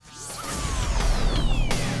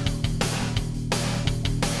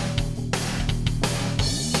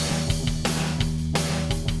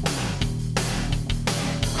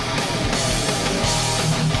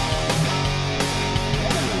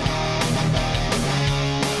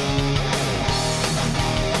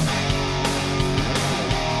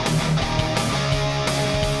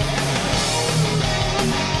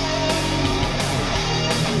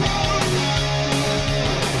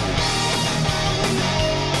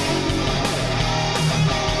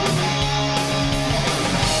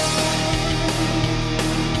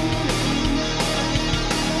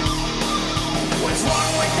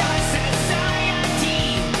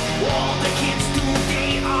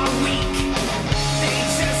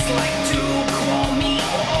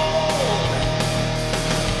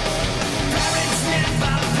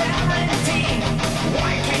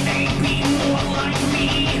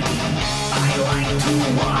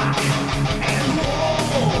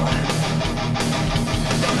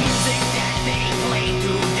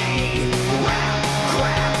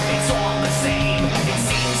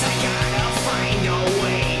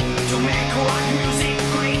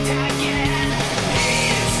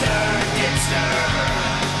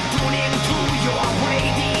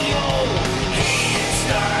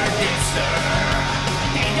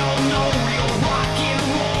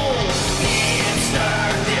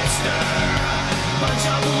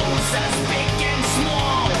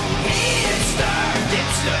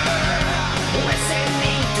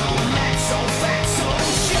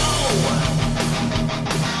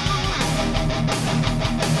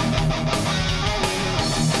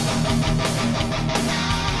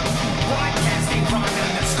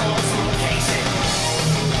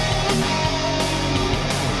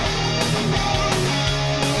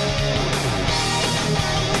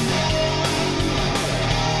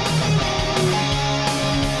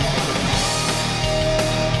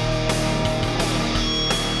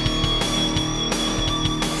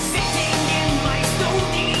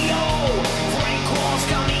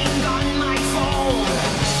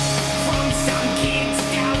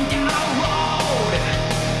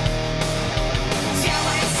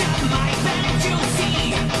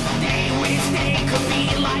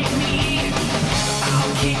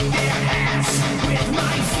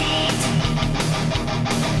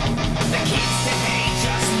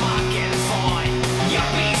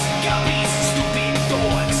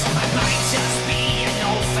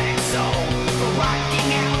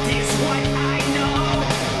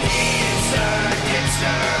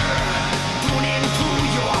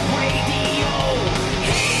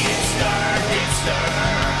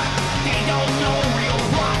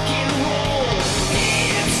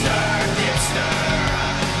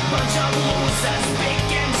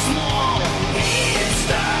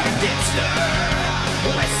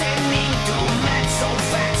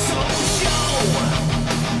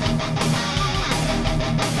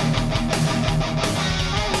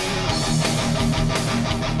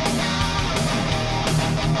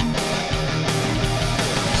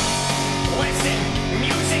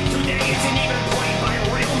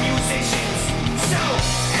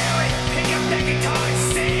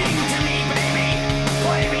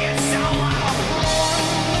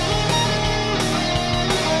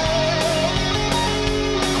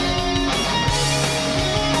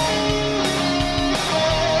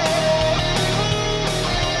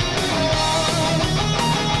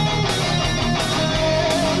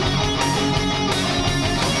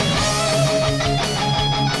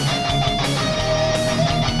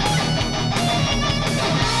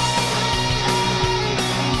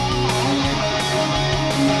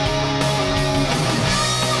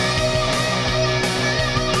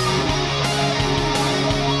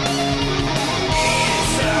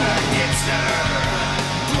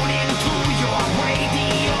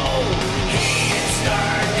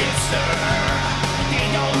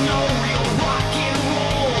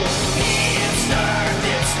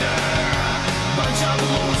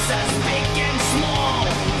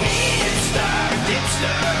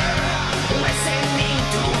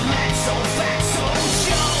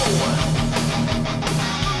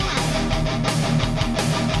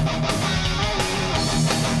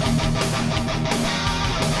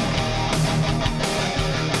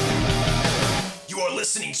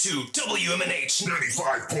listening to WMNH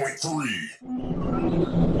 95.3.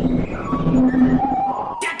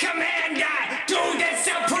 The commander to the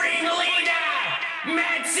supreme leader,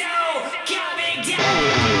 Matzo coming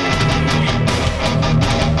down.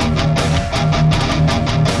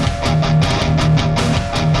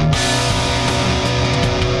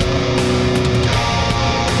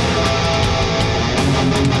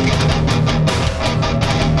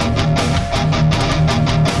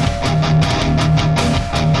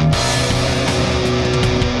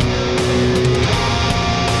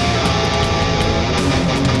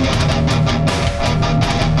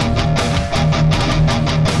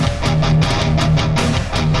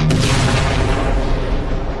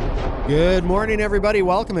 Good morning, everybody.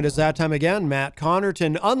 Welcome. It is that time again. Matt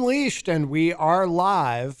Connarton Unleashed, and we are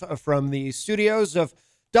live from the studios of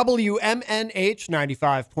WMNH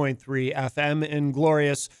 95.3 FM in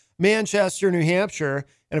glorious Manchester, New Hampshire.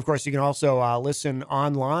 And of course, you can also listen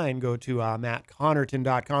online. Go to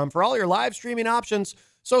mattconnerton.com for all your live streaming options,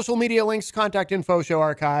 social media links, contact info, show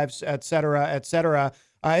archives, etc., etc.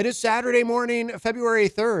 It is Saturday morning, February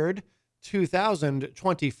 3rd,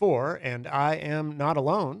 2024, and I am not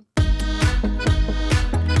alone.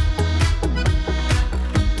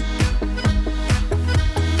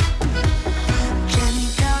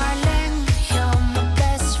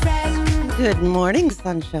 Good morning,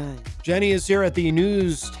 sunshine. Jenny is here at the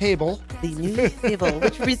news table. The news table,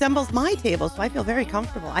 which resembles my table, so I feel very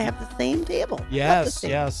comfortable. I have the same table. Yes.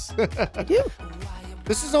 I do.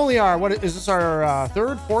 This is only our, what is this, our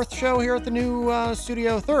third, fourth show here at the new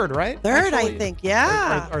studio? Third, right? Third, Actually, I think,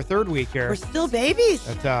 yeah. Our third week here. We're still babies.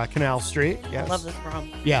 At Canal Street, yes. I love this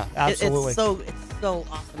room. Yeah, absolutely. It's so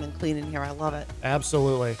awesome and clean in here. I love it.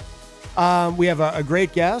 Absolutely. We have a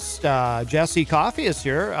great guest. Jesse Coffey is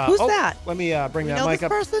here. Who's that? Let me bring that know mic this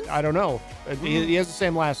up. person? I don't know. He has the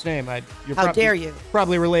same last name. How dare you?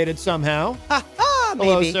 Probably related somehow. Maybe.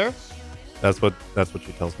 Hello, sir. That's what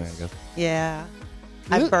she tells me, I guess. Yeah.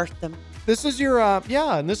 I birthed them. This is your,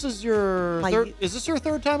 and this is your My third. youth. Is this your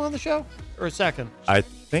third time on the show or second? I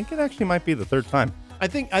think it actually might be the third time. I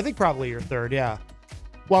think probably your third, yeah.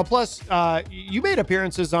 Well, plus, you made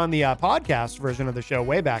appearances on the podcast version of the show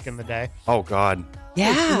way back in the day. Oh, God.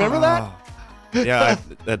 Yeah. Remember that? Yeah,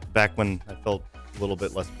 that back when I felt a little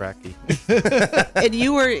bit less cracky. And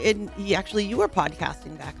you were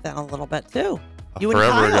podcasting back then a little bit too. You and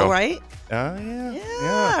Forever Kyle, ago. right? Yeah. Yeah,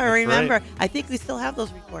 that's I remember. right. I think we still have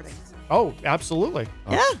those recordings. Oh, absolutely.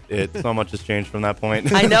 Oh, so much has changed from that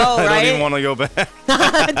point. I know, I right? don't even want to go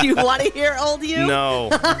back. Do you want to hear old you? No,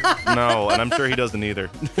 and I'm sure he doesn't either.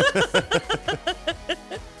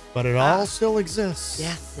 But it all still exists.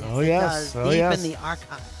 Yes, Oh, it yes. does. Oh, Deep yes. in the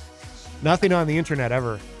archive. Nothing on the internet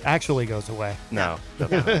ever actually goes away. No. No.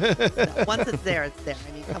 Once it's there, it's there.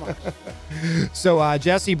 I mean, come on. So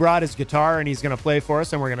Jesse brought his guitar and he's going to play for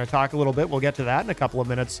us, and we're going to talk a little bit. We'll get to that in a couple of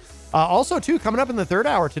minutes. Also, too, coming up in the third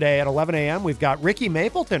hour today at 11 a.m., we've got Ricky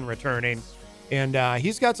Mapleton returning. And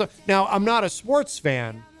he's got some... Now, I'm not a sports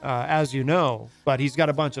fan, as you know, but he's got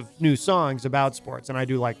a bunch of new songs about sports, and I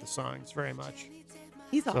do like the songs very much.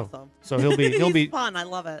 He's awesome. So he'll He's be fun. I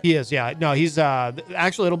love it. He is, yeah. No, he's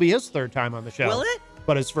actually it'll be his third time on the show. Will it?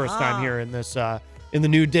 But his first time here in this in the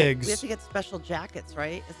new digs. We have to get special jackets,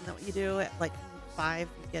 right? Isn't that what you do at like 5?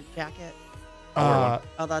 You get a jacket. Oh,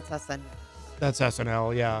 that's SN. that's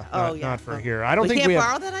SNL, yeah. Oh, Not for Oh. here. I don't we think can't we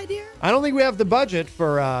borrow have. that idea. I don't think we have the budget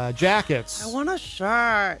for jackets. I want a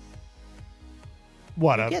shirt.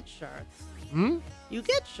 What You a get shirts. Hmm? You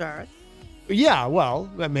get shirts. Yeah, well,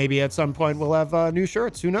 maybe at some point we'll have new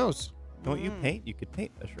shirts. Who knows? Don't you paint? You could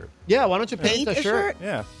paint a shirt. Yeah, why don't you paint, Paint a a shirt? shirt?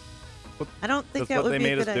 Yeah. I don't think That's that what would they be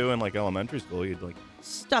made a us good do in like elementary school. You'd like,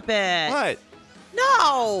 Stop it. what?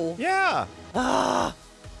 No. Yeah. Ugh.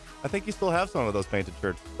 I think you still have some of those painted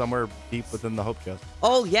shirts somewhere deep within the hope chest.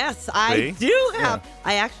 Oh, yes, I See? do have. Yeah.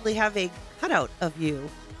 I actually have a cutout of you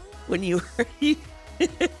when you were.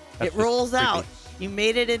 It just rolls creepy. out. You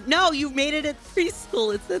made it in. No, you made it in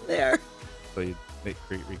preschool. It's in there. So you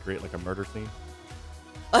recreate like a murder scene.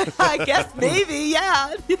 I guess maybe,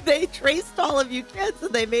 yeah. They traced all of you kids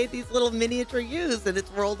and they made these little miniature yous, and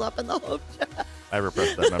it's rolled up in the hope chest. I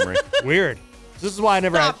repressed that memory. Weird. This is why I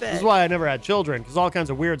never had. Stop This is it. why I never had children, because all kinds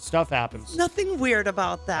of weird stuff happens. Nothing weird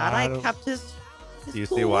about that. I I don't- kept his Do you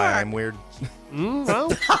cool see why work. I'm weird?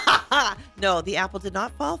 Well, No, the apple did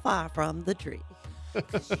not fall far from the tree.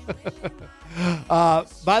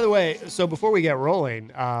 by the way, so before we get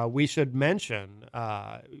rolling, we should mention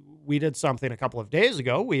we did something a couple of days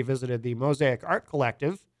ago. We visited the Mosaic Art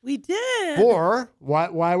Collective. We did. For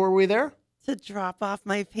why were we there? To drop off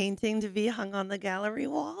my painting to be hung on the gallery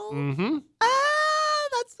wall. Mm-hmm. Ah,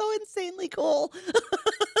 that's so insanely cool.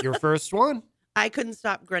 Your first one. I couldn't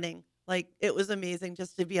stop grinning. Like, it was amazing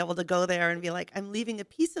just to be able to go there and be like, I'm leaving a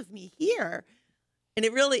piece of me here. And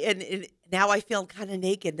it really, and now I feel kind of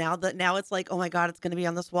naked. Now it's like, oh my God, it's going to be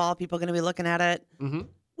on this wall. People are going to be looking at it. Mm-hmm.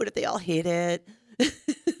 What if they all hate it?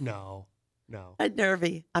 No. I'm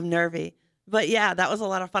nervy. But yeah, that was a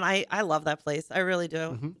lot of fun. I love that place. I really do.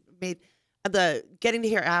 Mm-hmm. Getting to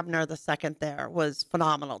hear Abner the second there was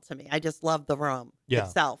phenomenal to me. I just loved the room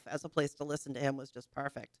itself as a place to listen to him was just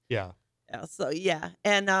perfect. Yeah. So yeah.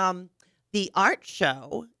 And the art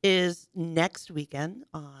show is next weekend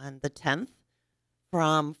on the 10th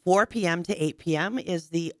from 4 p.m. to 8 p.m. is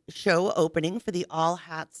the show opening for the All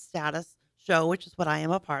Hats Status show, which is what I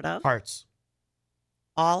am a part of. Hearts.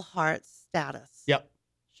 All Hearts Status. Yep.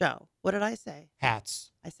 Show. What did I say?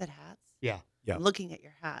 Hats. I said hats? Yeah. I'm looking at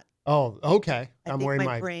your hat. Oh, okay. I I'm think wearing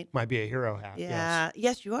my brain- my Be a Hero hat. Yeah.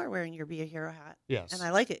 Yes, you are wearing your Be a Hero hat. Yes. And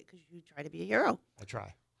I like it because you try to be a hero. I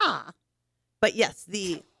try. But yes,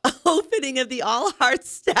 the opening of the All Hearts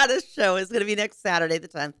Status show is going to be next Saturday, the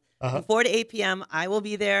 10th, from 4 to 8 p.m. I will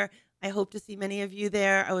be there. I hope to see many of you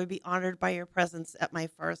there. I would be honored by your presence at my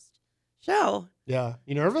first show. Yeah.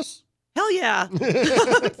 You nervous? Hell yeah.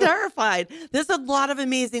 I'm terrified. There's a lot of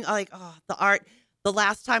amazing, the art. The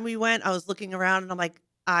last time we went, I was looking around and I'm like,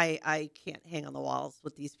 I can't hang on the walls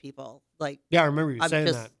with these people. Like, Yeah, I remember you saying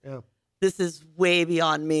that. Yeah. This is way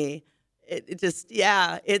beyond me. It's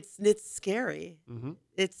scary. Mm-hmm.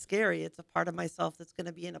 It's scary. It's a part of myself that's going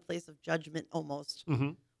to be in a place of judgment almost. Mm-hmm.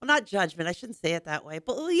 Well, not judgment. I shouldn't say it that way.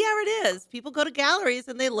 But yeah, it is. People go to galleries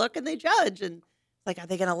and they look and they judge. And it's like, are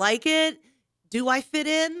they going to like it? Do I fit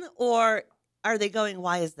in? Or are they going,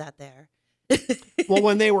 why is that there? Well,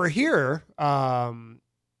 when they were here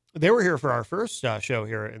for our first show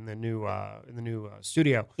here in the new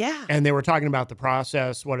studio. Yeah. And they were talking about the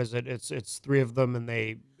process. What is it? It's three of them, and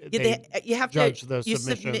you have judge to the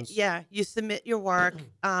submissions. You submit your work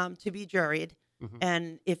to be juried,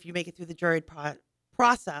 and if you make it through the juried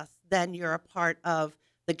process, then you're a part of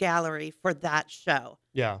the gallery for that show.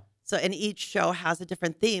 Yeah. So, and each show has a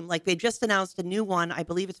different theme. Like they just announced a new one, I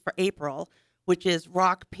believe it's for April, which is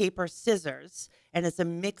Rock, Paper, Scissors. And it's a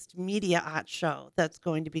mixed media art show that's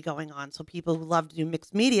going to be going on. So people who love to do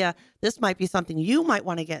mixed media, this might be something you might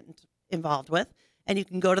want to get involved with. And you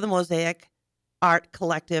can go to the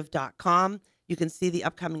mosaicartcollective.com. You can see the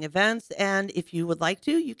upcoming events. And if you would like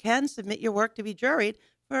to, you can submit your work to be juried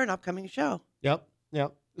for an upcoming show. Yep.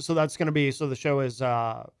 So that's going to be, the show is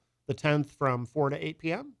the 10th from 4 to 8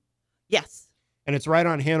 p.m.? Yes. And it's right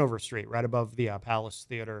on Hanover Street, right above the Palace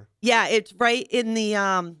Theater. Yeah, it's right in the,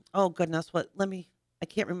 I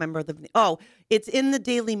can't remember it's in the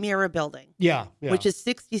Daily Mirror building. Yeah. Which is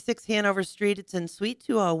 66 Hanover Street. It's in Suite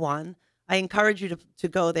 201. I encourage you to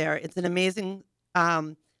go there. It's an amazing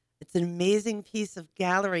piece of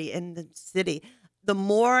gallery in the city. The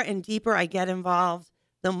more and deeper I get involved,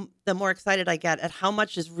 the more excited I get at how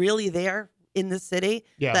much is really there in the city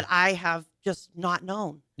that I have just not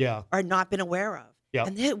known. Yeah. Or not been aware of. Yeah.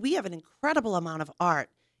 And we have an incredible amount of art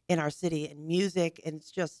in our city and music. And it's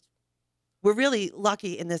just, we're really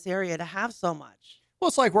lucky in this area to have so much. Well,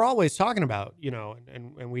 it's like we're always talking about,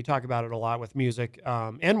 and we talk about it a lot with music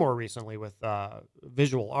and more recently with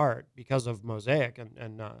visual art because of Mosaic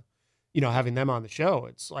and having them on the show.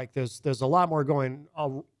 It's like there's a lot more going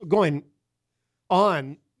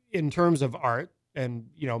on in terms of art and,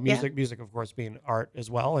 music, of course, being art as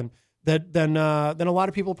well. And than a lot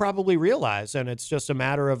of people probably realize. And it's just a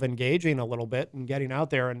matter of engaging a little bit and getting out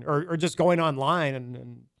there or just going online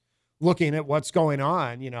and looking at what's going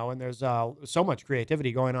on, and there's so much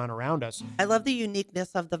creativity going on around us. I love the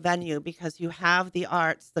uniqueness of the venue because you have the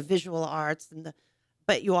arts, the visual arts,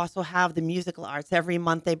 but you also have the musical arts. Every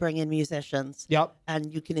month they bring in musicians. Yep.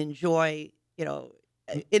 And you can enjoy,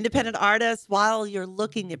 independent artists while you're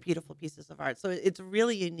looking at beautiful pieces of art. So it's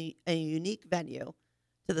really a unique venue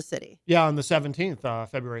to the city. Yeah, on the 17th,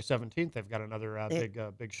 February 17th, they've got another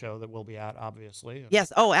big show that we'll be at, obviously.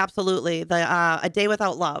 Yes. Oh, absolutely. A Day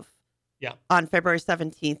Without Love. Yeah. On February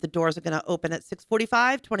 17th, the doors are going to open at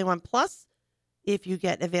 6:45, 21 plus. If you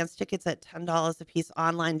get advance tickets at $10 a piece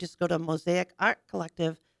online, just go to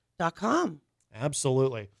mosaicartcollective.com.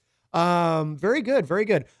 Absolutely. Very good. Very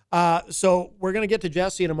good. So we're going to get to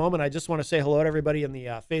Jesse in a moment. I just want to say hello to everybody in the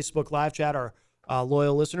Facebook live chat, our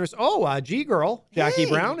loyal listeners. G-Girl, Jackie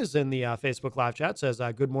Brown is in the Facebook live chat, says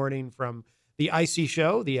good morning from the IC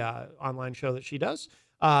show, the online show that she does.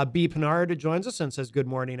 B. Pinard joins us and says, good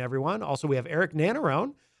morning, everyone. Also, we have Eric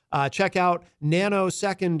Nanarone. Check out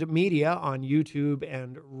Nanosecond Media on YouTube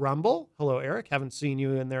and Rumble. Hello, Eric. Haven't seen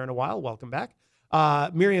you in there in a while. Welcome back.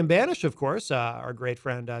 Miriam Banish, of course, our great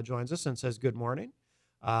friend, joins us and says, good morning.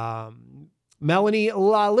 Melanie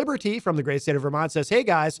La Liberty from the great state of Vermont says, "Hey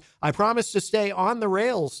guys, I promise to stay on the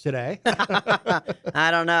rails today."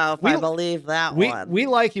 I don't know if I believe that one. We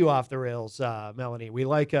like you off the rails, Melanie. We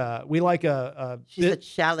like She's a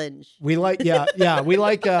challenge. We like we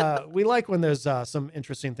like when there's some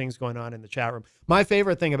interesting things going on in the chat room. My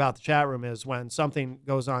favorite thing about the chat room is when something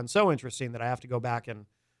goes on so interesting that I have to go back and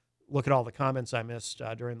look at all the comments I missed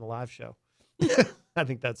during the live show. I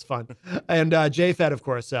think that's fun. And JFed, of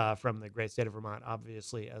course, from the great state of Vermont,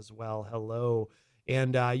 obviously, as well. Hello.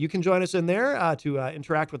 And you can join us in there to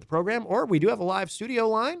interact with the program, or we do have a live studio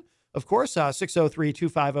line, of course,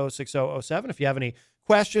 603-250-6007. If you have any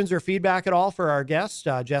questions or feedback at all for our guest,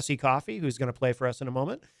 Jesse Coffey, who's going to play for us in a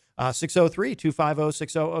moment,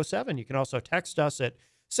 603-250-6007. You can also text us at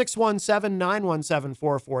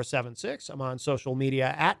 617-917-4476. I'm on social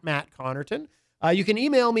media at Matt Connarton. You can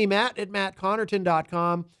email me,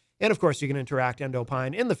 matt@mattconnerton.com. And, of course, you can interact and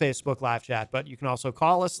opine in the Facebook live chat. But you can also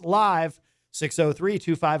call us live,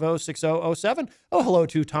 603-250-6007. Oh, hello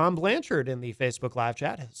to Tom Blanchard in the Facebook live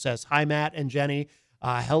chat. It says, "Hi, Matt and Jenny."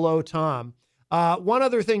 Hello, Tom. One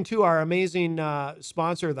other thing, too, our amazing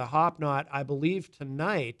sponsor, the Hop Knot, I believe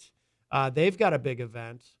tonight, they've got a big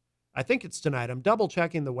event. I think it's tonight. I'm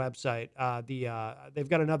double-checking the website. They've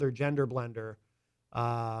got another gender blender.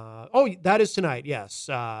 That is tonight. Yes.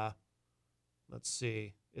 Let's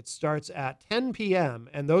see. It starts at 10 p.m.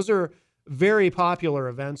 and those are very popular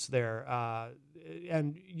events there.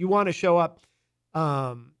 And you want to show up.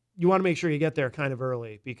 You want to make sure you get there kind of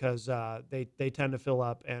early because they tend to fill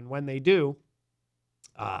up. And when they do,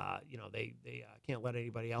 they can't let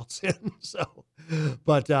anybody else in. So,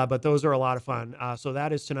 but those are a lot of fun. So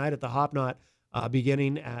that is tonight at the Hop Knot,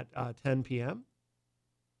 beginning at 10 p.m.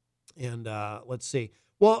 And let's see.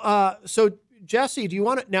 Well, so Jesse, do you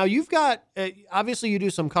want to? Now you've got obviously you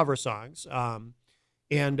do some cover songs, but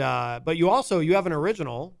you have an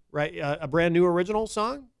original, right? A brand new original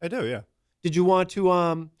song. I do, yeah. Did you want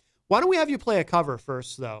to? Why don't we have you play a cover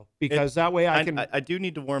first, though? Because that way I can. I do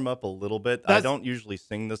need to warm up a little bit. I don't usually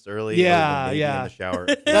sing this early. Yeah, maybe yeah. In the shower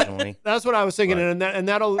occasionally. That's what I was thinking, and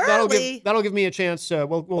that'll give me a chance to.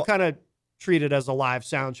 We'll kind of treat it as a live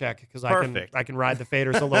sound check because I can ride the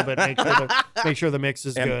faders a little bit, make sure the mix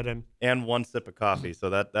is good, and one sip of coffee. So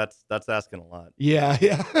that's asking a lot. Yeah.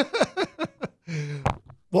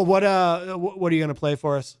 Well, what are you gonna play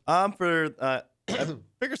for us? I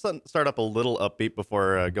figure start up a little upbeat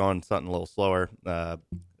before going something a little slower.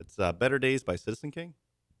 It's Better Days by Citizen King.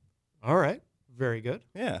 All right, very good.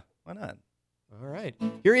 Yeah, why not? All right.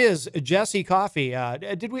 Here he is, Jesse Coffey.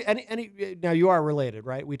 Did we any now you are related,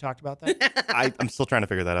 right? We talked about that? I'm still trying to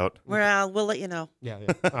figure that out. We'll let you know. Yeah.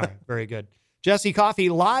 All right. Very good. Jesse Coffey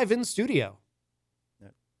live in studio.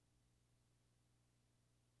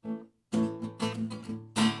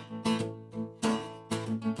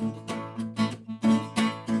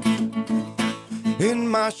 In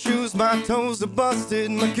my shoes, my toes are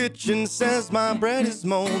busted. My kitchen says my bread is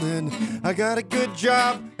molded. I got a good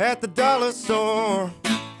job at the dollar store.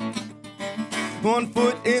 1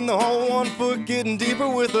 foot in the hole, 1 foot getting deeper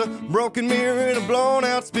with a broken mirror and a blown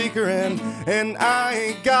out speaker. And I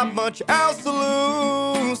ain't got much else to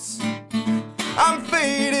lose. I'm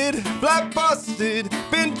faded, flat busted,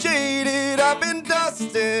 been jaded, I've been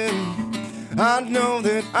dusted. I know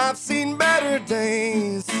that I've seen better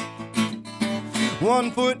days.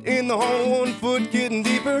 1 foot in the hole, 1 foot getting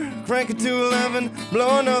deeper. Crank it to 11,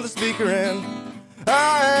 blow another speaker, and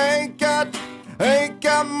I ain't got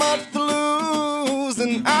much to lose.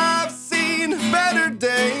 And I've seen better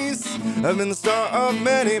days. I've been the star of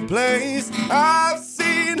many plays. I've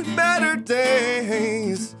seen better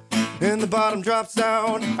days. And the bottom drops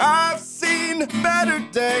out. I've seen better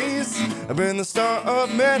days. I've been the star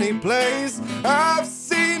of many plays. I've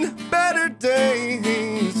seen better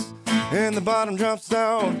days. And the bottom drops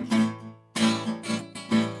down.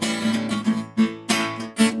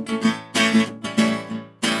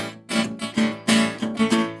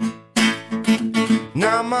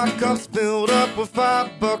 Now my cup's filled up with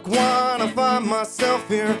 $5 wine. I find myself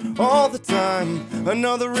here all the time.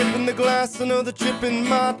 Another rip in the glass, another chip in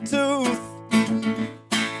my tooth.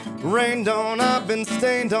 Rained on, I've been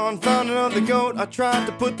stained on. Found another goat, I tried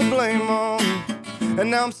to put the blame on. And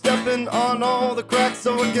now I'm stepping on all the cracks,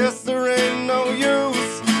 so I guess there ain't no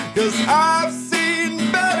use. 'Cause I've seen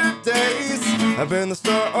better days. I've been the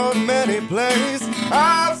star of many plays.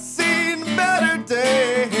 I've seen better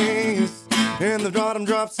days. And the bottom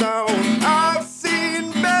drops out. I've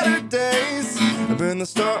seen better days. I've been the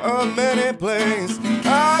star of many plays.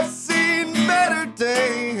 I've seen better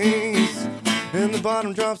days. And the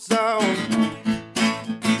bottom drops out.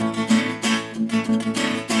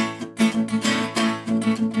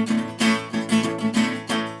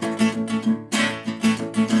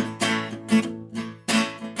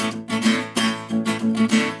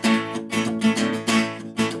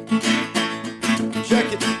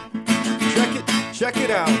 check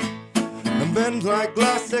it out. I'm bent like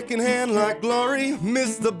glass, secondhand like glory.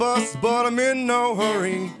 Missed the bus, but I'm in no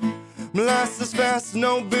hurry. Molasses fast,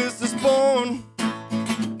 no business born.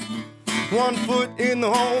 1 foot in the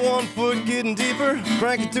hole, 1 foot getting deeper.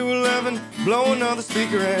 Crank it to 11, blow another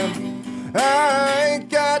speaker and I ain't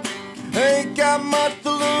got much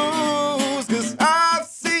to lose, 'cause I've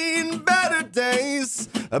seen better days.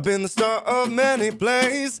 I've been the star of many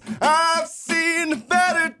plays. I've seen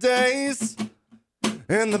better days,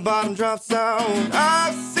 and the bottom drops out.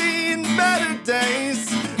 I've seen better days.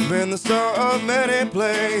 Been the star of many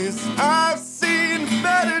plays. I've seen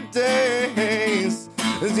better days.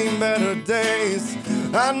 I've seen better days.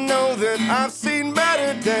 I know that I've seen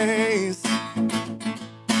better days.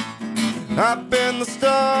 I've been the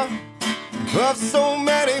star of so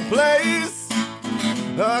many plays.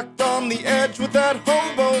 Locked on the edge with that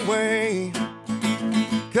hobo way.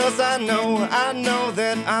 'Cause I know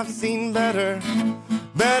that I've seen better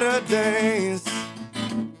days.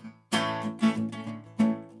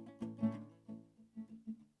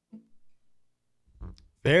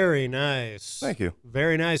 Very nice. Thank you.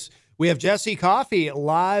 Very nice. We have Jesse Coffey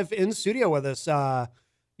live in studio with us. I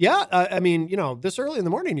mean, this early in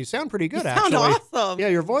the morning, you sound pretty good, You actually. sound awesome. Yeah,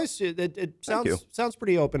 your voice, it sounds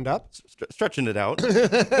pretty opened up. Stretching it out.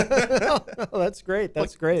 Oh, that's great.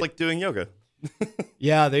 That's great. It's like doing yoga.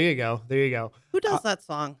 Yeah, there you go. There you go. Who does that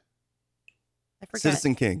song? I forgot.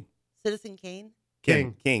 Citizen King. Citizen Kane?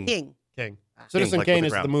 King. King. Citizen like Kane with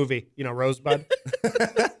is the the crown. movie, Rosebud.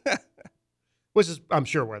 Which is, I'm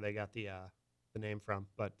sure, where they got the name from,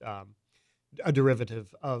 but a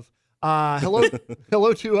derivative of.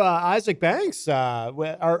 Hello to Isaac Banks,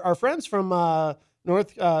 our friends from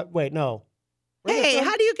North. Wait, no. Where are they Hey, from?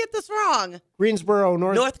 how do you get this wrong? Greensboro,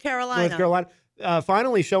 North Carolina. North Carolina.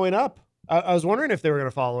 Finally showing up. I was wondering if they were going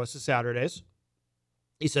to follow us this Saturdays.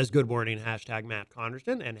 He says, "Good morning, hashtag Matt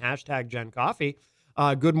Connarton and hashtag Jenn Coffey.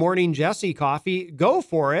 Good morning, Jesse Coffey. Go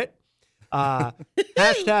for it.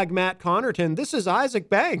 Hashtag Matt Connarton. This is Isaac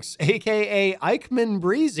Banks, a.k.a. Eichmann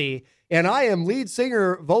Breezy, and I am lead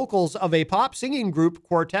singer vocals of a pop singing group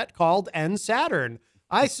quartet called N Saturn.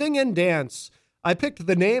 I sing and dance. I picked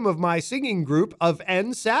the name of my singing group of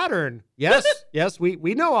N Saturn. Yes, yes, we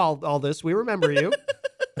know all this. We remember you.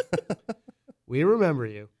 We remember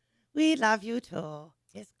you. We love you too.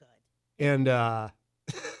 It's good. And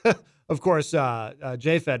of course,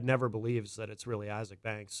 JFed never believes that it's really Isaac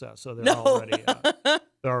Banks, so they're already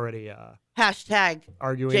Hashtag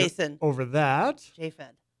arguing Jason. over that.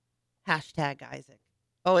 JFed. Hashtag Isaac.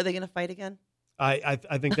 Oh, are they going to fight again? I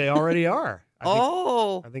think they already are.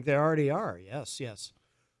 Oh. I think they already are. Yes, yes.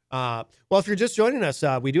 Well, if you're just joining us,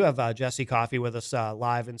 we do have Jesse Coffey with us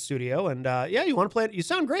live in studio, and yeah, you want to play it? You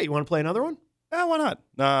sound great. You want to play another one? Yeah, why not?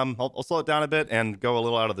 I'll slow it down a bit and go a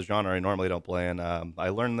little out of the genre I normally don't play. And I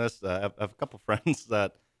learned this. I have a couple friends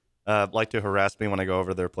that like to harass me when I go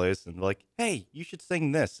over to their place and like, hey, you should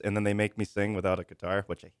sing this. And then they make me sing without a guitar,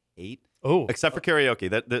 which I hate. Oh, Except for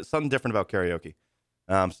karaoke. There's something different about karaoke.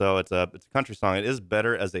 So it's a country song. It is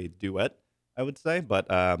better as a duet, I would say. But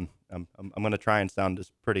I'm going to try and sound as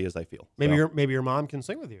pretty as I feel. maybe So, your mom can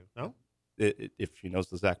sing with you. No, if she knows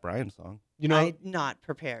the Zach Bryan song. I'm not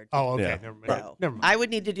prepared. Oh, okay. Yeah. Never mind. No. Never mind. I would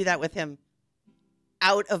need to do that with him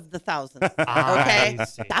out of the thousands. I Okay?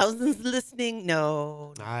 see. Thousands listening?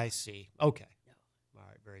 No. I see. Okay. All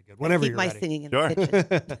right. Very good. Whenever Keep you're my ready. singing in Sure. the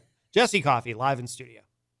kitchen. Jesse Coffey live in studio.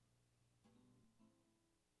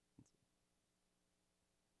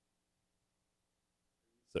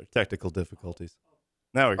 So technical difficulties.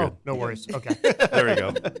 Now we're good. Oh, no worries. Okay. There we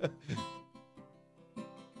go.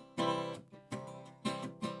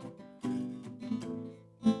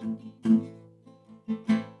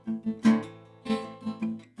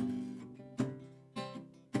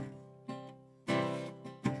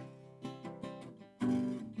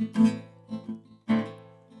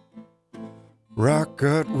 Rock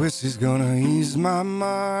gut whiskey's gonna ease my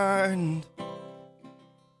mind.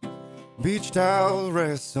 Beach towel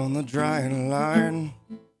rests on the drying line.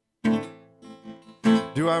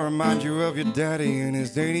 Do I remind you of your daddy and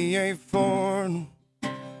his 88 Ford?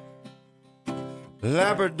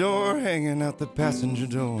 Labrador hanging out the passenger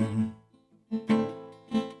door.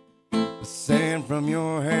 The sand from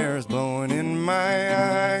your hair is blowing in my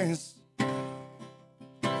eyes.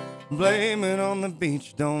 Blame it on the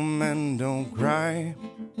beach, don't mend, don't cry.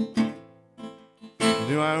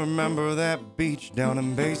 Do I remember that beach down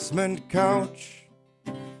in basement couch?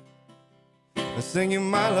 I sing you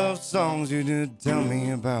my love songs you did tell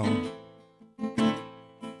me about.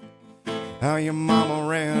 How your mama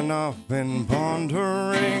ran off and pawned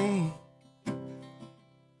her ring.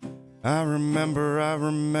 I remember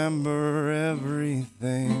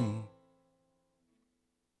everything.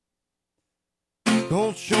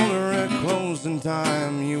 Cold shoulder at closing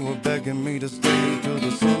time, you were begging me to stay till the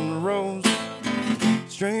sun rose.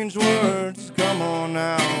 Strange words come on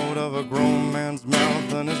out of a grown man's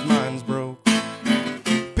mouth and his mind's broke.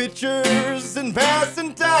 Pictures and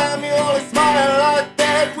passing time, you only smile like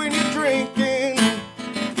that when you're drinking.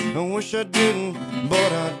 I wish I didn't,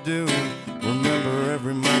 but I do. Remember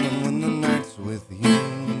every moment when the night's with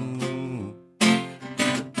you.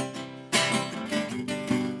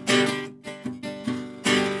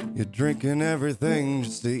 You're drinking everything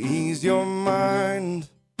just to ease your mind.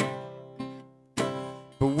 But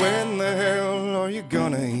when the hell are you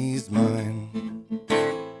gonna ease mine?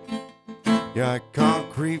 You got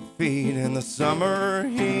concrete feet in the summer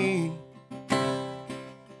heat.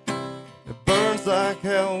 It burns like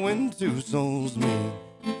hell when two souls meet.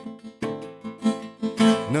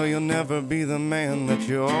 No, you'll never be the man that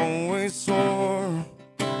you always swore.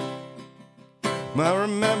 I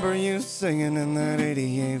remember you singing in that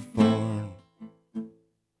 88 Ford.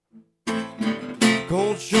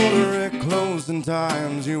 Cold shoulder at closing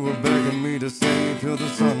times, you were begging me to stay till the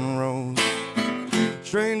sun rose.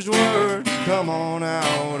 Strange words come on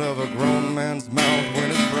out of a grown man's mouth when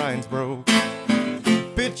his brain's broke.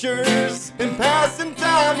 Pictures in passing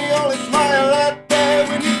time, you only smile at that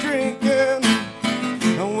when you're drinking.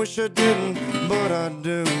 I wish I didn't, but I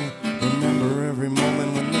do. Remember every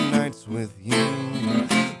moment when the night's with you.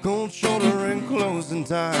 Cold shoulder and closing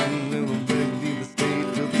time, little baby, the stay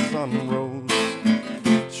till the sun rose.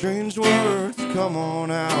 Strange words come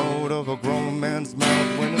on out of a grown man's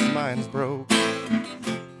mouth when his mind's broke.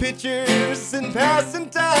 Pictures in passing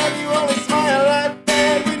time, you only smile like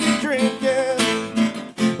that when you're drinking.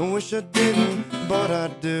 I wish I didn't, but I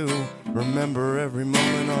do. Remember every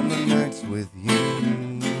moment on the nights with you.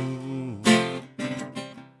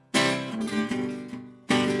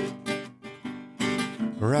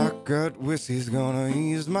 Rock gut whiskey's gonna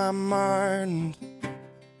ease my mind.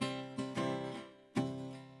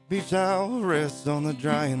 Beach towel rest on the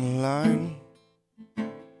drying line.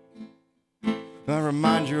 I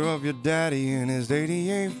remind you of your daddy in his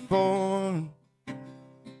 88 Ford.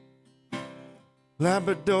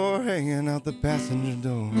 Labrador hanging out the passenger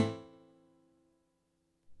door.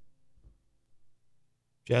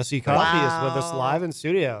 Jesse Coffey is with us Wow. live in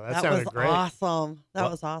studio. That sounded was great. awesome. That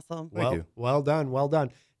was awesome. Well, you. well done. Well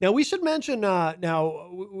done. Now, we should mention, now,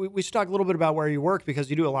 we should talk a little bit about where you work because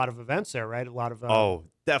you do a lot of events there, right? A lot of. Oh,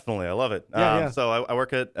 definitely. I love it. Yeah. So I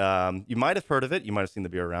work at, you might have heard of it. You might have seen the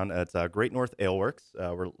beer around. It's Great North Ale Works.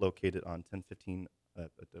 We're located on 1015.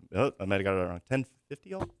 I might have got it around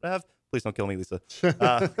 1050. Please don't kill me, Lisa.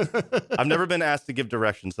 I've never been asked to give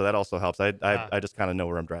directions, so that also helps. I just kind of know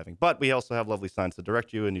where I'm driving. But we also have lovely signs to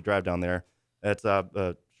direct you, and you drive down there. It's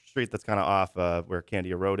a street that's kind of off where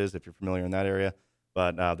Candia Road is, if you're familiar in that area.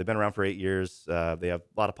 But they've been around for 8 years. They have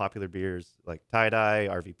a lot of popular beers like Tie-Dye,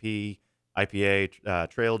 RVP, IPA,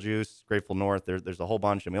 Trail Juice, Grateful North. There's a whole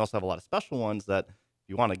bunch. And we also have a lot of special ones that if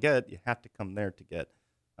you want to get, you have to come there to get.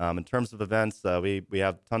 In terms of events, we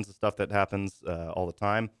have tons of stuff that happens all the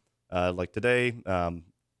time. Like today,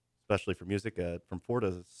 especially for music, from 4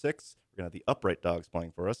 to 6, we're going to have the Upright Dogs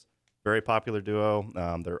playing for us. Very popular duo.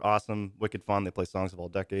 They're awesome, wicked fun. They play songs of all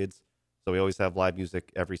decades. So we always have live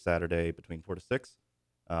music every Saturday between 4 to 6.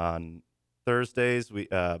 On Thursdays, we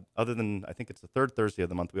other than I think it's the third Thursday of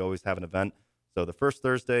the month, we always have an event. So the first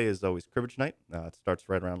Thursday is always Cribbage Night. It starts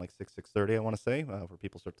right around like 6:30, I want to say, where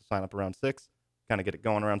people start to sign up around 6. Kind of get it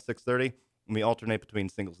going around 6:30. And we alternate between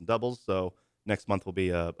singles and doubles. So next month will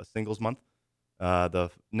be a singles month.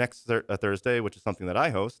 The next Thursday, which is something that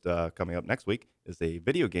I host coming up next week, is a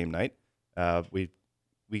video game night.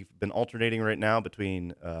 We've been alternating right now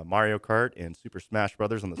between Mario Kart and Super Smash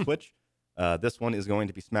Brothers on the Switch. This one is going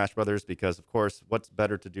to be Smash Brothers because, of course, what's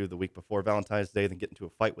better to do the week before Valentine's Day than get into a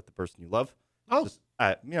fight with the person you love? Oh. Just,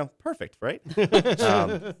 perfect, right?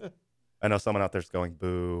 I know someone out there's going,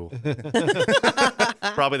 boo.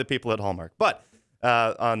 Probably the people at Hallmark. But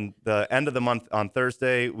on the end of the month, on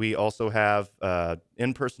Thursday, we also have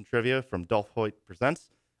in-person trivia from Dolph Hoyt Presents.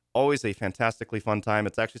 Always a fantastically fun time.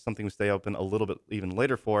 It's actually something we stay open a little bit even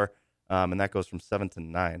later for, and that goes from 7 to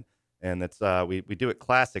 9. And it's we do it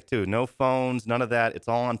classic, too. No phones, none of that. It's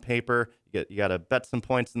all on paper. You got to bet some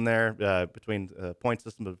points in there between point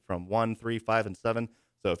system from 1, 3, 5, and 7.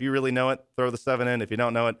 So if you really know it, throw the 7 in. If you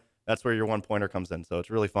don't know it, that's where your 1-pointer comes in. So it's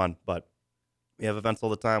really fun. But we have events all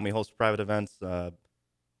the time. We host private events.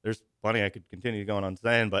 There's plenty I could continue going on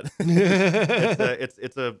saying, but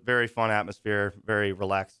it's a very fun atmosphere, very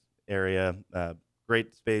relaxed area,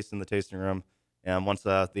 great space in the tasting room. And once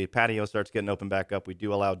the patio starts getting open back up, we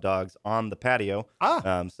do allow dogs on the patio.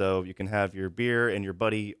 So you can have your beer and your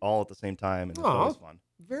buddy all at the same time, and it's always fun.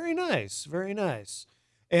 Very nice, very nice.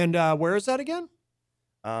 And where is that again?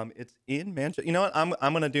 It's in Manchester. You know what?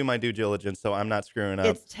 I'm gonna do my due diligence, so I'm not screwing up.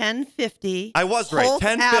 It's 1050. I was right. Holt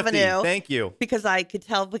 1050. Avenue, Thank you. because I could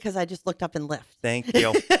tell because I just looked up in Lyft. Thank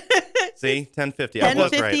you. See, 1050. I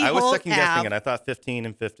was right. I was Holt second guessing Ave. it. I thought 15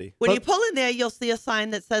 and 50. When you pull in there, you'll see a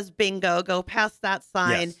sign that says bingo. Go past that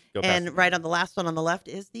sign. Yes, go past and it. right on the last one on the left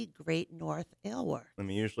is the Great North Ale Works. And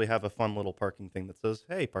we usually have a fun little parking thing that says,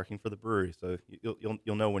 "Hey, parking for the brewery," so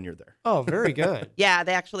you'll know when you're there. Oh, very good. Yeah,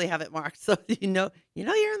 they actually have it marked, so you know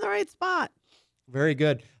you're in the right spot. Very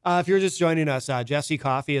good. If you're just joining us, Jesse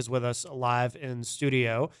Coffey is with us live in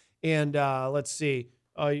studio. And let's see.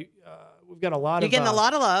 We've got a lot You're of... getting a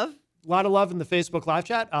lot of love. A lot of love in the Facebook live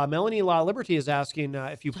chat. Melanie La Liberty is asking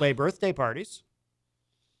if you play birthday parties.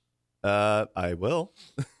 I will.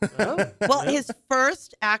 Well, his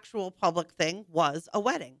first actual public thing was a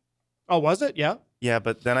wedding. Oh, was it? Yeah. Yeah,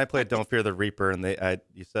 but then I played "Don't Fear the Reaper," and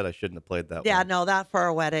you said I shouldn't have played that Yeah, one. no, that for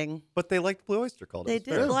a wedding. But they liked Blue Oyster Cult. They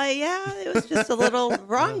did like, it was just a little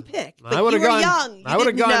wrong pick. But I would've you were gone- young. You I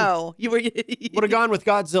would've didn't gone- know. You were. Would have gone with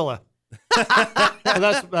Godzilla.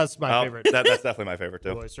 That's my favorite. That's definitely my favorite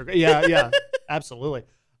too. Yeah, absolutely.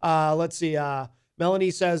 Let's see.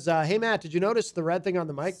 Melanie says, "Hey Matt, did you notice the red thing on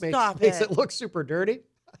the mic Stop makes it. it look super dirty?"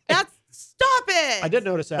 Stop it. I did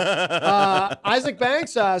notice that. Isaac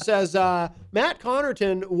Banks says, "Matt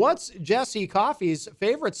Connarton, what's Jesse Coffey's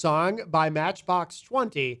favorite song by Matchbox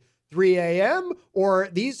 20? 3 a.m. or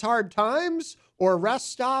These Hard Times or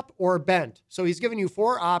Rest Stop or Bent?" So he's giving you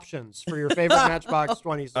 4 options for your favorite Matchbox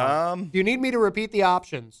 20 song. Do you need me to repeat the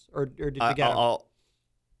options, or did you get them?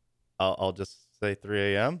 I'll just say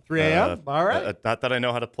 3 a.m. 3 a.m. All right. Not that I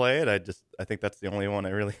know how to play it. I think that's the only one I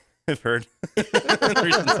really have heard in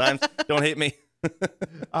recent times. Don't hate me.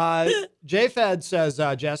 J-Fed says,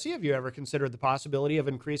 "Jesse, have you ever considered the possibility of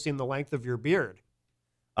increasing the length of your beard?"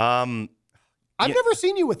 I've never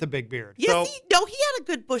seen you with a big beard. Yes, he had a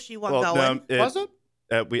good bushy one going. Was it?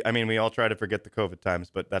 We all try to forget the COVID times,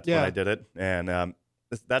 but that's when I did it, and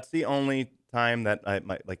that's the only time that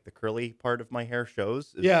like the curly part of my hair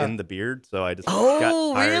shows is in the beard. So I just got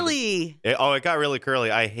tired. Really? It got really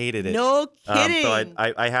curly. I hated it. No kidding. So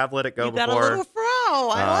I have let it go you before. got a little fro.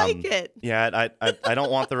 I like it. Yeah, I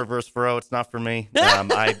don't want the reverse fro. It's not for me.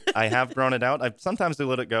 I have grown it out. I sometimes do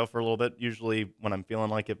let it go for a little bit, usually when I'm feeling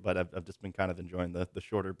like it, but I've just been kind of enjoying the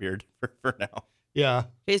shorter beard for now. Yeah.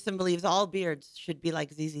 Jason believes all beards should be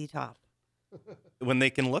like ZZ Top. When they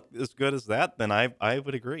can look as good as that, then I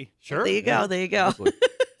would agree. Sure. There you go. There you go.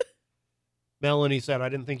 Melanie said, "I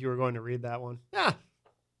didn't think you were going to read that one." Yeah.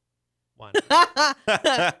 Why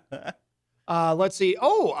not? Let's see.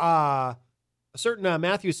 A certain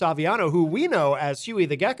Matthew Saviano, who we know as Huey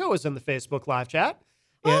the Gecko, is in the Facebook live chat.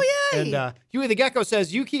 And, yay! And Huey the Gecko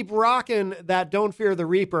says, "You keep rocking that Don't Fear the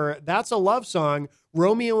Reaper. That's a love song.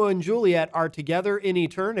 Romeo and Juliet are together in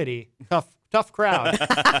eternity." Tough crowd.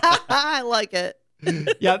 I like it.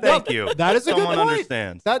 Yeah, Thank you. That is a Someone good point.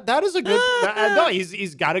 understands. That is a good. No,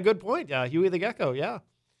 he's got a good point. Huey the Gecko. Yeah.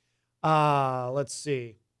 Let's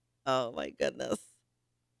see. Oh my goodness.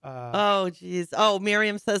 Oh geez. Oh,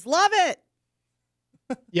 Miriam says, "Love it."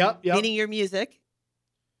 Yep. Meaning your music.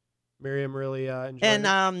 Miriam really enjoyed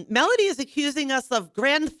And it. Melody is accusing us of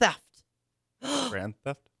grand theft. Grand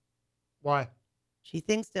theft? Why? She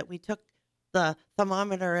thinks that we took the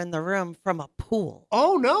thermometer in the room from a pool.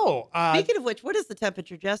 Oh no. Speaking of which, what is the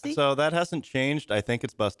temperature, Jesse? So that hasn't changed. I think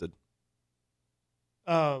it's busted.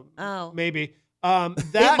 Maybe.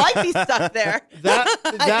 It That might be stuck there.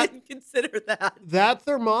 I didn't consider that. that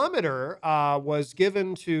thermometer was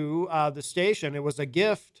given to the station. It was a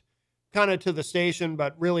gift, kind of to the station,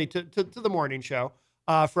 but really to the morning show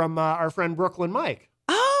from our friend Brooklyn Mike.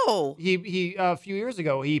 Oh, He a few years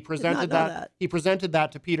ago he presented know that. that. He presented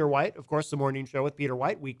that to Peter White, of course, the morning show with Peter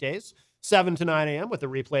White weekdays 7 to 9 a.m. with a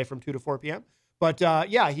replay from 2 to 4 p.m. But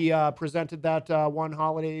he presented that one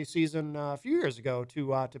holiday season a few years ago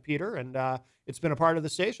to Peter, and it's been a part of the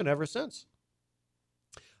station ever since.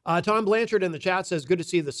 Tom Blanchard in the chat says, "Good to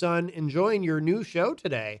see the sun. Enjoying your new show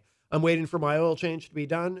today. I'm waiting for my oil change to be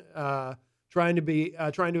done. Trying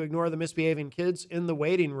to ignore the misbehaving kids in the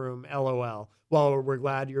waiting room. LOL." Well, we're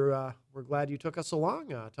glad you took us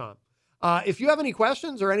along, Tom. If you have any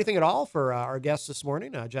questions or anything at all for our guest this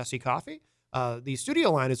morning, Jesse Coffey, the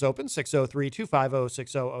studio line is open,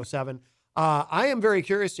 603-250-6007. I am very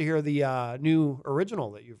curious to hear the new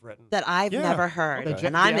original that you've written. that I've never heard, Okay.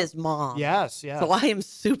 and I'm Yeah. his mom. Yes. So I am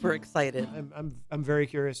super excited. I'm very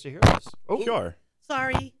curious to hear this. Oh, Sure.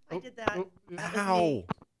 sorry. I did that. That was Ow. me.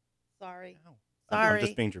 Sorry. Ow. Sorry. I'm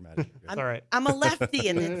just being dramatic. You're good. It's all right. I'm a lefty,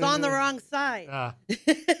 and it's on the wrong side.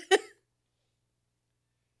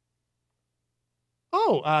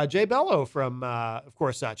 Jay Bello from, of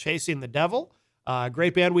course, Chasing the Devil.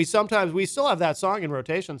 Great band. We still have that song in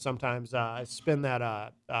rotation sometimes. I spin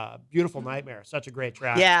that Beautiful Nightmare. Such a great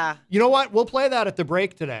track. Yeah. You know what? We'll play that at the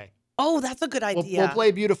break today. Oh, that's a good idea. We'll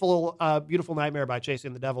play Beautiful Nightmare by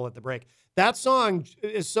Chasing the Devil at the break. That song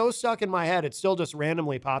is so stuck in my head. It still just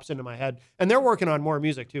randomly pops into my head. And they're working on more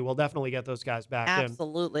music too. We'll definitely get those guys back in.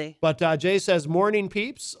 Absolutely. But Jay says, morning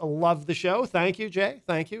peeps. Love the show. Thank you, Jay.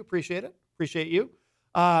 Thank you. Appreciate it. Appreciate you.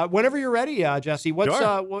 Whenever you're ready, Jesse, what's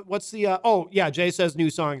Sure. Jay says new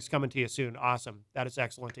songs coming to you soon. Awesome. That is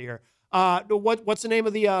excellent to hear. What's the name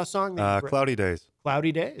of the song? Cloudy Days.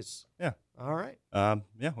 Cloudy Days. Yeah. All right.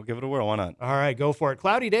 Yeah, we'll give it a whirl. Why not? All right, go for it.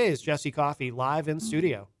 Cloudy Days, Jesse Coffey, live in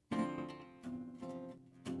studio.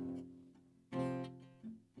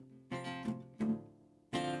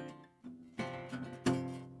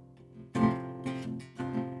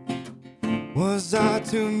 Was I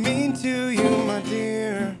too mean to you, my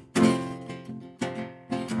dear?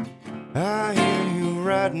 I hear you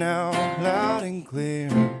right now, loud and clear.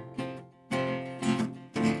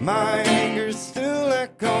 My anger still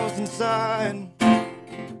echoes inside.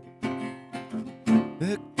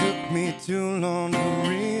 It took me too long to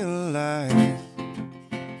realize.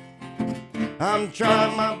 I'm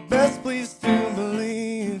trying my best, please, to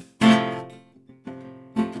believe,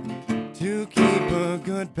 to keep a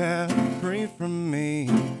good path free from me.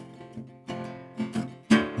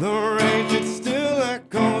 The rage, it still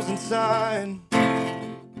echoes inside.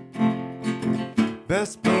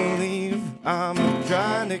 Best believe I'm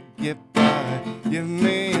trying to get by. Give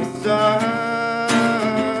me a sign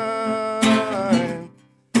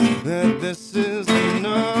that this is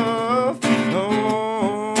enough.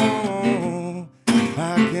 Oh,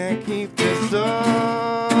 I can't keep this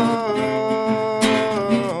up.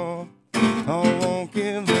 I won't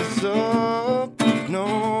give this up. No,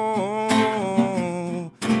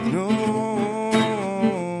 no.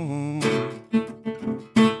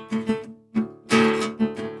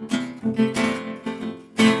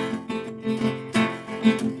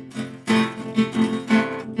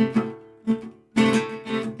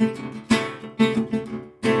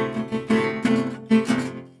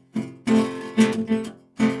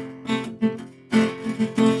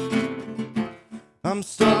 I'm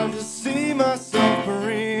starting to see myself for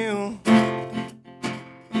real.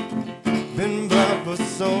 Been blind for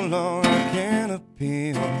so long I can't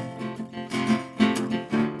appeal.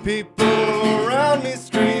 People around me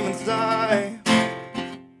scream and sigh,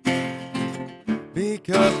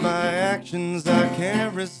 because my actions I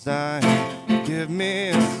can't resign. Give me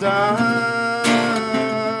a sign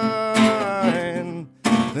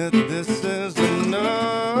that this is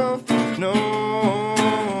enough. No,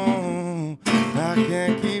 I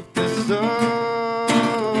can't keep this up.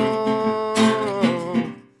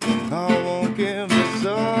 I won't give this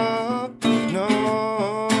up. No.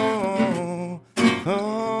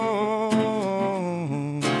 Oh.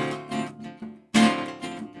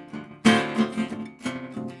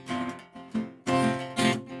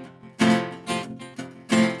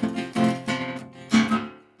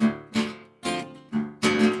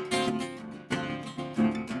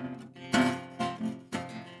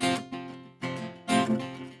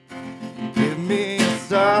 Give me a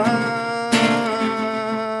sign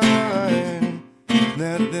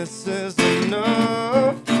that this is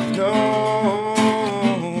enough. No,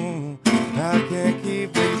 I can't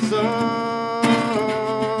keep this up.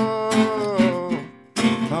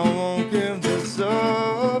 I won't give this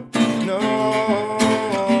up. No,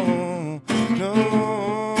 no.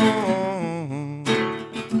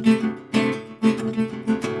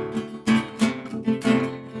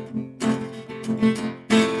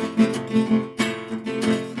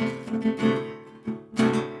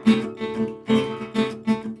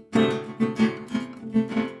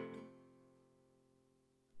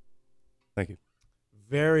 Thank you.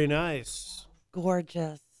 Very nice.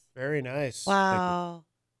 Gorgeous. Very nice. Wow.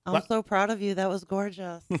 I'm What? so proud of you. That was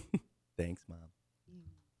gorgeous. Thanks, Mom.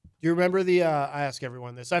 Do you remember I ask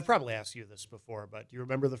everyone this. I've probably asked you this before, but do you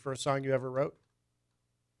remember the first song you ever wrote?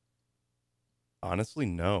 Honestly,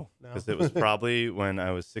 no. No? Because it was probably when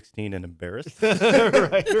I was 16 and embarrassed.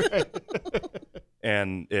 right.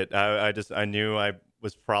 And I knew I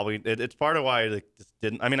was probably, it's part of why I just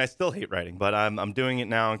didn't, I mean, I still hate writing, but I'm doing it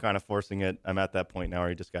now and kind of forcing it. I'm at that point now where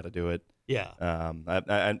you just got to do it. Yeah.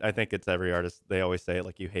 I think it's every artist. They always say it,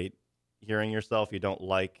 like, you hate hearing yourself. You don't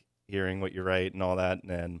like hearing what you write and all that.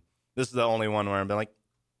 And this is the only one where I'm like,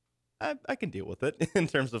 I can deal with it in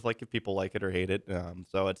terms of like if people like it or hate it.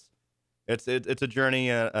 So it's a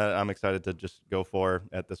journey. I'm excited to just go for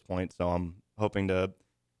at this point. So I'm hoping to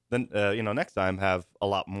then next time have a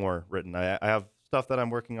lot more written. I have stuff that I'm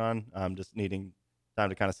working on. I'm just needing time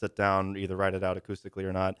to kind of sit down, either write it out acoustically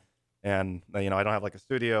or not. And I don't have like a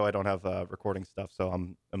studio. I don't have recording stuff, so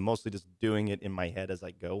I'm mostly just doing it in my head as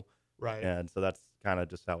I go. Right. And so that's kind of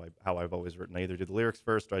just how I've always written. I either do the lyrics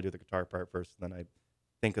first, or I do the guitar part first, and then I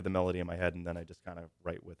think of the melody in my head, and then I just kind of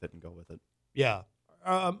write with it and go with it. Yeah.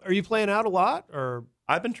 Are you playing out a lot, or?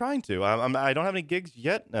 I've been trying to. I don't have any gigs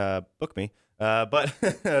yet. Book me. But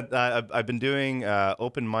I've been doing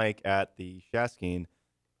open mic at the Shaskeen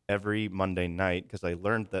every Monday night because I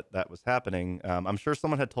learned that was happening. I'm sure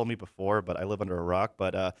someone had told me before, but I live under a rock.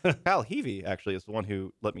 But Kyle Heavey actually is the one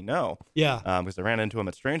who let me know. Yeah. Because I ran into him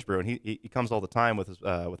at Strange Brew, and he comes all the time with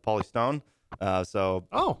Pauly Stone.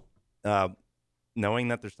 Knowing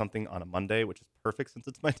that there's something on a Monday, which is perfect since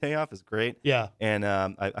it's my day off, is great. Yeah. And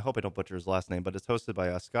I hope I don't butcher his last name, but it's hosted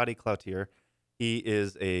by Scotty Cloutier. He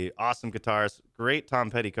is a awesome guitarist, great Tom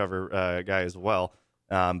Petty cover guy as well.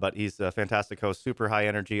 But he's a fantastic host, super high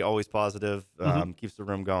energy, always positive, keeps the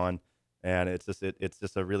room going, and it's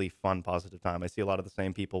just a really fun, positive time. I see a lot of the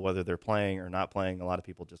same people, whether they're playing or not playing. A lot of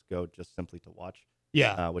people just go just simply to watch,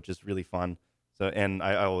 which is really fun. So, and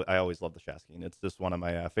I always love the Shaskeen. It's just one of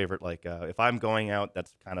my favorite. Like, if I'm going out,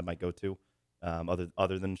 that's kind of my go-to.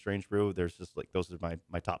 Other than Strange Brew, there's just like those are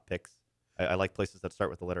my top picks. I like places that start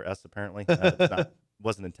with the letter S. Apparently,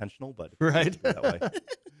 wasn't intentional, but right that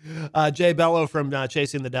way. Jay Bello from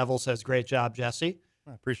Chasing the Devil says, "Great job, Jesse."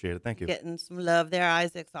 I appreciate it. Thank you. Getting some love there.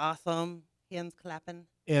 Isaac's awesome. Hands clapping.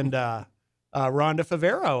 And Rhonda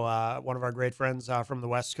Favero, one of our great friends from the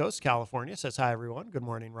West Coast, California, says, "Hi, everyone. Good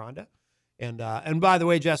morning, Rhonda." And by the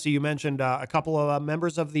way, Jesse, you mentioned a couple of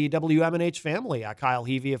members of the WMNH family. Kyle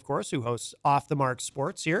Heavey, of course, who hosts Off the Mark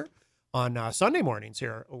Sports here on Sunday mornings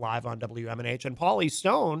here live on WMNH. And Pauly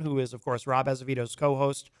Stone, who is, of course, Rob Azevedo's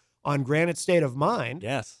co-host on Granite State of Mind.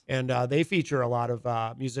 Yes. And they feature a lot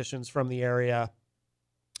of musicians from the area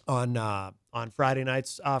on Friday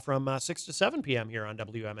nights from 6 to 7 p.m. here on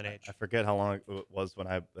WMNH. I forget how long it was when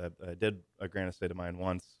I did a Granite State of Mind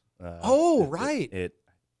once. Right.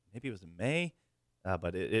 Maybe it was in May,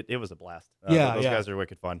 but it was a blast. Those guys are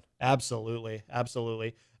wicked fun. Absolutely.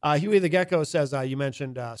 Huey the Gecko says, you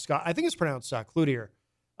mentioned Scott, I think it's pronounced Cloutier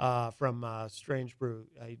from Strange Brew.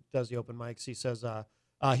 He does the open mics. He says,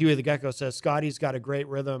 Huey the Gecko says, Scotty's got a great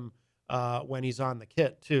rhythm when he's on the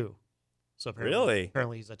kit, too. So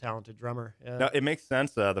apparently he's a talented drummer. Yeah. No, it makes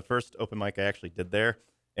sense. The first open mic I actually did there,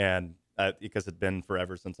 and because it'd been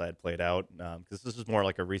forever since I had played out, because this is more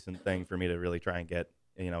like a recent thing for me to really try and get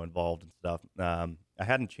involved and stuff. I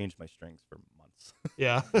hadn't changed my strings for months.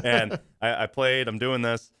 Yeah. And I played, I'm doing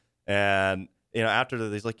this, and after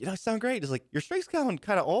he's like, I sound great. He's like, your strings sound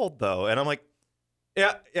kind of old though. And I'm like,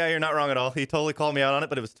 yeah, you're not wrong at all. He totally called me out on it,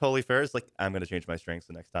 but it was totally fair. It's like, I'm going to change my strings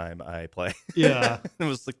the next time I play. Yeah. It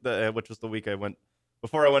was like which was the week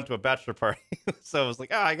before I went to a bachelor party. So I was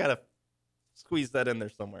like, I got to squeeze that in there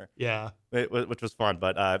somewhere. Yeah. Which was fun,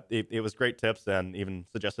 but it was great tips, and even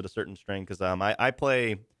suggested a certain string because I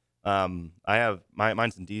play, I have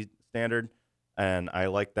mine's in D standard, and I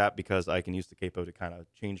like that because I can use the capo to kind of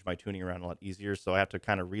change my tuning around a lot easier. So I have to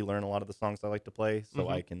kind of relearn a lot of the songs I like to play, so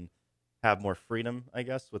I can have more freedom, I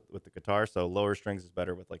guess, with the guitar. So lower strings is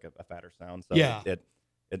better with like a fatter sound. So yeah.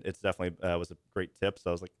 It's definitely was a great tip. So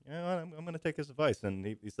I was like, I'm going to take his advice. And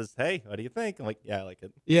he says, hey, what do you think? I'm like, yeah, I like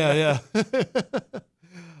it. Yeah.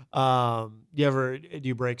 Do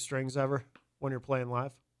you break strings ever when you're playing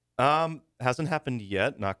live? Hasn't happened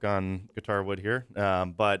yet. Knock on guitar wood here.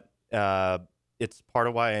 But it's part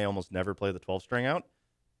of why I almost never play the 12 string out.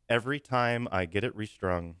 Every time I get it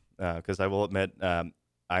restrung, because I will admit,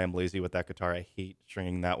 I am lazy with that guitar. I hate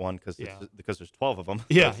stringing that one because there's 12 of them.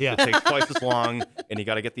 Yeah, It takes twice as long, and you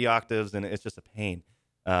got to get the octaves, and it's just a pain.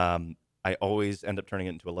 I always end up turning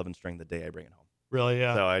it into 11 string the day I bring it home. Really?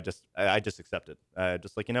 Yeah. So I just accept it.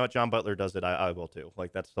 Just like, what, John Butler does it, I will too.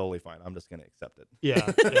 Like, that's totally fine. I'm just gonna accept it. Yeah.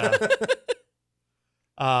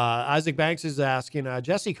 Isaac Banks is asking,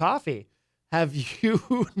 Jesse Coffey, have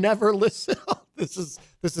you never listened? This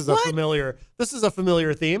is a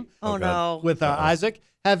familiar theme. Oh no. With Isaac.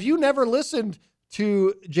 Have you never listened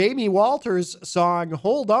to Jamie Walters' song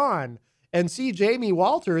 "Hold On"? And see, Jamie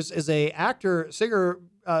Walters is a actor, singer,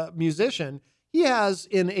 musician. He was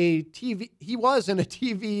in a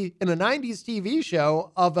 90s TV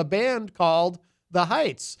show of a band called The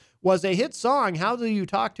Heights. Was a hit song. How Do You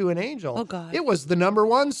Talk to an Angel? Oh God. It was the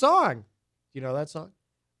 #1 song. You know that song?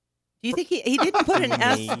 Do you think he didn't put an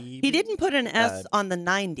S? Maybe. He didn't put an S on the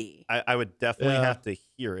 90. I would definitely Yeah. have to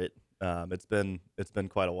hear it. It's been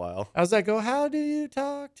quite a while. How's that go? How do you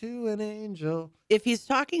talk to an angel? If he's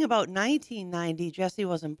talking about 1990, Jesse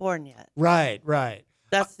wasn't born yet. Right, right.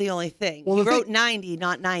 That's the only thing. Well, He the wrote thing- 90,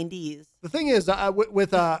 not 90s. The thing is,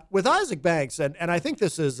 with Isaac Banks, and I think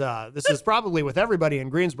this is probably with everybody in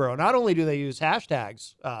Greensboro. Not only do they use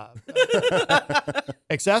hashtags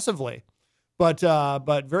excessively, but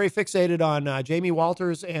very fixated on Jamie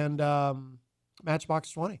Walters and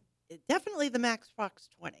Matchbox 20. Definitely the Max Fox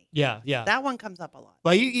 20. Yeah. That one comes up a lot.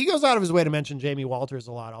 But he goes out of his way to mention Jamie Walters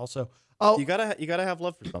a lot. Also, oh, You gotta have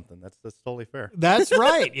love for something. That's totally fair. that's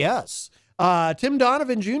right. Yes. Tim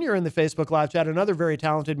Donovan Jr. in the Facebook live chat, another very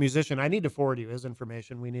talented musician. I need to forward you his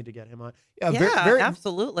information. We need to get him on.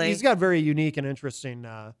 Absolutely. He's got very unique and interesting.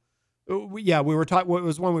 We were talking. It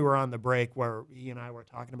was when we were on the break where he and I were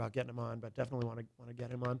talking about getting him on, but definitely want to get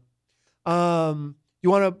him on. You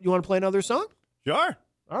want to play another song? Sure.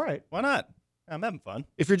 All right. Why not? I'm having fun.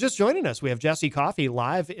 If you're just joining us, we have Jesse Coffey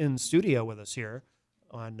live in studio with us here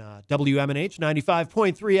on WMNH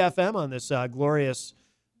 95.3 FM on this glorious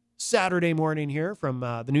Saturday morning here from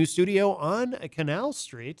the new studio on Canal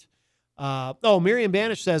Street. Miriam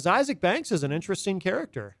Banish says Isaac Banks is an interesting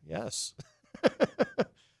character. Yes.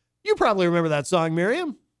 You probably remember that song,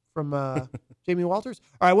 Miriam, from Jamie Walters.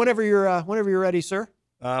 All right, whenever you're ready, sir.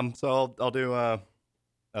 So I'll do a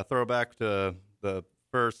throwback to the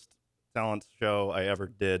first talent show I ever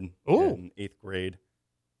did in 8th grade,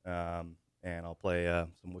 and I'll play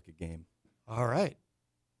some Wicked Game. All right.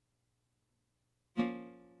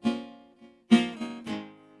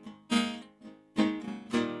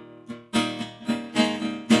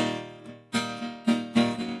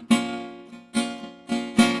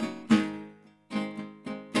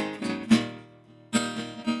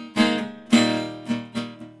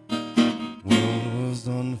 World was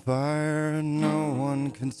on fire, no one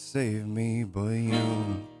can save me but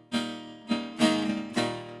you.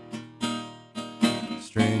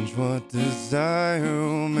 Strange what desire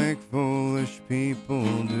will make foolish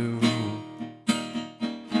people do.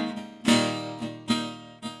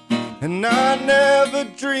 And I never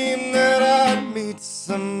dreamed that I'd meet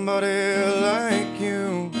somebody like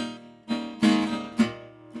you.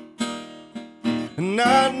 And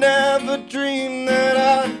I never dreamed that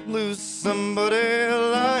I'd lose somebody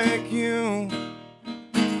like you.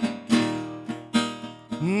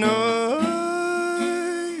 No,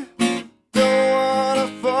 I don't wanna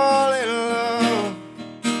fall in love.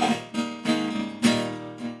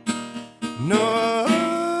 No, I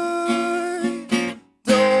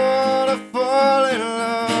don't wanna fall in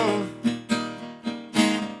love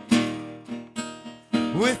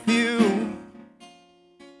with you.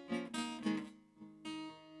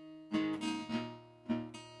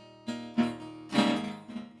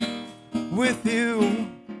 With you.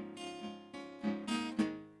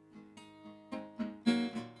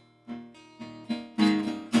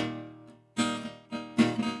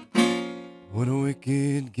 What a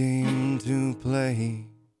wicked game to play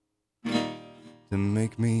to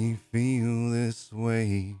make me feel this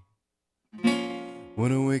way.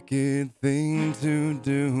 What a wicked thing to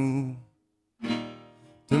do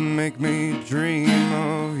to make me dream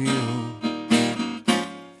of you.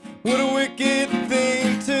 What a wicked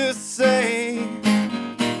thing to say.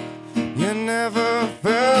 You never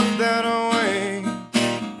felt that way.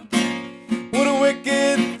 What a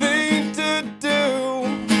wicked thing to do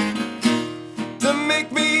to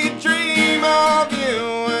make me dream of you.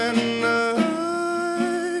 And I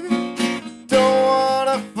don't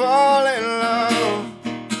wanna fall in love.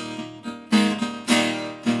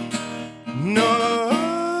 No,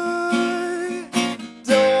 I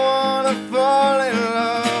don't wanna fall in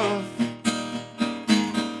love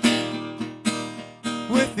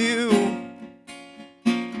with you.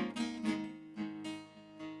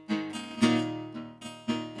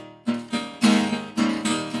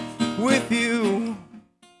 With you.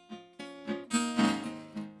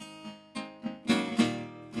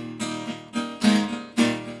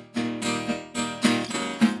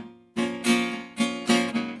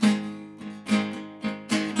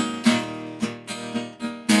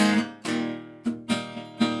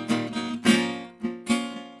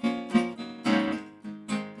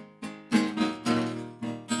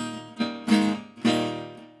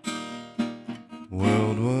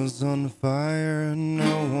 World was on fire,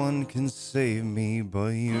 no one can save me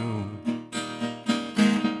but you.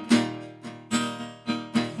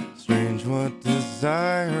 Strange what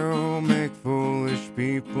desire will make foolish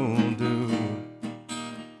people do.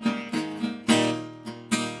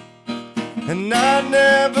 And I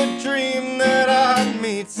never dreamed that I'd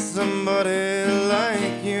meet meet somebody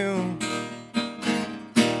like you.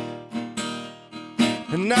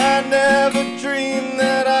 And I never dreamed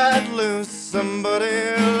that I'd lose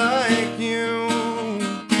somebody like you.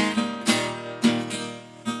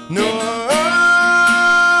 No, I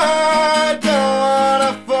don't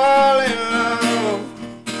wanna fall in love.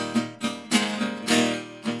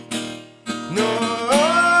 No,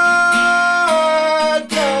 I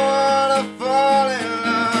don't wanna fall in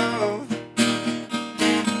love.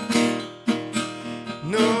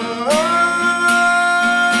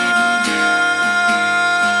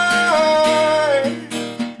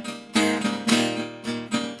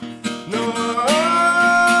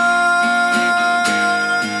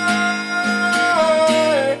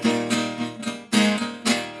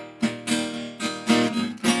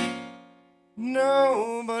 No,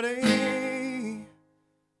 nobody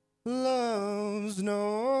loves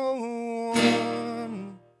no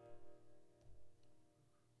one.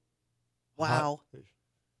 Wow.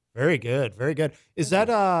 Very good. Very good. Is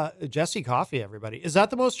that Jesse Coffey, everybody? Is that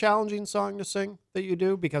the most challenging song to sing that you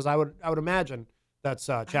do? Because I would imagine that's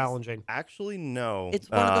challenging. Actually, no. It's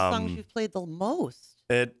one of the songs you've played the most.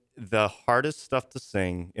 The hardest stuff to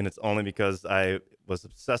sing, and it's only because I was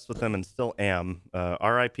obsessed with him and still am.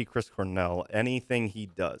 R.I.P. Chris Cornell. Anything he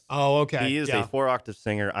does. Oh, okay. He is a 4-octave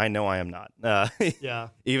singer. I know I am not. Yeah.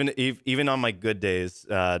 Even on my good days,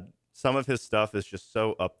 some of his stuff is just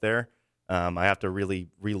so up there. I have to really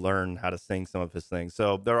relearn how to sing some of his things.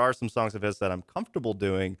 So there are some songs of his that I'm comfortable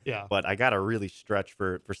doing. Yeah. But I got to really stretch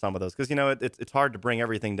for some of those because it's hard to bring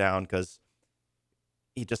everything down because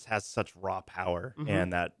he just has such raw power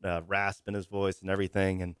and that rasp in his voice and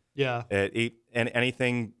everything. And Yeah. and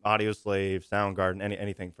anything Audio Slave, Soundgarden,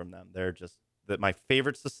 anything from them, they're just my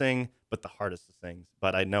favorites to sing, but the hardest to sing.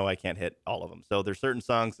 But I know I can't hit all of them. So there's certain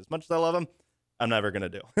songs, as much as I love them, I'm never gonna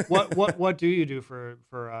do. What do you do for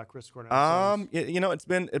Chris Cornell songs? It's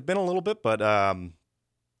been a little bit, but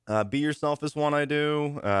Be Yourself is one I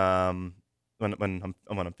do. When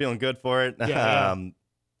I'm feeling good for it. Yeah.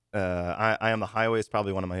 I Am the Highway is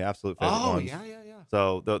probably one of my absolute favorite ones. Yeah.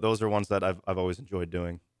 So those are ones that I've always enjoyed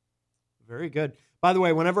doing. Very good. By the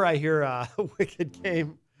way, whenever I hear Wicked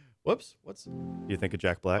Game, whoops, what's You think of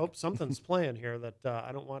Jack Black? Oh, something's playing here that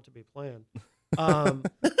I don't want to be playing.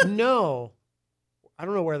 No, I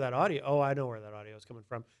don't know where that audio. Oh, I know where that audio is coming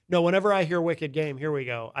from. No, whenever I hear Wicked Game, here we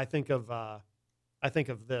go. I think of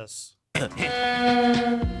this. Was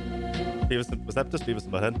that just Beavis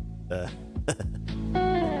and Butthead?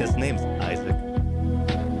 His name's Isaac.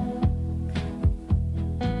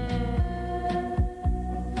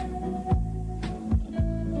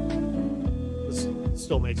 This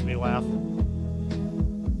still makes me laugh.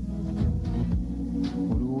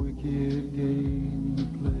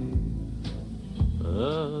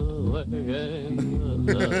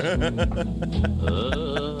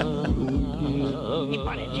 Hey,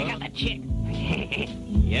 buddy, check out that chick.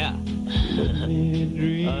 Yeah.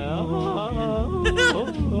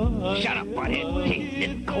 Shut up, butthead. Hey,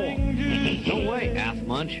 it's cool. No way, ass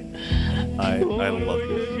munch. I love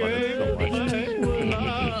Beavis and Butthead so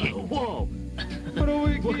much. Whoa.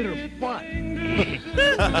 Look at her butt.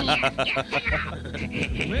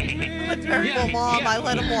 A terrible mom. I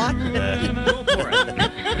let him watch it. Go for it.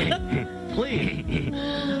 Please.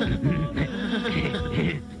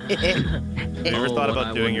 Have you ever thought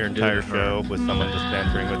about doing your entire show with someone just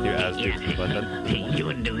bantering with you as Beavis and Butthead? You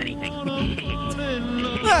wouldn't do anything.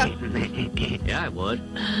 Yeah, I would.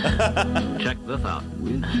 Check this out.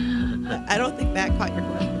 I don't think Matt caught your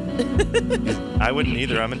question. I wouldn't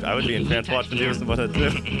either. I would be entranced watching Beavis and Butthead too.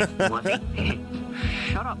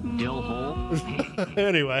 Shut up, dillhole.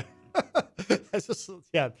 Anyway, it's just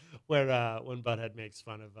when Butthead makes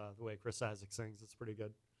fun of the way Chris Isaac sings, it's pretty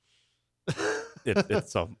good.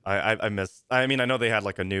 It's so I miss. I mean, I know they had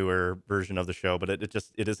like a newer version of the show, but it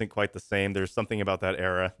isn't quite the same. There's something about that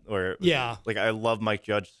era where like I love Mike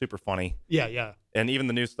Judge, super funny. Yeah. And even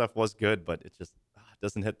the new stuff was good, but it just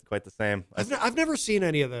doesn't hit quite the same. I've never seen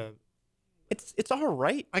any of the. It's all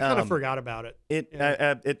right. I kind of forgot about it.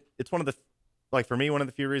 It's one of the for me, one of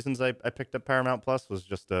the few reasons I picked up Paramount Plus was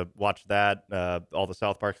just to watch that, all the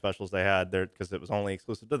South Park specials they had there because it was only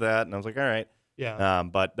exclusive to that, and I was like, all right. Yeah.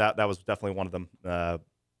 But that was definitely one of them. I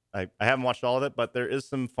haven't watched all of it, but there is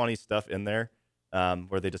some funny stuff in there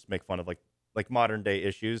where they just make fun of like modern day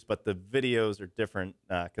issues, but the videos are different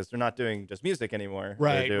because they're not doing just music anymore.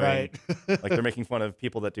 Right. Like they're making fun of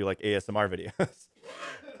people that do like ASMR videos,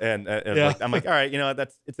 and I'm like, all right,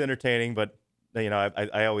 it's entertaining, but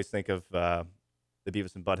I always think of the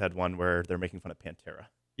Beavis and Butthead one where they're making fun of Pantera.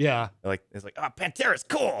 Yeah. Like it's like, oh, Pantera's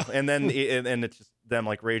cool, and then and it's just them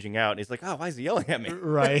like raging out. And he's like, oh, why is he yelling at me?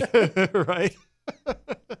 Right. Right.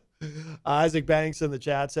 Isaac Banks in the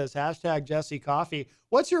chat says, hashtag Jesse Coffey.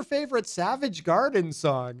 What's your favorite Savage Garden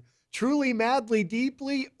song? Truly, Madly,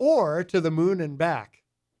 Deeply, or To the Moon and Back?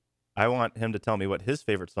 I want him to tell me what his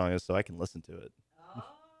favorite song is so I can listen to it.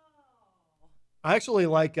 I actually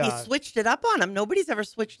like. He switched it up on him. Nobody's ever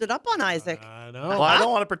switched it up on Isaac. I know. Well, I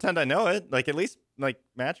don't want to pretend I know it. Like at least like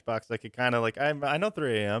Matchbox, I could kind of like I know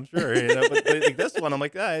 3 a.m. Sure, you know, but like this one, I'm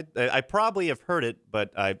like I probably have heard it,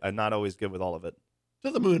 but I'm not always good with all of it. To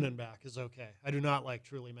the Moon and Back is okay. I do not like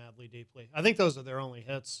Truly, Madly, Deeply. I think those are their only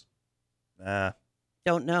hits.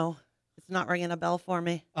 Don't know. It's not ringing a bell for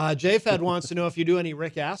me. JFed wants to know if you do any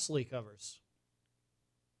Rick Astley covers.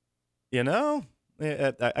 You know,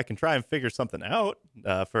 I can try and figure something out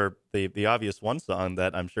for the obvious one song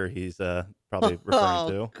that I'm sure he's probably referring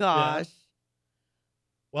to. Oh gosh. Yeah.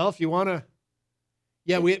 Well, if you want to,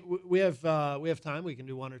 yeah, we have time. We can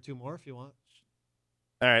do one or two more if you want.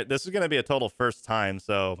 All right, this is going to be a total first time,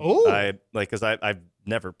 so because I've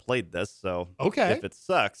never played this, so okay. If it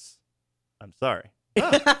sucks, I'm sorry.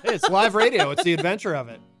 Hey, it's live radio. It's the adventure of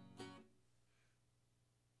it.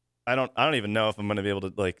 I don't even know if I'm going to be able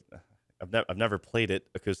to like. I've never played it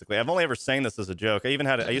acoustically. I've only ever sang this as a joke. I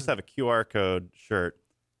used to have a QR code shirt.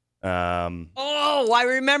 I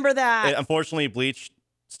remember that. Unfortunately, bleach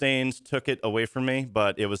stains took it away from me,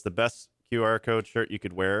 but it was the best QR code shirt you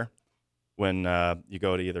could wear when you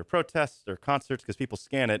go to either protests or concerts because people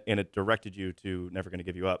scan it and it directed you to Never Gonna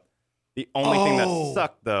Give You Up. The only thing that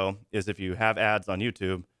sucked, though, is if you have ads on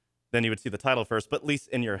YouTube, then you would see the title first, but at least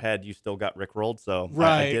in your head, you still got Rickrolled, so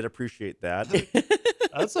I did appreciate that.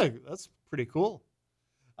 That's pretty cool.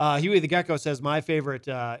 Huey the Gecko says, my favorite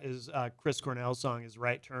is Chris Cornell's song is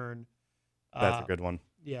Right Turn. That's a good one.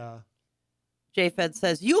 Yeah. JFed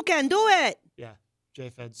says, you can do it. Yeah.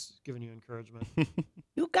 JFed's giving you encouragement.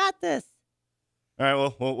 You got this. All right,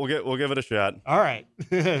 well, we'll give it a shot. All right.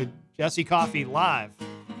 Jesse Coffey live.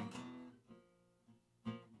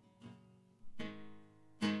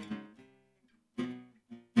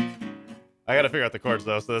 I got to figure out the chords,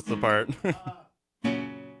 though, so that's the part.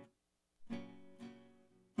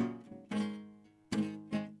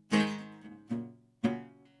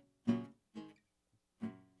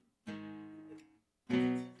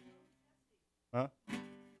 Huh?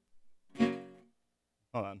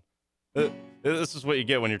 Hold on. This is what you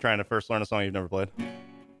get when you're trying to first learn a song you've never played.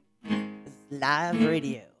 It's live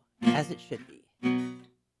radio, as it should be.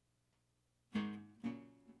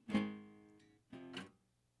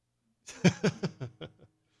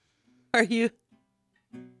 Are you?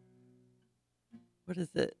 What is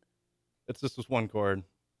it? It's just this one chord.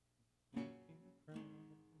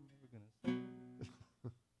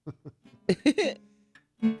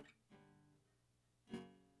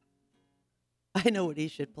 I know what he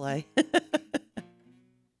should play.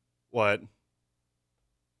 What?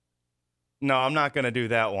 No, I'm not going to do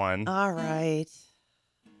that one. All right.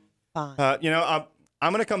 Fine.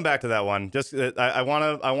 I'm going to come back to that one. Just I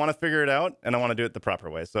want to figure it out, and I want to do it the proper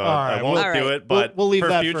way. So right, I won't do it, but we'll leave for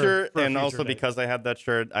that future, for a and future also date. because I have that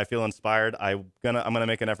shirt, I feel inspired. I'm gonna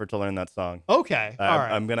make an effort to learn that song. Okay. All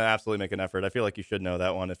right. I'm gonna absolutely make an effort. I feel like you should know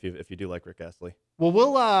that one if you do like Rick Astley. Well,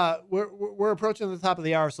 we're approaching the top of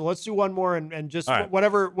the hour, so let's do one more and just All right.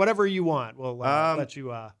 whatever you want. We'll let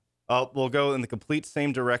you. We'll go in the complete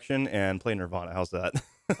same direction and play Nirvana. How's that?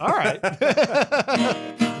 All right.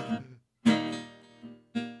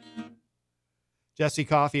 Jesse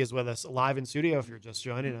Coffey is with us live in studio if you're just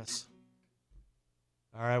joining us.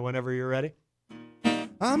 All right, whenever you're ready.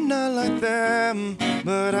 I'm not like them,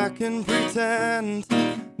 but I can pretend.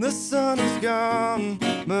 The sun is gone,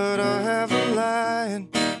 but I haven't lied.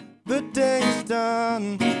 The day is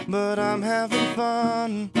done, but I'm having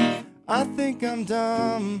fun. I think I'm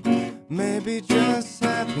dumb, maybe just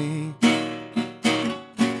happy.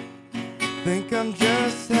 Think I'm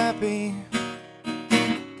just happy.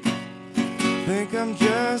 Think I'm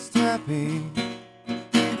just happy.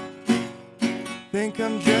 Think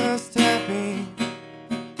I'm just happy.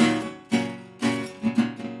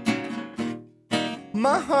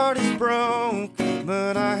 My heart is broke,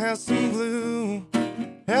 but I have some glue.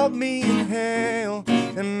 Help me inhale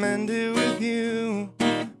and mend it with you.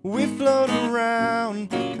 We float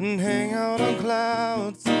around and hang out on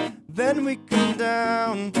clouds. Then we come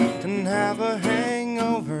down and have a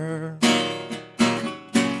hangover.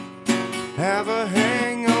 Have a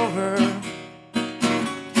hangover.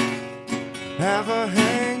 Have a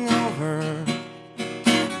hangover.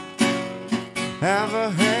 Have a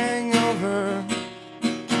hangover.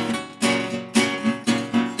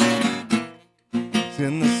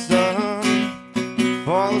 in the sun,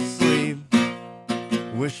 fall asleep,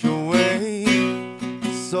 wish away,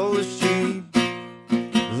 soul is cheap,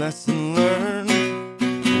 lesson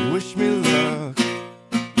learned, wish me luck,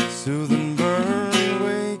 soothe and burn,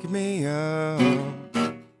 wake me up.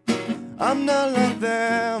 I'm not like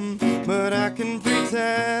them, but I can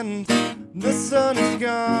pretend. The sun is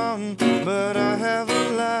gone, but I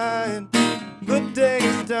haven't lied. The day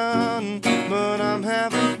is done, but I'm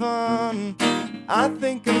having fun. I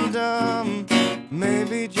think I'm dumb,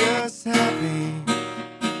 maybe just happy.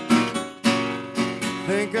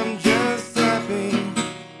 Think I'm just happy.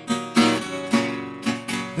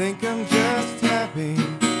 Think I'm just happy.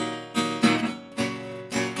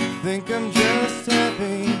 Think I'm just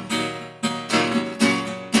happy.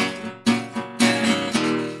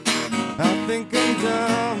 I think I'm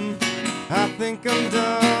dumb. I think I'm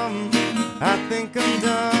dumb. I think I'm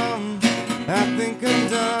dumb. I think I'm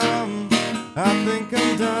dumb. I think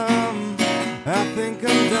I'm dumb. I think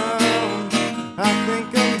I'm dumb. I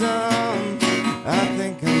think I'm dumb. I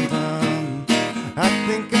think I'm dumb. I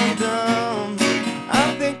think I'm dumb.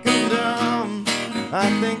 I think I'm dumb. I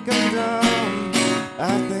think I'm dumb.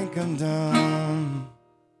 I think I'm dumb.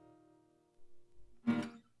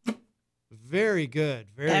 Very good.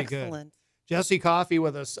 Very good. Excellent. Jesse Coffey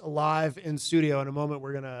with us live in studio. In a moment,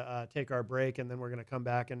 we're going to take our break, and then we're going to come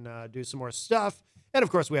back and do some more stuff. And, of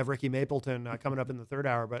course, we have Ricky Mapleton coming up in the third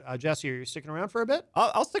hour. But, Jesse, are you sticking around for a bit?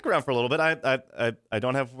 I'll stick around for a little bit. I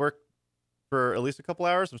don't have work for at least a couple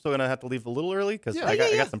hours. I'm still going to have to leave a little early because I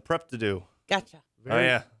got some prep to do. Gotcha.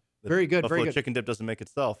 The Very good. Buffalo Very good. chicken dip doesn't make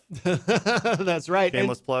itself. That's right.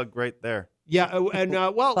 Shameless plug right there. Yeah. And,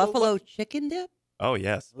 well, Buffalo chicken dip? Oh,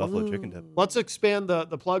 yes. Buffalo chicken dip. let's expand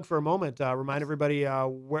the plug for a moment. Remind everybody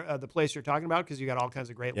where the place you're talking about, because you got all kinds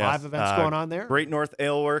of great live events going on there. Great North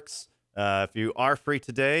Ale Works. If you are free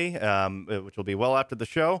today, which will be well after the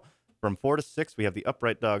show, from 4 to 6, we have the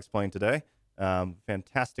Upright Dogs playing today.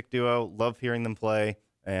 Fantastic duo. Love hearing them play.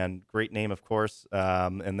 And great name, of course.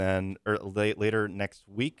 And then later next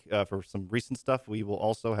week, for some recent stuff, we will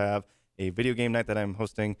also have a video game night that I'm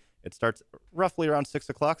hosting. It starts roughly around 6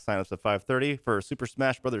 o'clock. Sign-ups at 5:30 for a Super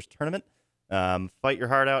Smash Brothers tournament. Fight your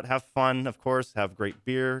heart out. Have fun, of course. Have great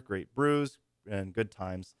beer, great brews, and good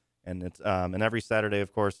times. And it's and every Saturday,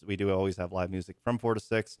 of course, we do always have live music from 4 to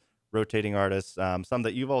 6, rotating artists. Some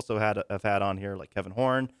that you've also have had on here, like Kevin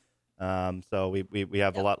Horn. So we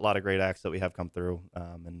have a lot of great acts that we have come through.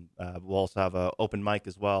 And we'll also have an open mic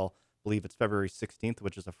as well. I believe it's February 16th,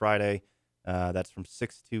 which is a Friday. That's from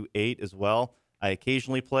 6 to 8 as well. I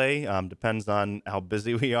occasionally play, depends on how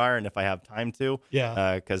busy we are and if I have time to.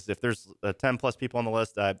 Yeah. Because if there's 10 plus people on the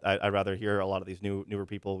list, I'd rather hear a lot of these newer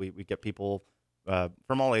people. We get people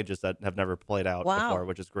from all ages that have never played out before,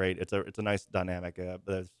 which is great. It's a nice dynamic. There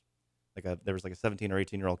was like a 17 or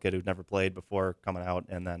 18-year-old kid who'd never played before coming out,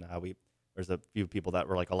 and then there's a few people that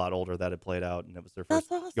were like a lot older that had played out, and it was their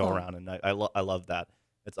first go around, and I love that.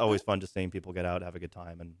 It's always fun just seeing people get out, have a good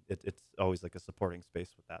time, and it's always like a supporting space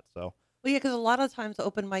with that. So. Well, yeah, because a lot of times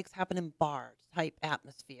open mics happen in bar type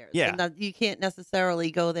atmospheres. Yeah. And that you can't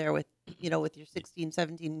necessarily go there with your 16,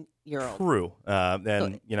 17-year-old. True.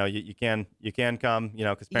 And you can come,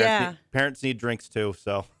 because parents need drinks too.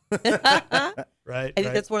 So. Right. I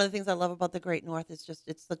think that's one of the things I love about the Great North.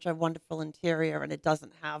 It's such a wonderful interior, and it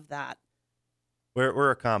doesn't have that.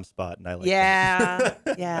 We're a calm spot, and I like that.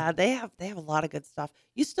 Yeah. They have a lot of good stuff.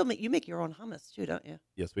 You make your own hummus too, don't you?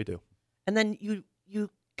 Yes, we do. And then you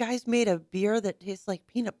guys made a beer that tastes like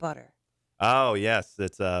peanut butter. Oh yes,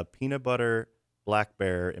 it's a peanut butter Black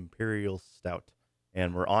Bear Imperial Stout,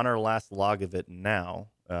 and we're on our last log of it now.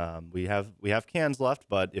 We have cans left,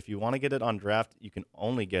 but if you want to get it on draft, you can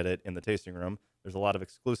only get it in the tasting room. There's a lot of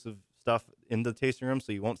exclusive stuff in the tasting room,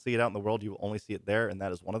 so you won't see it out in the world. You will only see it there, and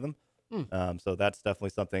that is one of them. So that's definitely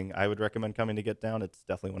something I would recommend coming to get down. It's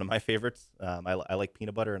definitely one of my favorites. I like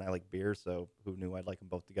peanut butter and I like beer, so who knew I'd like them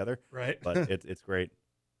both together? Right. But it's great.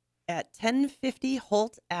 At 1050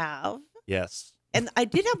 Holt Ave. Yes. And I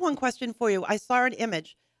did have one question for you. I saw an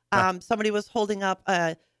image. Somebody was holding up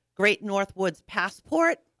a Great North Woods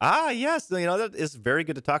passport. Yes. That is very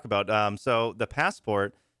good to talk about. So the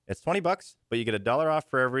passport, it's $20, but you get $1 off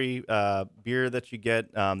for every beer that you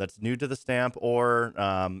get that's new to the stamp, or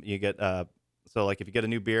you get so like if you get a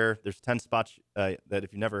new beer, there's 10 spots that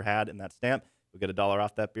if you've never had in that stamp, you'll get $1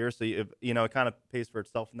 off that beer. So it kind of pays for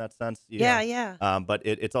itself in that sense. Yeah. But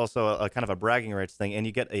it's also a kind of a bragging rights thing, and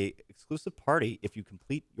you get a exclusive party if you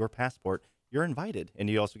complete your passport. You're invited, and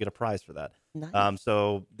you also get a prize for that. Nice.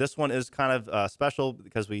 So this one is kind of special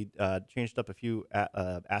because we changed up a few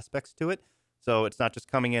aspects to it. So it's not just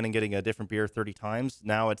coming in and getting a different beer 30 times.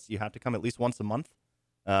 Now you have to come at least once a month.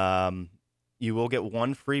 You will get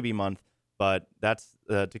one freebie month, but that's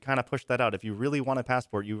to kind of push that out. If you really want a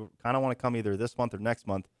passport, you kind of want to come either this month or next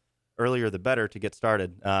month. Earlier the better to get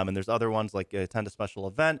started. And there's other ones like attend a special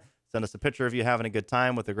event. Send us a picture of you having a good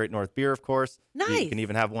time with the Great North Beer, of course. Nice. You can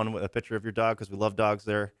even have one with a picture of your dog because we love dogs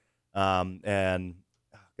there. And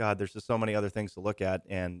God, there's just so many other things to look at.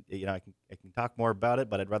 And I can talk more about it,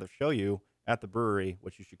 but I'd rather show you at the brewery,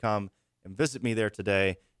 which you should come and visit me there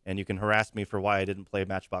today. And you can harass me for why I didn't play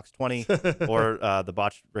Matchbox 20 or the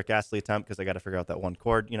botched Rick Astley attempt because I got to figure out that one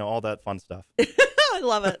chord. All that fun stuff. I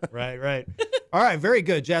love it. Right. All right, very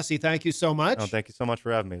good, Jesse. Thank you so much. Oh, thank you so much for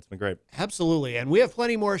having me. It's been great. Absolutely. And we have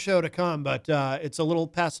plenty more show to come, but it's a little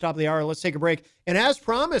past the top of the hour. Let's take a break. And as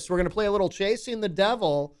promised, we're going to play a little Chasing the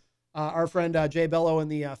Devil. Our friend Jay Bello in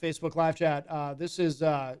the Facebook live chat. This is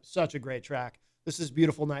such a great track. This is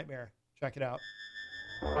Beautiful Nightmare. Check it out.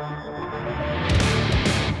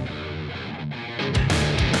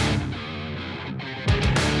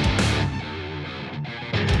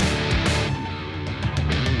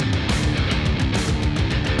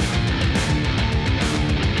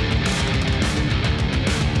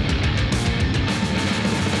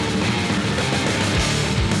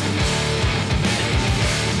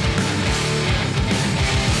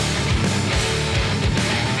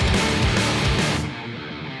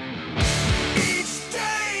 Each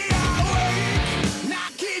day I wake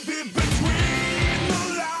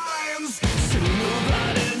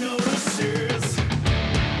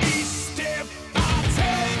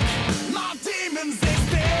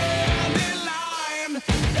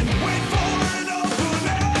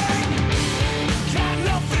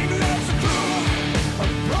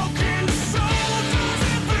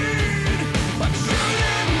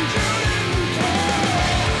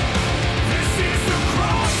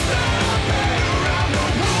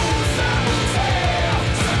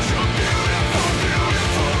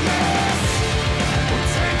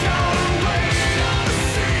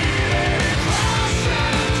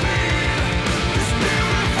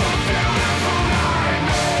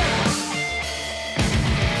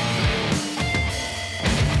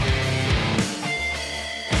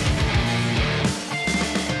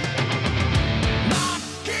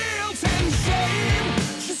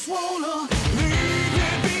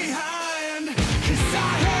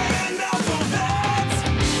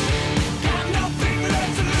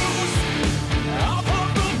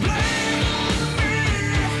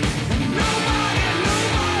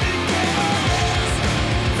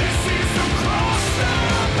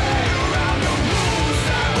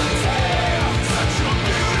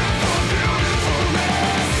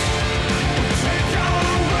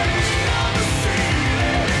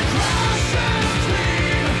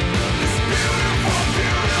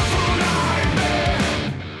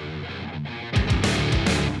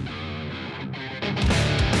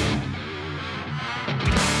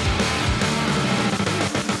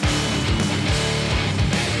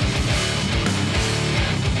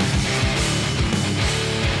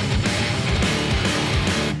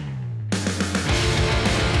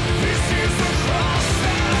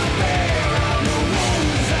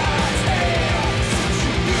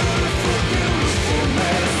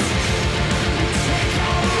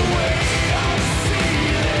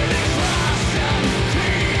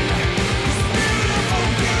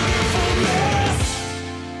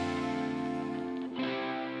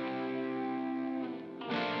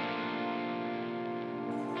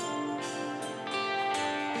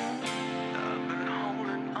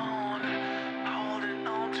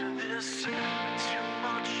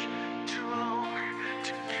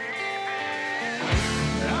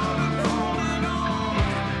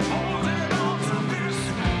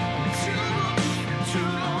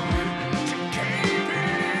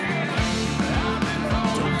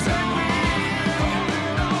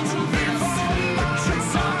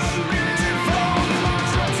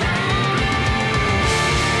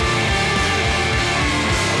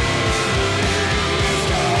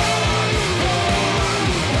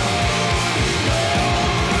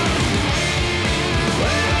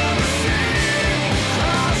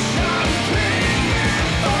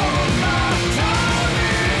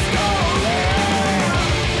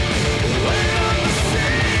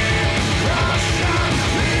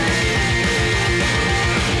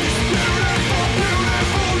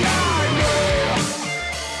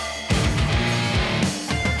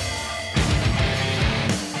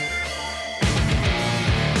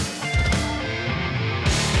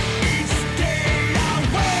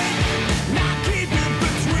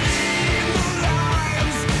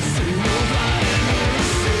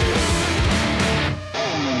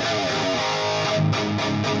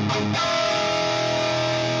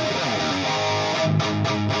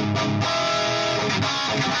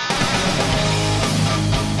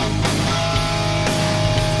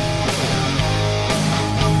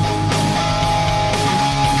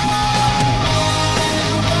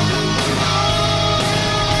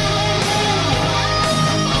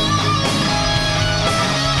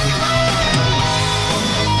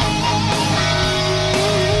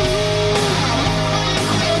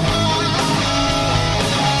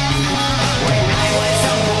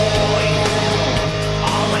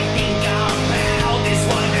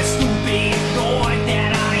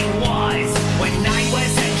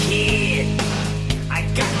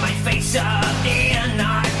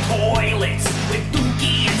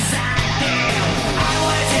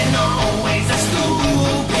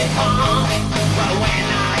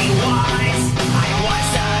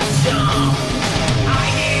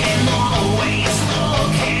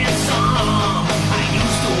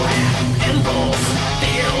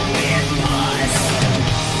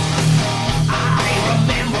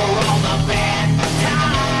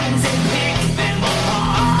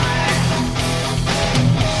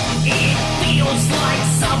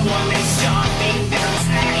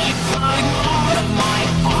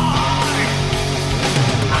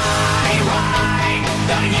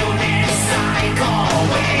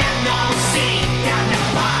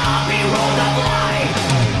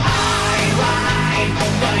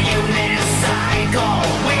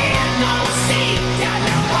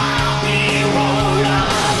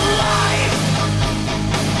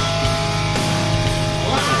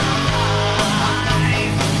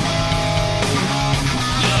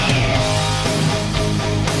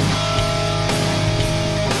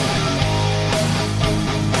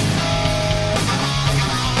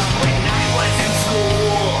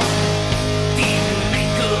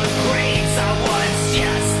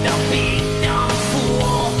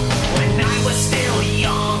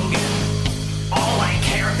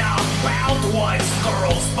was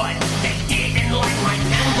girls, but they didn't like my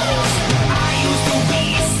nipples. I used to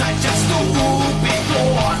be such a stupid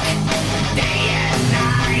dork. Day and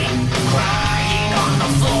night, crying on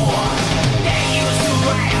the floor. They used to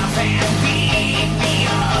laugh and beat me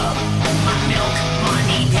up. My milk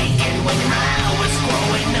money taken when I was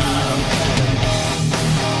growing up.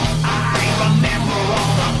 I remember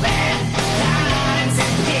all the bad times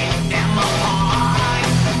and pick them apart.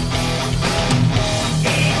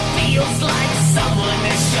 It feels like someone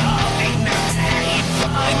is shoving their teeth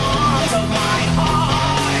onto my heart.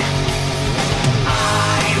 I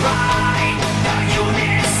ride the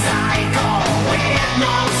unicycle with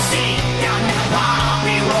no seat down the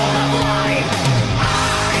bumpy road of life. I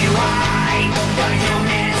ride the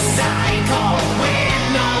unicycle with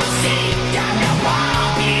no seat down the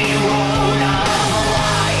bumpy road of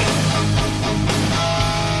life.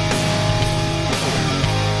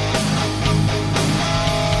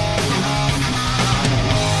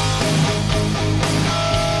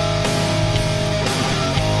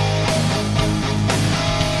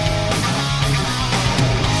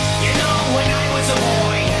 You know, when I was a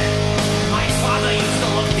boy, my father used to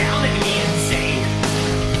look down at me and say,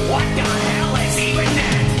 "What the hell is even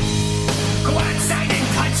that? Go outside and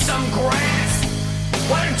touch some grass.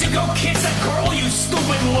 Why don't you go kiss a girl, you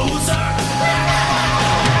stupid loser?"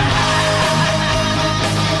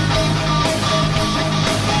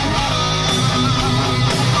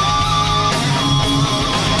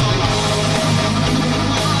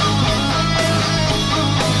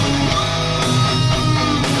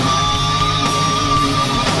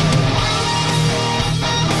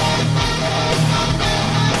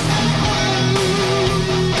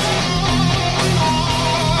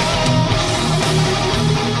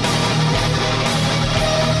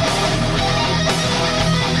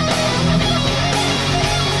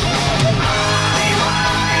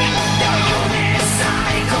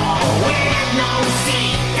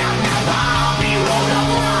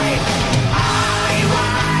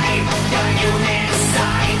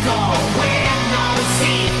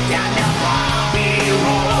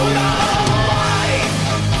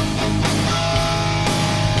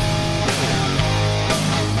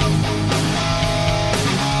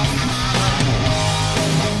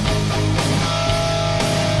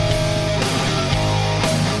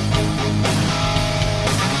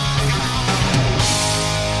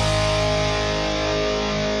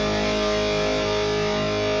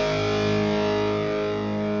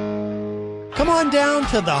 Come on down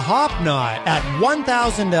to the Hop Knot at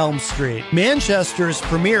 1000 Elm Street, Manchester's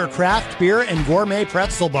premier craft beer and gourmet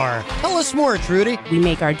pretzel bar. Tell us more, Trudy. We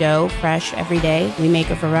make our dough fresh every day. We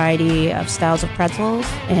make a variety of styles of pretzels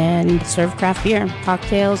and serve craft beer,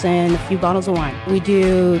 cocktails, and a few bottles of wine. We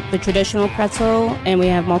do the traditional pretzel, and we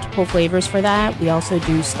have multiple flavors for that. We also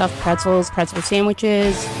do stuffed pretzels, pretzel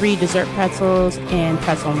sandwiches, 3 dessert pretzels, and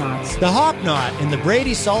pretzel knots. The Hop Knot in the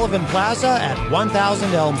Brady Sullivan Plaza at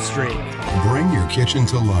 1000 Elm Street. Bring your kitchen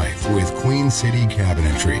to life with Queen City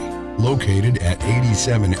Cabinetry, located at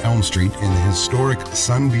 87 Elm Street in the historic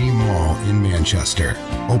Sunbeam Mall in Manchester.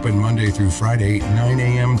 Open Monday through Friday, 9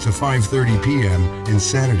 a.m. to 5:30 p.m. and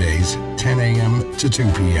Saturdays, 10 a.m. to 2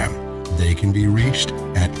 p.m. They can be reached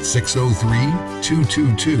at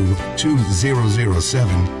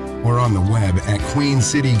 603-222-2007 or on the web at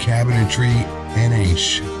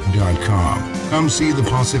queencitycabinetrynh.com. Come see the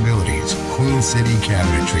possibilities. Queen City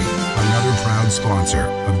Cabinetry, another proud sponsor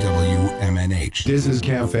of WMNH. Diz's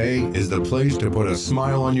Cafe is the place to put a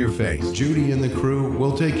smile on your face. Judy and the crew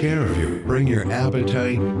will take care of you. Bring your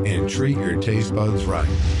appetite and treat your taste buds right.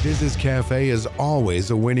 Diz's Cafe is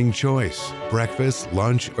always a winning choice. Breakfast,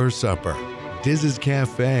 lunch, or supper. Diz's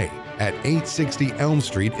Cafe at 860 Elm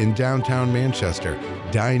Street in downtown Manchester.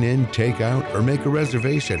 Dine in, take out, or make a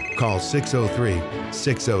reservation. Call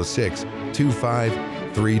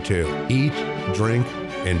 603-606-2532. Eat, drink,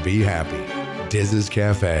 and be happy. Diz's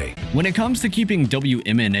Cafe. When it comes to keeping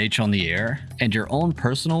WMNH on the air and your own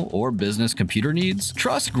personal or business computer needs,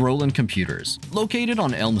 trust Groland Computers. Located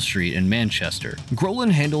on Elm Street in Manchester,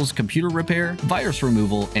 Groland handles computer repair, virus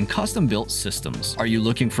removal, and custom-built systems. Are you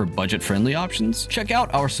looking for budget-friendly options? Check out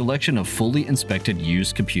our selection of fully inspected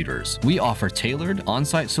used computers. We offer tailored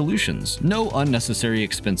on-site solutions. No unnecessary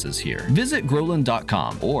expenses here. Visit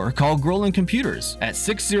Groland.com or call Groland Computers at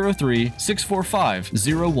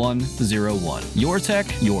 603-645-0101. Your tech,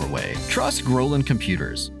 your way. Trust Groland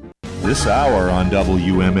Computers. This hour on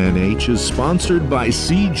WMNH is sponsored by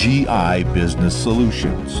CGI Business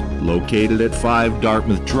Solutions, located at 5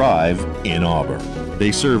 Dartmouth Drive in Auburn.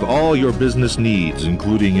 They serve all your business needs,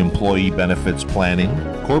 including employee benefits planning,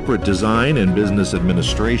 corporate design and business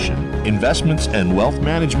administration, investments and wealth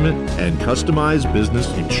management, and customized business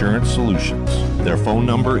insurance solutions. Their phone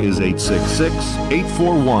number is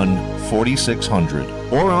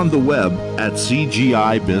 866-841-4600 or on the web at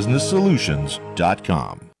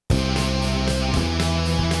cgibusinesssolutions.com.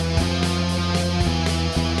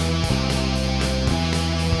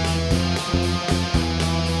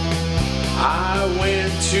 I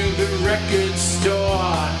went to the record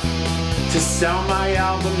store to sell my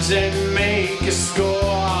albums and make a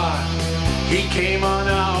score. He came on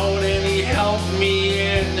out and he helped me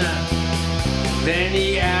in. Then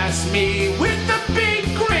he asked me with a big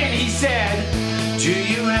grin, he said, do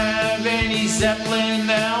you have any Zeppelin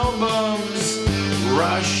albums?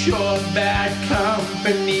 Rush or Bad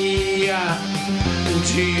Company?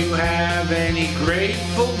 Do you have any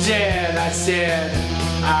Grateful Dead? I said,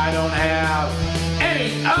 I don't have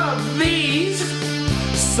any of these.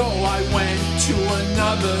 So I went to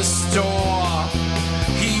another store.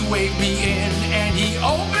 He waved me in and he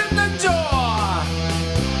opened the door.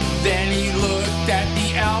 Then he looked at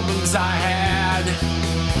the albums I had,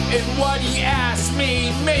 and what he asked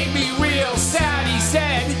me made me real sad. He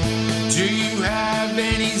said, do you have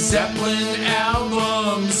any Zeppelin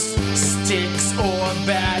albums? Styx or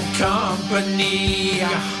Bad Company?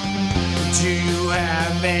 Do you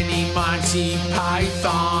have any Monty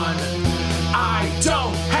Python? I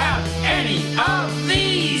don't have any of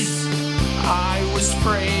these. I was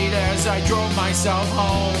afraid as I drove myself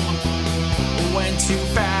home. Went too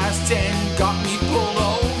fast and got me pulled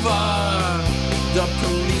over. The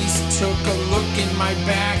police took a look in my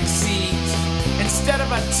back seat. Instead of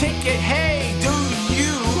a ticket, hey, do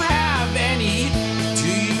you have any? Do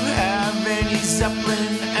you have any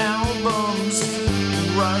Zeppelin albums?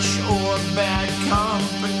 Rush or Bad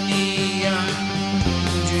Company?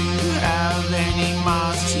 Do you have any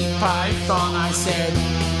Monty Python? I said,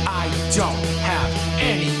 I don't have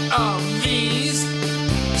any of these.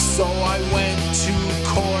 So I went to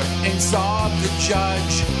court and saw the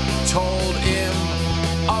judge, told him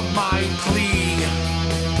of my plea.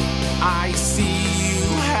 I see you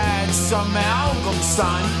had some albums,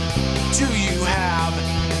 son. Do you have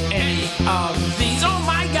any of these? Oh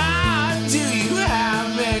my God, do you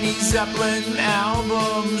have any Zeppelin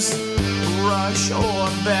albums? Rush or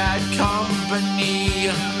Bad Company?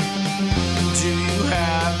 Do you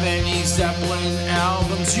have any Zeppelin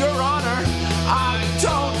albums? Your Honor, I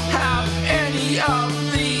don't have any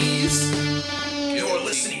of these. You're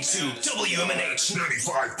listening to WMNH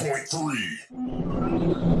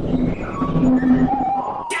 95.3.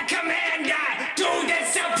 The commander, to the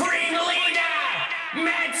supreme leader,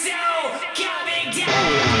 Matzo coming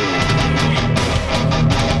down.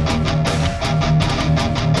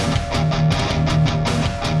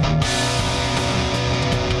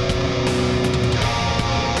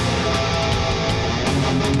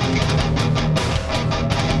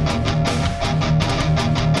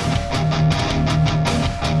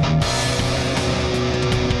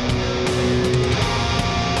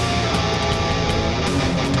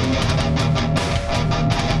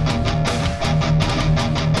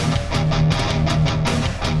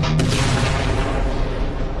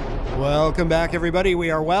 Welcome back, everybody. We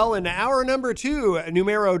are well in hour number 2,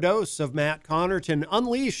 numero dos of Matt Connarton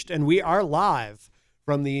Unleashed, and we are live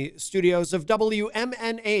from the studios of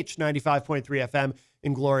WMNH 95.3 FM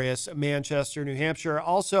in glorious Manchester, New Hampshire.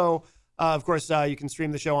 Also, of course, you can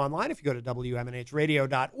stream the show online if you go to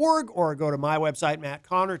WMNHradio.org or go to my website,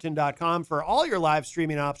 mattconnerton.com, for all your live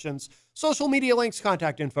streaming options, social media links,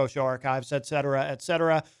 contact info, show archives, etc.,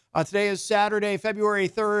 etc. Today is Saturday, February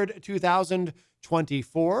 3rd,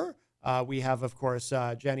 2024. We have, of course,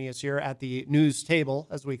 Jenny is here at the news table,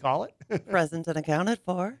 as we call it. Present and accounted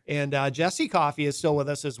for. And Jesse Coffey is still with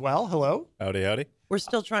us as well. Hello. Howdy, howdy. We're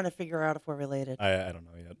still trying to figure out if we're related. I don't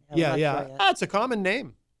know yet. Yeah. Sure yet. It's a common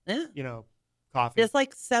name. Yeah. You know, Coffey. There's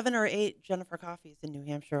like 7 or 8 Jennifer Coffeys in New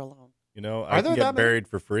Hampshire alone. You know, Are I there can that get many? buried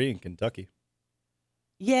for free in Kentucky.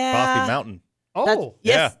 Yeah. Coffee Mountain. Oh,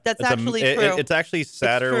 yes, yeah. that's It's actually it- true. it's actually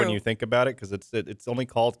sadder when true. you think about it because it's only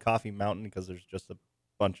called Coffee Mountain because there's just a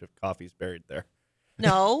bunch of coffees buried there.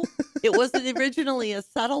 No, it wasn't originally a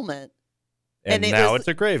settlement. And it now was- it's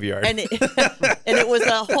a graveyard. And it was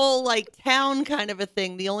a whole like town kind of a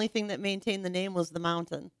thing. The only thing that maintained the name was the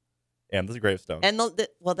mountain. and the gravestone. And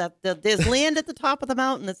there's land at the top of the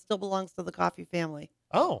mountain that still belongs to the Coffey family.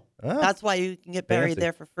 Oh. That's why you can get buried Fancy.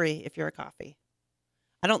 there for free if you're a Coffey.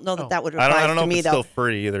 I don't know that Oh. that would I apply don't know to if me it's though. still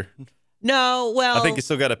free either. No, well, I think you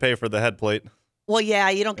still got to pay for the head plate. well, yeah,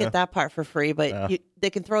 you don't get Yeah. that part for free, but Yeah. they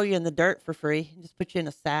can throw you in the dirt for free. Just put you in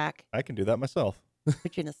a sack. I can do that myself.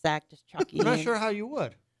 Put you in a sack, just chuck you I'm not in. sure how you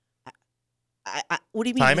would. What do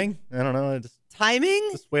you mean? Timing? I don't know. Timing?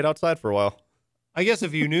 Just wait outside for a while. I guess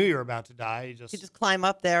if you knew you were about to die, you You just climb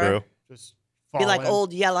up there. True. Be like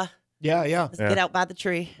Old Yeller. Yeah. Just get out by the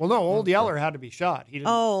tree. Well, no, Old Yeller had to be shot. He didn't.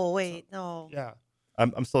 Oh, wait, no. Yeah.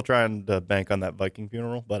 I'm still trying to bank on that Viking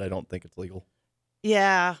funeral, but I don't think it's legal.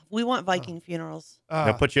 Yeah, we want Viking funerals.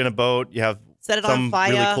 They'll put you in a boat. You have Set it on some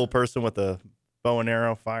fire. really cool person with a bow and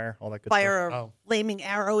arrow, fire, all that good Fire stuff. a flaming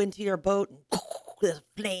arrow into your boat. And there's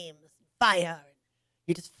flames, fire.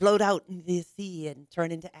 You just float out into the sea and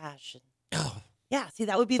turn into ash. And, yeah, see,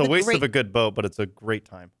 that would be It's a waste great. of a good boat, but it's a great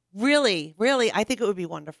time. Really, really, I think it would be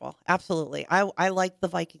wonderful. Absolutely. I like the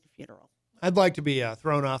Viking funeral. I'd like to be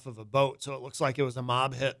thrown off of a boat so it looks like it was a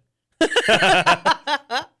mob hit.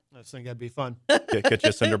 I just think that'd be fun. Get you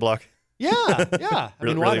a cinder block. Yeah. I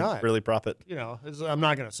mean, why not? Really prop it. You know, I'm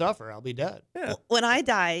not going to suffer. I'll be dead. Yeah. When I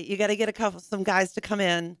die, you got to get some guys to come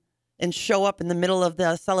in and show up in the middle of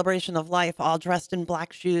the celebration of life, all dressed in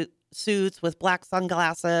black suits with black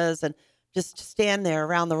sunglasses, and just stand there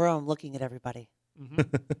around the room looking at everybody,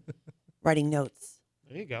 writing notes.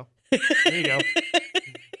 There you go.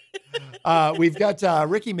 We've got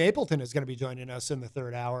Ricky Mapleton is going to be joining us in the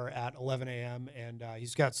third hour at 11 a.m. and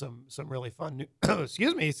he's got some really fun new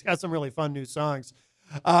he's got some really fun new songs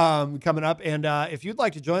coming up. And if you'd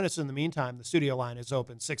like to join us in the meantime, the studio line is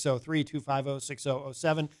open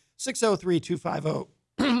 603-250-6007, 603-250.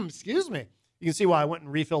 Excuse me. You can see why I went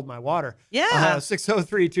and refilled my water. Yeah.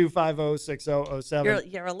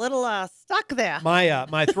 603-250-6007. You're a little stuck there.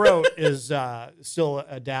 My throat is still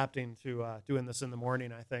adapting to doing this in the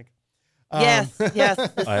morning, I think. Yes.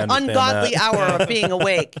 Ungodly hour of being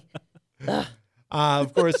awake.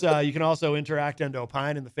 Of course, you can also interact and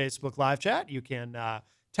opine in the Facebook live chat. You can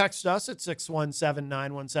text us at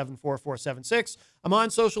 617-917-4476. I'm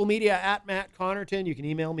on social media at Matt Connarton. You can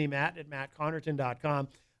email me, matt@mattconnerton.com.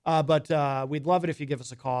 But we'd love it if you give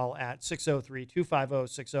us a call at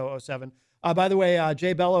 603-250-6007. By the way,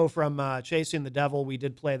 Jay Bello from Chasing the Devil, we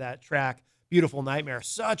did play that track, Beautiful Nightmare.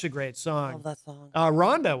 Such a great song. Love that song.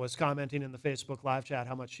 Rhonda was commenting in the Facebook live chat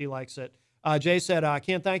how much she likes it. Jay said, I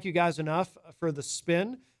can't thank you guys enough for the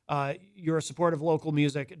spin. Your support of local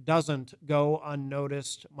music doesn't go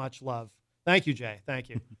unnoticed. Much love. Thank you, Jay. Thank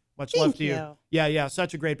you. Much love to you. Yeah.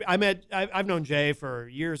 Such a great. I've known Jay for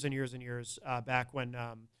years and years and years. Back when,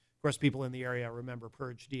 of course, people in the area remember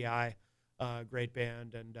Purge DI, great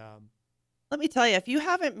band. And let me tell you, if you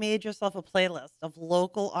haven't made yourself a playlist of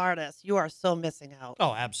local artists, you are so missing out.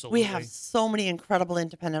 Oh, absolutely. We have so many incredible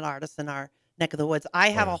independent artists in our neck of the woods. I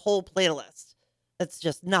have a whole playlist that's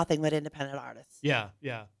just nothing but independent artists. Yeah.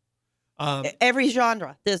 Every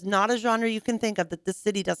genre. There's not a genre you can think of that this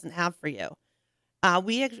city doesn't have for you.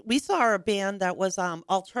 We saw a band that was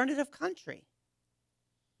alternative country.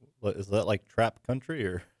 What, is that like trap country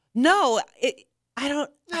or? No, I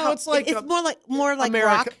don't. No, it's like it's more like America,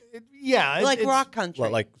 rock. It's rock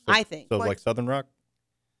country. I think. So like Southern rock.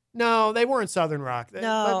 No, they weren't Southern rock.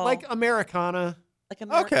 No, like Americana. Like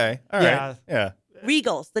Americana. Okay, all right, yeah.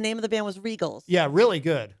 Regals. The name of the band was Regals. Yeah, really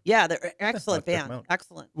good. Yeah, they're an excellent band.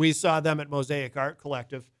 Excellent. We saw them at Mosaic Art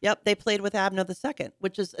Collective. Yep, they played with Abner II,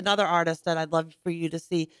 which is another artist that I'd love for you to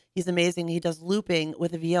see. He's amazing. He does looping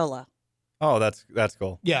with a viola. Oh, that's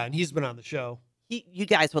cool. Yeah, and he's been on the show. You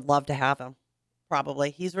guys would love to have him.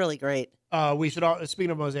 Probably. He's really great. We should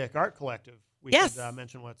speaking of Mosaic Art Collective, we should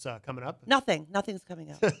mention what's coming up. Nothing's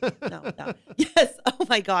coming up. No. Yes. Oh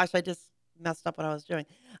my gosh, I just messed up what I was doing.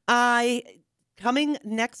 Coming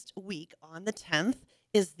next week on the 10th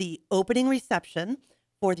is the opening reception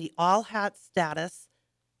for the All Hat Status.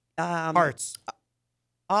 Hearts.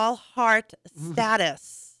 All Heart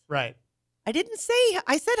Status. Right. I didn't say,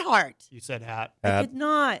 I said heart. You said hat. I did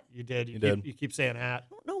not. You did. You keep saying hat.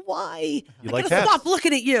 I don't know why. You I like gotta hats. stop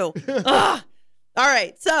looking at you. Ugh. All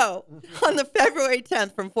right. So on the February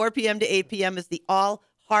 10th from 4 p.m. to 8 p.m. is the All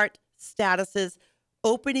Heart Statuses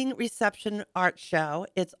opening reception art show.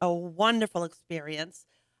 It's a wonderful experience.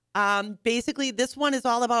 Basically, this one is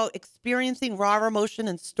all about experiencing raw emotion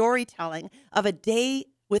and storytelling of a day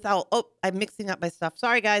without. Oh, I'm mixing up my stuff.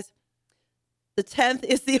 Sorry, guys. The 10th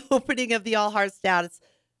is the opening of the All Heart Status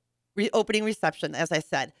opening reception, as I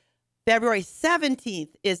said. February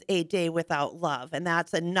 17th is A Day Without Love, and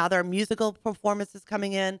that's another musical performance is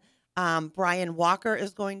coming in. Brian Walker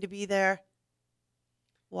is going to be there.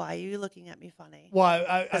 Why are you looking at me funny? Well,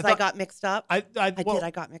 I got mixed up. I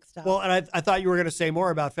got mixed up. Well, and I thought you were going to say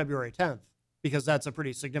more about February 10th because that's a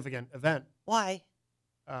pretty significant event. Why?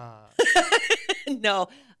 No,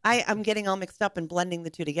 I'm getting all mixed up and blending the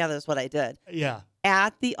two together is what I did. Yeah.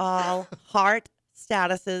 At the All Heart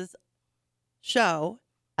Statuses show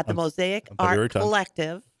at the Mosaic on February Art 10th.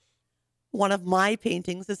 Collective, one of my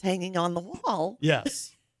paintings is hanging on the wall.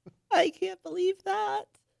 Yes. I can't believe that.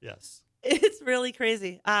 Yes. It's really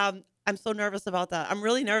crazy. I'm so nervous about that. I'm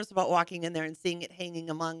really nervous about walking in there and seeing it hanging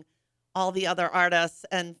among all the other artists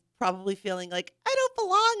and probably feeling like I don't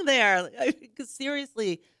belong there. Because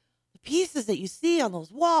seriously, the pieces that you see on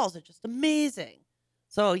those walls are just amazing.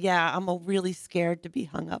 So yeah, I'm really scared to be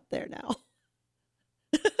hung up there now.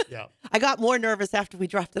 Yeah. I got more nervous after we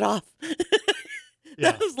dropped it off. Yeah.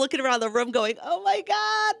 I was looking around the room going, oh my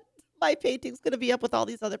God, my painting's going to be up with all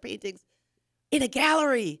these other paintings in a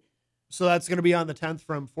gallery. So that's going to be on the 10th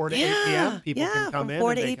from 4 to 8 p.m. People yeah, can come from in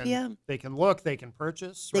 4 and to they 8 can, p.m. they can look, they can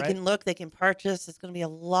purchase, They right? can look, they can purchase. There's going to be a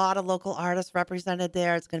lot of local artists represented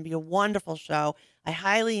there. It's going to be a wonderful show. I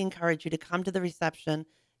highly encourage you to come to the reception.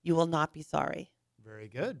 You will not be sorry. Very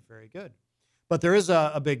good. Very good. But there is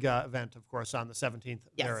a big event, of course, on the 17th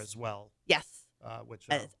there Yes. as well. Yes. Which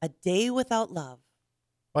A day without love.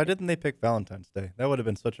 Why didn't they pick Valentine's Day? That would have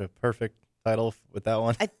been such a perfect title with that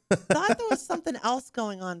one. I thought there was something else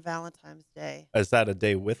going on Valentine's Day. Is that a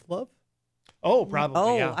day with love? Oh, probably.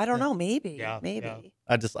 Oh, yeah. I don't know. Maybe. Yeah, Maybe.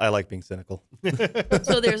 yeah. I like being cynical.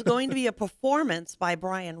 So there's going to be a performance by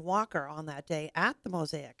Brian Walker on that day at the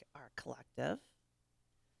Mosaic Art Collective.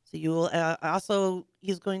 So you will also,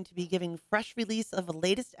 he's going to be giving fresh release of a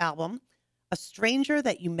latest album, A Stranger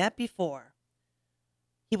That You Met Before.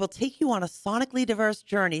 He will take you on a sonically diverse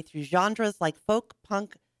journey through genres like folk,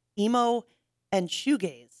 punk, emo, and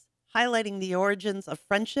shoegaze, highlighting the origins of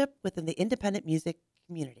friendship within the independent music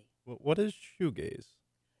community. What is shoegaze?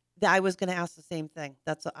 I was going to ask the same thing.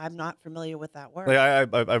 I'm not familiar with that word.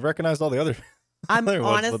 Like, I've recognized all the other. I'm other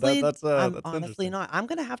ones, but honestly, that's I'm that's honestly interesting. not. I'm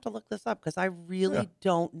going to have to look this up because I really Yeah.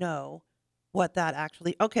 don't know what that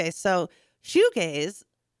actually. Okay, so shoegaze,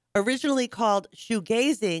 originally called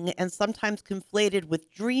shoegazing and sometimes conflated with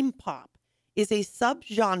dream pop, is a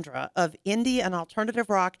subgenre of indie and alternative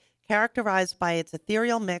rock characterized by its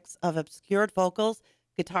ethereal mix of obscured vocals,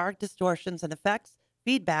 guitar distortions and effects,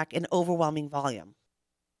 feedback, and overwhelming volume.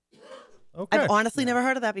 Okay. I've honestly never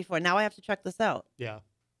heard of that before. Now I have to check this out. Yeah.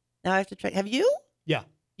 Now I have to check. Have you? Yeah.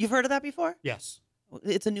 You've heard of that before? Yes.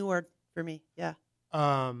 It's a new word for me. Yeah.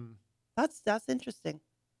 That's interesting.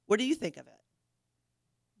 What do you think of it?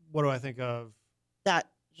 What do I think of? That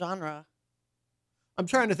genre. I'm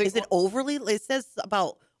trying to think. Is it overly? It says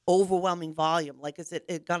about overwhelming volume. Like, is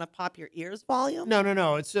it gonna pop your ears volume?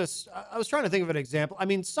 No. It's just, I was trying to think of an example. I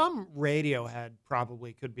mean, some Radiohead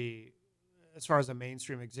probably could be, as far as a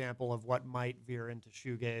mainstream example of what might veer into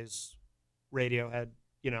shoegaze. Radiohead,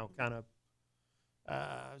 kind of.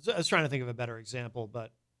 I was trying to think of a better example,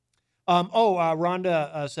 but.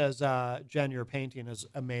 Rhonda says, Jen, your painting is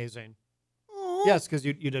amazing. Aw. Yes, because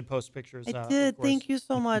you did post pictures. I did. Thank you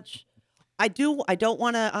so much. I don't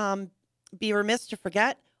want to be remiss to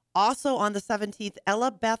forget. Also on the 17th,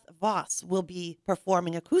 Ella Beth Voss will be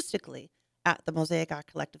performing acoustically at the Mosaic Art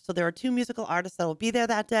Collective. So there are two musical artists that will be there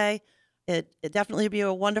that day. It definitely be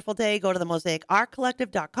a wonderful day. Go to the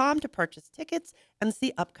mosaicartcollective.com to purchase tickets and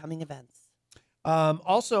see upcoming events.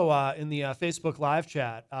 Also, in the Facebook live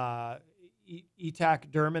chat,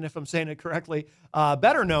 Etak Derman, if I'm saying it correctly,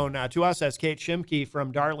 better known to us as Kate Shimke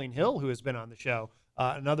from Darling Hill, who has been on the show,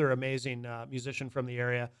 another amazing musician from the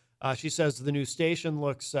area. She says the new station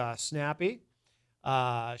looks snappy.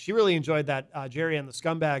 She really enjoyed that Jerry and the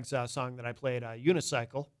Scumbags song that I played,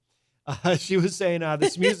 Unicycle. She was saying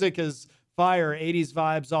this music is fire, 80s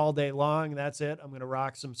vibes all day long. That's it. I'm going to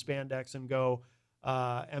rock some spandex and go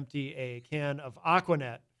empty a can of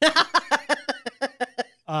Aquanet.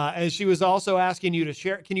 And she was also asking you to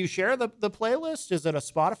share. Can you share the playlist? Is it a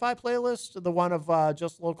Spotify playlist, the one of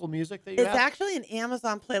just local music that you It's have? actually an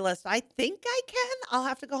Amazon playlist. I think I can. I'll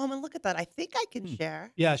have to go home and look at that. I think I can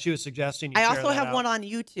share. Yeah, she was suggesting you I share also that have out. one on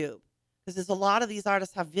YouTube because there's a lot of these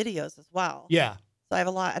artists have videos as well. Yeah. So I have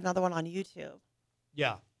another one on YouTube.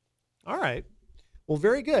 Yeah. All right. Well,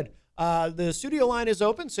 very good. The studio line is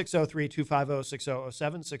open, 603-250-6007,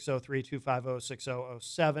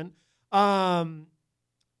 603-250-6007.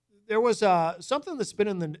 There was something that's been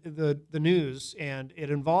in the news, and it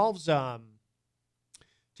involves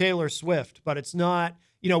Taylor Swift, but it's not,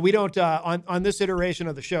 we don't, on this iteration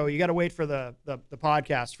of the show, you got to wait for the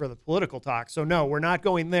podcast for the political talk. So no, we're not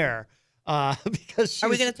going there because Are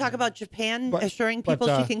we going to talk about Japan assuring people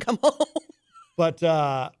but, she can come home? But,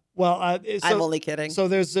 I'm only kidding. So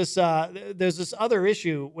there's this other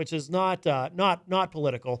issue, which is not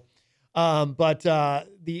political. But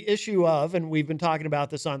the issue of, and we've been talking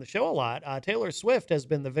about this on the show a lot, Taylor Swift has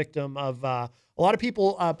been the victim of a lot of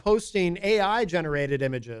people posting AI-generated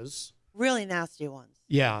images. Really nasty ones.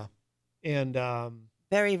 Yeah. And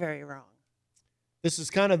Very, very wrong. this is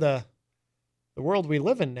kind of the world we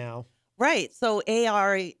live in now. Right. So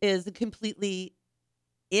AR is completely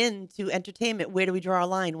into entertainment. Where do we draw a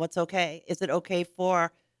line? What's okay? Is it okay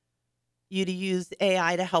for you to use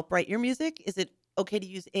AI to help write your music? Is it okay to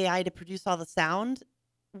use AI to produce all the sound?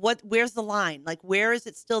 Where's the line? Like, where is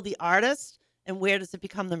it still the artist and where does it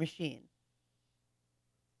become the machine?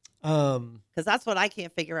 Because that's what I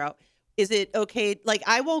can't figure out. Is it okay? Like,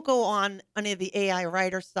 I won't go on any of the AI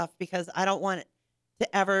writer stuff because I don't want it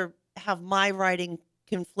to ever have my writing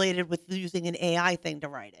conflated with using an AI thing to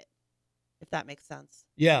write it, if that makes sense.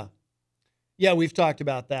 Yeah. Yeah, we've talked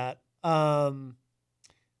about that.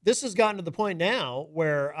 This has gotten to the point now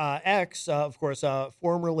where X, of course,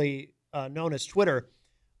 formerly known as Twitter,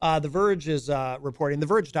 The Verge is reporting.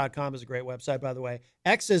 TheVerge.com is a great website, by the way.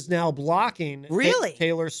 X is now blocking Really?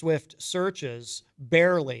 Taylor Swift searches,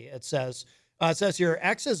 barely, it says. It says here,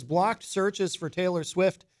 X has blocked searches for Taylor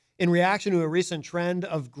Swift in reaction to a recent trend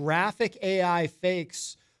of graphic AI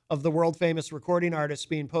fakes of the world-famous recording artist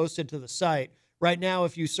being posted to the site. Right now,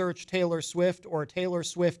 if you search Taylor Swift or Taylor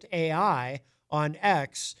Swift AI on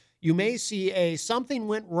X, you may see a something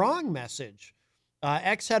went wrong message.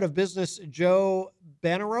 Ex-head of business Joe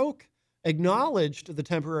Benaroque acknowledged the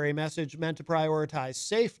temporary message meant to prioritize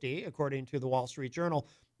safety, according to the Wall Street Journal,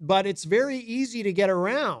 but it's very easy to get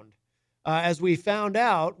around, as we found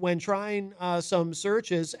out when trying some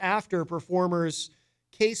searches after performers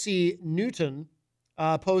Casey Newton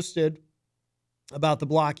posted about the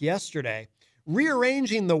block yesterday.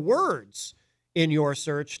 Rearranging the words in your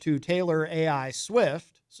search to Taylor AI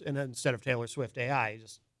Swift, and instead of Taylor Swift AI,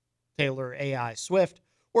 just Taylor AI Swift,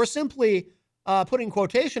 or simply putting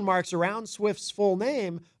quotation marks around Swift's full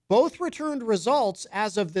name, both returned results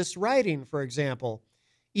as of this writing, for example.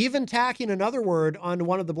 Even tacking another word onto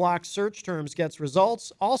one of the blocked search terms gets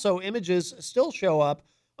results. Also, images still show up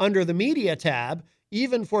under the media tab,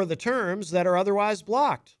 even for the terms that are otherwise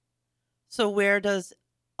blocked. So where does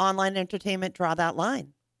online entertainment draw that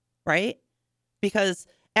line, right? Because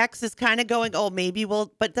X is kind of going, oh, maybe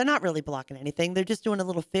we'll, but they're not really blocking anything. They're just doing a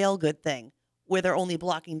little fail-good thing where they're only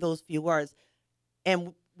blocking those few words.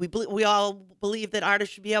 And we all believe that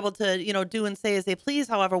artists should be able to, do and say as they please.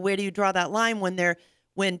 However, where do you draw that line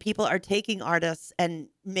when people are taking artists and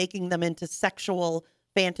making them into sexual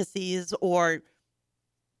fantasies or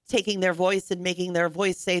taking their voice and making their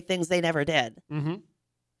voice say things they never did? Mm-hmm.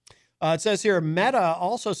 It says here, Meta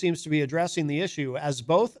also seems to be addressing the issue as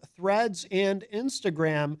both Threads and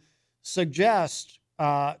Instagram suggest,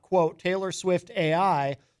 quote, Taylor Swift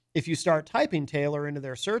AI if you start typing Taylor into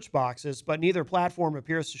their search boxes, but neither platform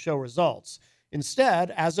appears to show results. Instead,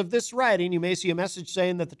 as of this writing, you may see a message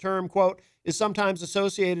saying that the term, quote, is sometimes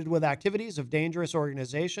associated with activities of dangerous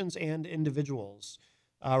organizations and individuals.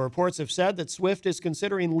 Reports have said that Swift is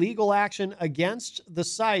considering legal action against the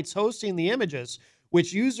sites hosting the images,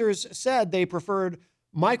 which users said they preferred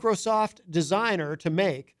Microsoft Designer to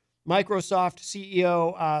make. Microsoft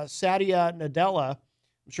CEO Satya Nadella,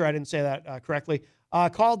 I'm sure I didn't say that correctly,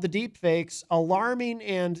 called the deepfakes alarming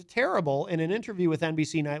and terrible in an interview with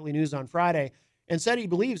NBC Nightly News on Friday, and said he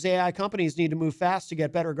believes AI companies need to move fast to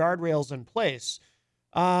get better guardrails in place.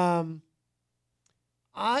 I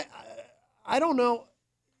don't know.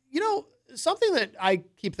 Something that I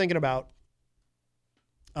keep thinking about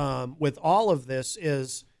with all of this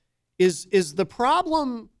is the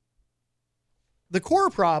problem, the core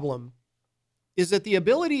problem, is it the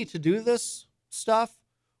ability to do this stuff,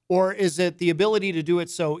 or is it the ability to do it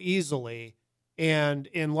so easily and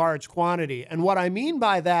in large quantity? And what I mean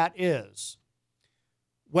by that is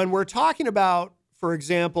when we're talking about, for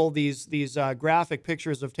example, these graphic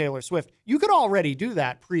pictures of Taylor Swift, you could already do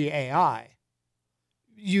that pre-AI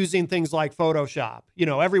using things like Photoshop.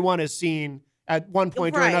 Everyone has seen at one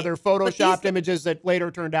point or another photoshopped images that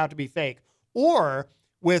later turned out to be fake. Or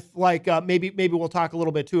with maybe we'll talk a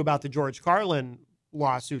little bit too about the George Carlin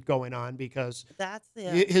lawsuit going on, because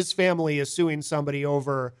his family is suing somebody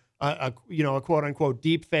over a quote unquote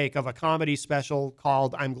deep fake of a comedy special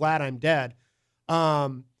called I'm Glad I'm Dead.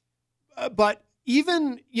 But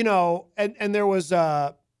even, and there was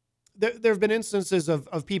there have been instances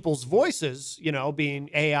of people's voices, being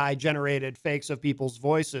AI generated fakes of people's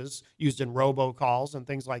voices used in robocalls and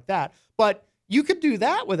things like that. But you could do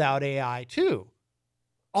that without AI too.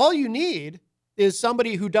 All you need is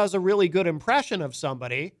somebody who does a really good impression of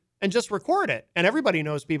somebody and just record it. And everybody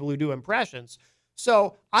knows people who do impressions.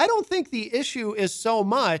 So I don't think the issue is so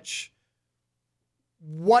much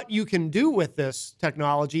what you can do with this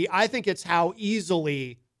technology. I think it's how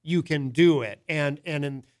easily you can do it. And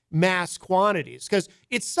mass quantities, because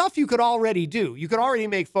it's stuff you could already do. You could already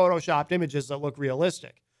make photoshopped images that look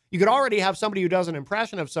realistic. You could already have somebody who does an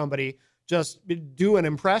impression of somebody just do an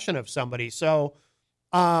impression of somebody. So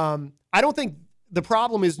I don't think the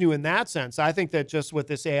problem is new in that sense. I think that just with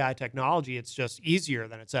this AI technology, it's just easier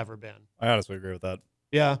than it's ever been. I honestly agree with that.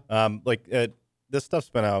 Yeah. This stuff's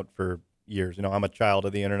been out for years. I'm a child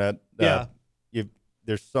of the internet. Yeah.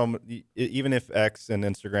 There's even if X and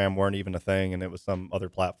Instagram weren't even a thing and it was some other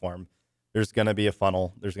platform, there's going to be a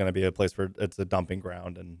funnel. There's going to be a place where it's a dumping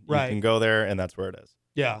ground, and you can go there, and that's where it is.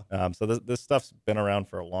 Yeah. So this stuff's been around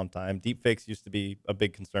for a long time. Deepfakes used to be a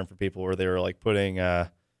big concern for people, where they were like putting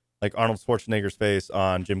like Arnold Schwarzenegger's face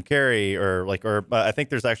on Jim Carrey, or I think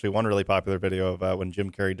there's actually one really popular video of when Jim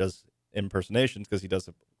Carrey does impersonations, because he does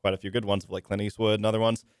quite a few good ones of like Clint Eastwood and other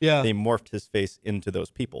ones. Yeah. They morphed his face into those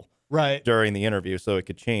people during the interview, so it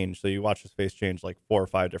could change. So you watch his face change like 4 or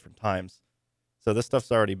 5 different times. So this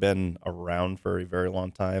stuff's already been around for a very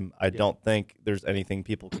long time. I don't think there's anything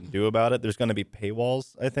people can do about it. There's going to be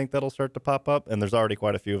paywalls, I think, that'll start to pop up, and there's already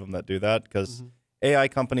quite a few of them that do that, because AI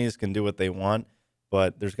companies can do what they want,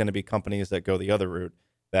 but there's going to be companies that go the other route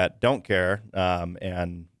that don't care,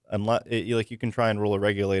 and unless you can try and rule or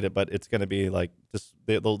regulate it, but it's going to be like just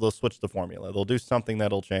they'll switch the formula. They'll do something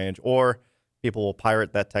that'll change, or people will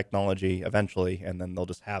pirate that technology eventually, and then they'll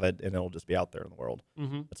just have it, and it'll just be out there in the world.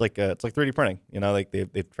 It's like 3D printing. Like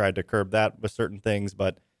they've tried to curb that with certain things,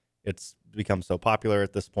 but it's become so popular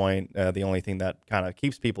at this point. The only thing that kind of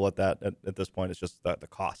keeps people at this point is just the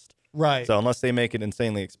cost. Right. So unless they make it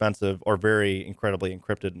insanely expensive or very incredibly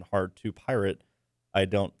encrypted and hard to pirate, I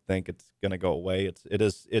don't think it's going to go away.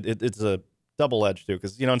 It's a double edged too,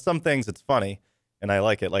 because in some things it's funny and I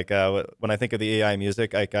like it. Like when I think of the AI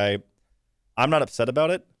music, I'm not upset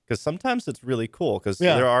about it, because sometimes it's really cool, because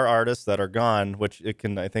there are artists that are gone, which it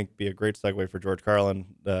can, I think, be a great segue for George Carlin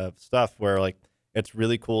stuff, where like it's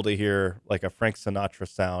really cool to hear like a Frank Sinatra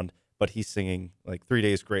sound, but he's singing like 3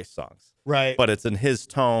 Days Grace songs. Right. But it's in his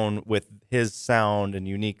tone with his sound and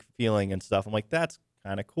unique feeling and stuff. I'm like, that's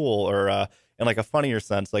kind of cool. Or in like a funnier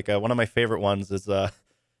sense, like one of my favorite ones is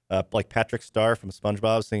like Patrick Starr from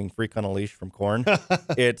SpongeBob singing "Freak on a Leash" from Korn.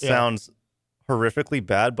 It sounds horrifically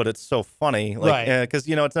bad, but it's so funny, like because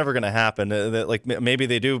it's never going to happen. Like maybe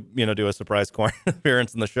they do do a surprise Korn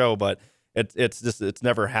appearance in the show, but it's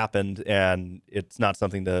never happened, and it's not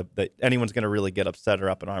something that anyone's going to really get upset or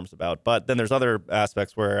up in arms about. But then there's other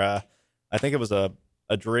aspects where I think it was a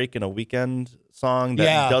Drake and a Weeknd song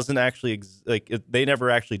that doesn't actually they never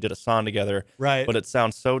actually did a song together, right? But it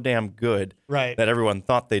sounds so damn good, right, that everyone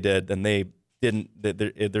thought they did, and they didn't.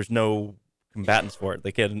 There's no combatants for it.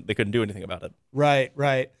 They couldn't do anything about it. Right.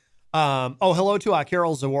 Hello to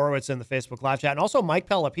Carol Zawarowitz in the Facebook live chat, and also Mike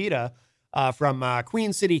Pelopita from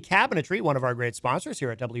Queen City Cabinetry, one of our great sponsors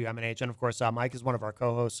here at WMNH, and of course Mike is one of our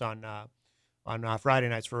co-hosts on Friday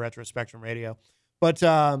nights for Retro Spectrum Radio. But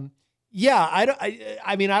I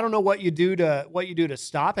don't know what you do to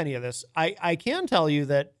stop any of this. I can tell you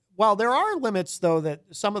that while there are limits, though, that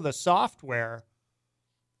some of the software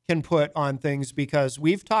can put on things, because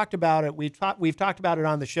we've talked about it. We've talked about it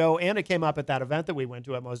on the show, and it came up at that event that we went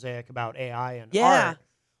to at Mosaic about AI and art,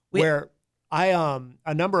 where I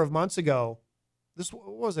a number of months ago,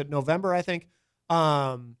 what was it, November, I think.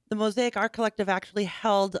 The Mosaic Art Collective actually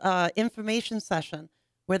held an information session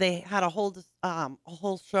where they had a whole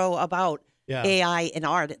show about AI and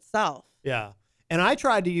art itself. Yeah. And I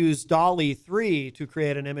tried to use DALL-E 3 to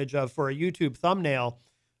create an image for a YouTube thumbnail,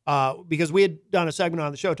 because we had done a segment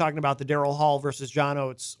on the show talking about the Daryl Hall versus John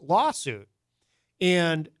Oates lawsuit.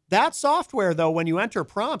 And that software, though, when you enter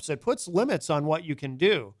prompts, it puts limits on what you can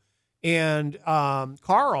do. And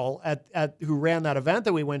Carl, who ran that event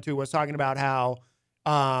that we went to, was talking about how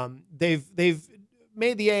they've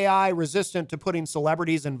made the AI resistant to putting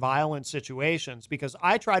celebrities in violent situations, because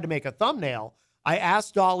I tried to make a thumbnail. I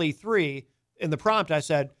asked DALL-E 3 in the prompt, I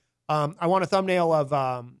said, I want a thumbnail of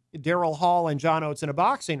Daryl Hall and John Oates in a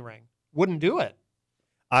boxing ring. Wouldn't do it.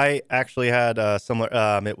 I actually had similar.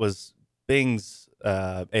 It was Bing's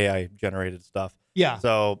AI generated stuff. Yeah.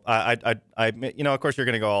 So I of course you're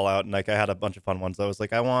gonna go all out, and like I had a bunch of fun ones. I was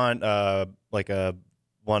like, I want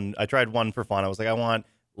one. I tried one for fun. I was like, I want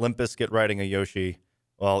Limp Bizkit riding a Yoshi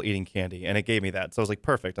while eating candy, and it gave me that. So I was like,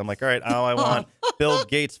 perfect. I'm like, all right, now I want Bill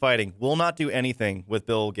Gates fighting. Will not do anything with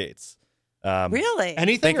Bill Gates. Really?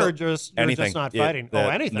 Anything, or just not fighting?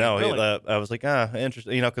 Anything. No, really? I was like,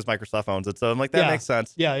 interesting. Because Microsoft owns it, so I'm like, that makes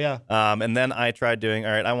sense. Yeah. And then I tried doing,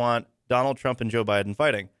 all right, I want Donald Trump and Joe Biden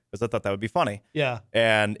fighting, because I thought that would be funny. Yeah.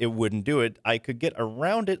 And it wouldn't do it. I could get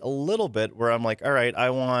around it a little bit, where I'm like, all right, I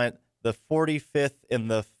want the 45th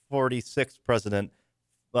and the 46th president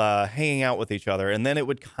hanging out with each other, and then it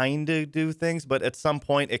would kind of do things, but at some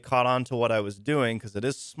point it caught on to what I was doing because it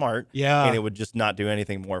is smart, and it would just not do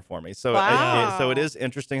anything more for me. So so it is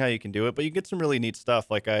interesting how you can do it, but you get some really neat stuff.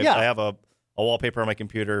 Like I have a wallpaper on my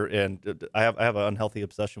computer, and I have an unhealthy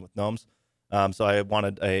obsession with gnomes. So I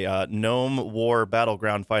wanted a gnome war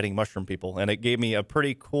battleground fighting mushroom people, and it gave me a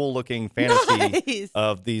pretty cool looking fantasy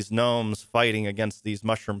of these gnomes fighting against these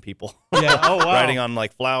mushroom people. Yeah. Oh, wow. Riding on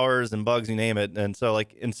like flowers and bugs, you name it. And so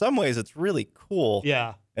like in some ways it's really cool.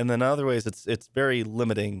 Yeah. And then other ways it's very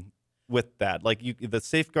limiting with that. Like the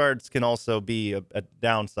safeguards can also be a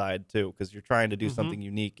downside too, because you're trying to do something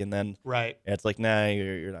unique, and then it's like, nah,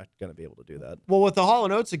 you're not going to be able to do that. Well, with the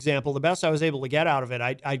Hall & Oates example, the best I was able to get out of it,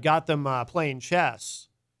 I got them playing chess.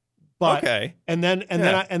 But, okay. And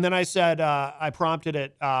then I said, I prompted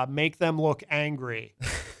it, make them look angry,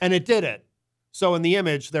 and it did it. So in the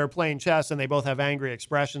image, they're playing chess, and they both have angry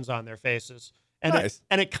expressions on their faces, and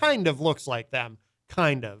it kind of looks like them,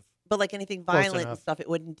 kind of. But like anything violent and stuff, it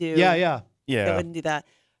wouldn't do. Yeah. It wouldn't do that.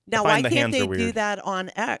 Now, why can't they do that on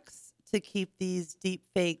X to keep these deep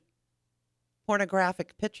fake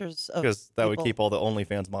pornographic pictures of because that would keep all the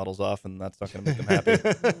OnlyFans models off, and that's not going to make them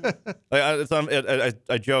happy.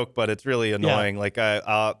 I joke, but it's really annoying. Like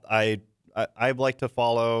I like to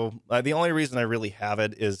follow. The only reason I really have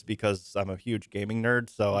it is because I'm a huge gaming nerd,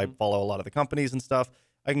 so I follow a lot of the companies and stuff.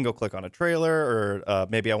 I can go click on a trailer, or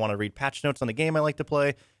maybe I want to read patch notes on a game I like to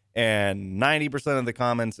play, and 90% of the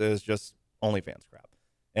comments is just OnlyFans crap.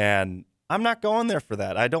 And I'm not going there for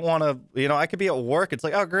that. I don't want to, I could be at work. It's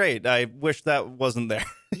like, oh, great. I wish that wasn't there.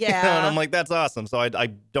 Yeah. And I'm like, that's awesome. So I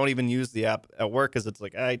don't even use the app at work because it's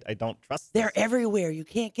like, I don't trust They're everywhere. You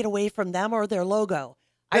can't get away from them or their logo.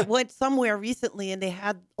 I went somewhere recently and they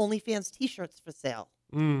had OnlyFans t-shirts for sale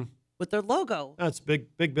with their logo. That's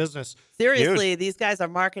big business. Seriously, these guys are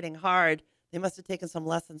marketing hard. They must have taken some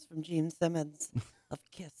lessons from Gene Simmons of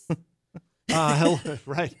Kiss. Hello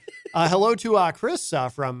to Chris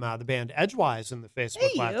from the band Edgewise in the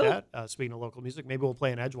Facebook Live chat. Speaking of local music, maybe we'll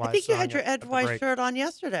play an Edgewise I think you song had your Edgewise shirt on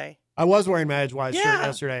yesterday. I was wearing my Edgewise shirt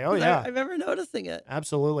yesterday. Oh, yeah. I remember noticing it.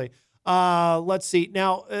 Absolutely. Let's see.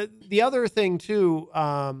 Now, the other thing, too,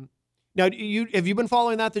 now, have you been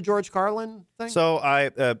following the George Carlin thing? So I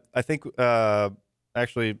think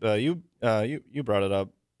actually you brought it up,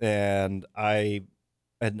 and I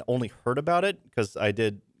had only heard about it because I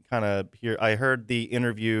did kind of hear. I heard the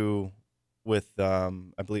interview with I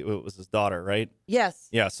believe it was his daughter, right? Yes.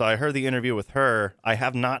 Yeah. So I heard the interview with her. I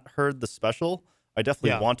have not heard the special. I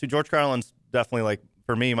definitely want to. George Carlin's definitely, like,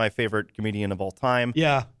 for me, my favorite comedian of all time.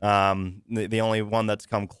 Yeah. The only one that's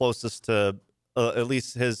come closest to at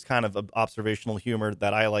least his kind of observational humor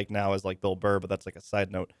that I like now is like Bill Burr, but that's like a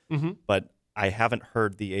side note. But I haven't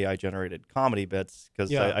heard the AI generated comedy bits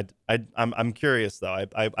because I'm curious though.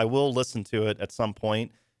 I will listen to it at some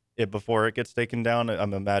point before it gets taken down.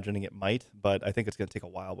 I'm imagining it might, but I think it's going to take a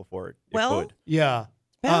while before it could. Yeah.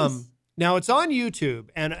 Now it's on YouTube,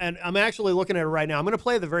 and I'm actually looking at it right now. I'm going to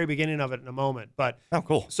play the very beginning of it in a moment. But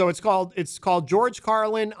cool. So it's called George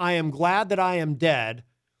Carlin, I Am Glad That I Am Dead.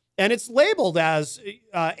 And it's labeled as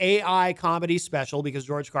AI comedy special because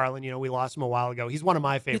George Carlin, we lost him a while ago. He's one of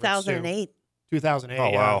my favorites. 2008. 2008.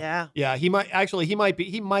 Oh, wow. Yeah. He might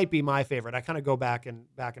be my favorite. I kind of go back and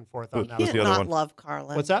forth on that. Who's the other one? Love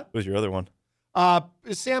Carlin. What's that? Who's your other one?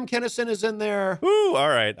 Sam Kinison is in there. Ooh, all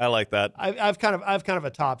right. I like that. I've kind of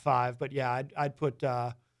a top 5, but yeah, I'd put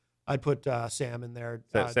Sam in there.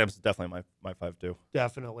 Sam's definitely my 5 too.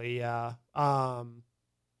 Definitely, yeah.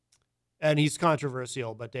 And he's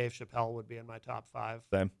controversial, but Dave Chappelle would be in my top 5.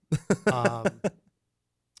 Same.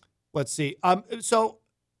 Let's see. So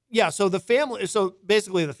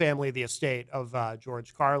basically the family, the estate of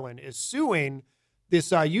George Carlin is suing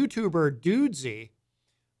this YouTuber Dudesy,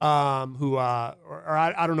 who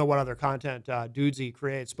I don't know what other content Dudesy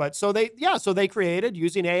creates, but so they created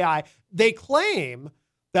using AI. They claim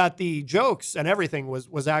that the jokes and everything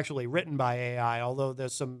was actually written by AI, although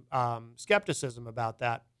there's some skepticism about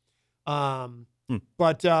that.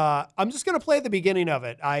 But I'm just going to play the beginning of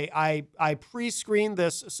it. I pre-screened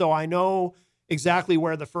this so I know exactly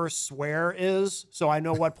where the first swear is, so I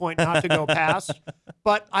know what point not to go past.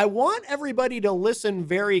 But I want everybody to listen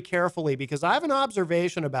very carefully because I have an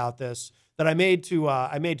observation about this that I made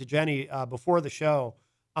to Jenny before the show.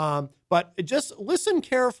 But just listen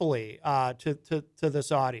carefully to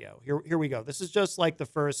this audio. Here we go. This is just like the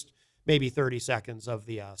first maybe 30 seconds of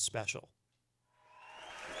the special.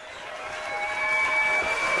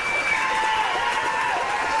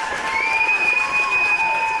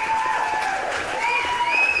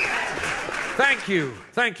 Thank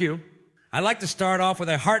you. I'd like to start off with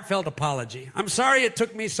a heartfelt apology. I'm sorry it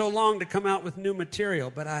took me so long to come out with new material,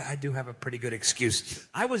 but I do have a pretty good excuse.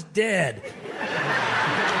 I was dead.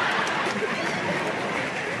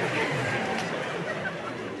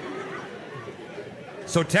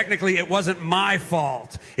 So technically, it wasn't my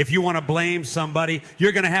fault. If you want to blame somebody,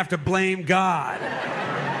 you're going to have to blame God.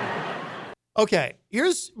 Okay,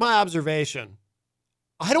 here's my observation.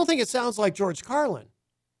 I don't think it sounds like George Carlin.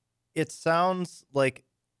 It sounds like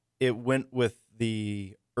it went with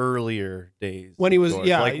the earlier days when he was George.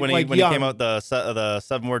 yeah like when he came out the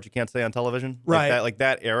 7 words you can't say on television, right? Like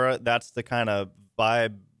that era. That's the kind of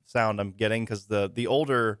vibe sound I'm getting, because the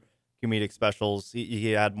older comedic specials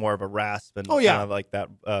he had more of a rasp and kind of like that.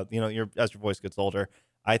 You know, as your voice gets older,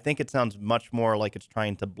 I think it sounds much more like it's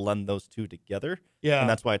trying to blend those two together. Yeah, and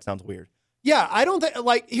that's why it sounds weird. Yeah, I don't think,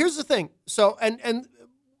 like, here's the thing. So and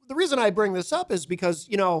the reason I bring this up is because,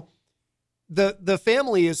 you know, the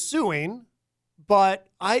family is suing, but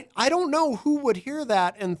I don't know who would hear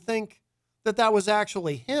that and think that was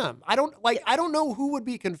actually him. I don't know who would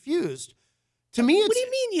be confused. To me, it's, what do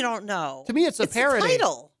you mean you don't know? To me, it's a parody. The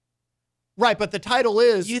title. Right, but the title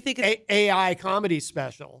is you think it's AI comedy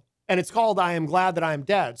special, and it's called I Am Glad That I'm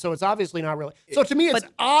Dead. So it's obviously not really. So to me, it's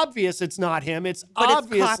obvious it's not him. It's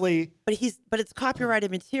obviously. But it's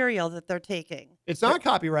copyrighted material that they're taking. It's not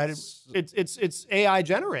copyrighted. It's AI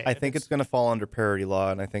generated. I think it's going to fall under parody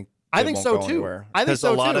law, and I think so too. I think so too. Because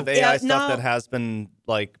a lot of AI stuff that has been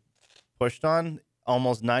like pushed on,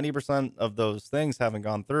 almost 90% of those things haven't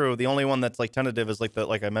gone through. The only one that's like tentative is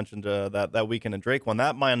like I mentioned that Weekend and Drake one.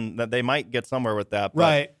 That they might get somewhere with that, but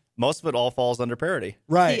right? Most of it all falls under parody.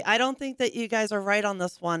 Right. See, I don't think that you guys are right on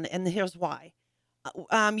this one, and here's why.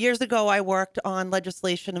 Years ago, I worked on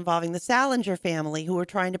legislation involving the Salinger family, who were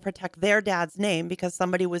trying to protect their dad's name because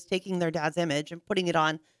somebody was taking their dad's image and putting it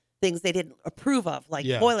on things they didn't approve of, like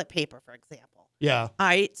toilet paper, for example. Yeah. All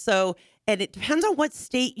right. So, and it depends on what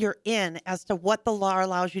state you're in as to what the law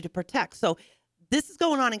allows you to protect. So this is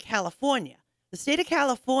going on in California. The state of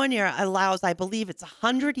California allows, I believe it's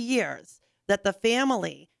 100 years that the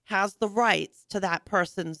family has the rights to that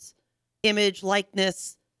person's image,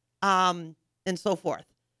 likeness, and so forth.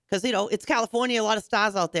 Because, you know, it's California, a lot of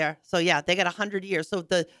stars out there. So, yeah, they got 100 years. So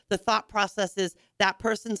the thought process is that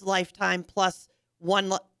person's lifetime plus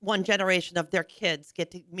one generation of their kids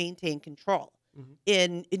get to maintain control. Mm-hmm.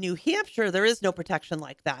 In New Hampshire, there is no protection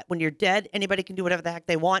like that. When you're dead, anybody can do whatever the heck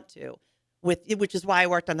they want to, which is why I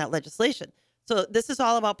worked on that legislation. So this is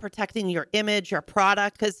all about protecting your image, your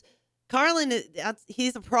product, because Carlin,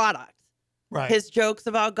 he's a product. Right. His jokes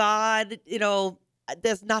about God, you know,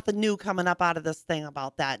 there's nothing new coming up out of this thing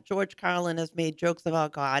about that. George Carlin has made jokes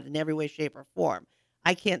about God in every way, shape, or form.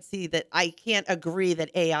 I can't agree that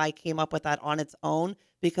AI came up with that on its own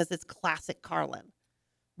because it's classic Carlin.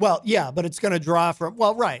 Well, yeah, but it's going to draw from,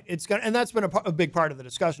 right. It's going to, and that's been a big part of the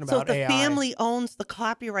discussion about AI. So if the family owns the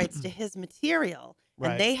copyrights to his material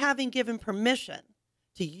and they haven't given permission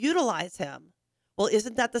to utilize him, well,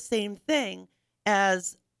 isn't that the same thing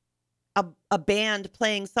as a band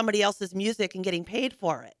playing somebody else's music and getting paid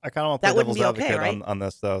for it? I kind of want to play devil's advocate on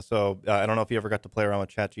this, though. So I don't know if you ever got to play around with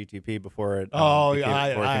ChatGPT before it became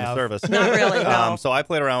a service. Not really, no. So I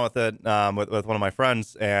played around with it with one of my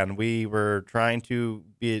friends, and we were trying to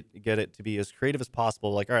get it to be as creative as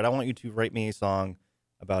possible. Like, all right, I want you to write me a song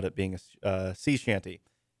about it being a sea shanty.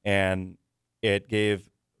 And it gave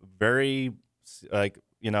very, like,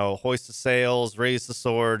 you know, hoist the sails, raise the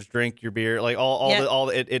swords, drink your beer, like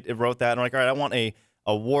it wrote that. And I'm like, all right, I want a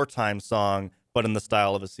wartime song, but in the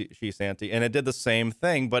style of a sea shanty. And it did the same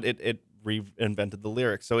thing, but it reinvented the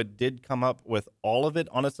lyrics. So it did come up with all of it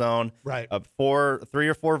on its own. Right. 3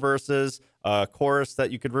 or 4 verses, a chorus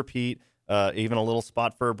that you could repeat, even a little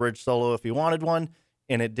spot for a bridge solo if you wanted one.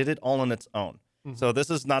 And it did it all on its own. Mm-hmm. So this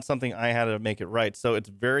is not something I had to make it right. So it's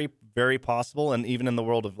very, very possible. And even in the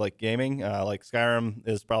world of like gaming, like Skyrim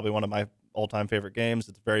is probably one of my all-time favorite games.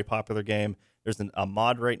 It's a very popular game. There's a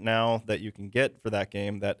mod right now that you can get for that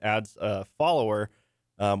game that adds a follower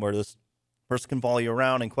where this person can follow you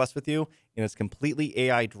around and quest with you. And it's completely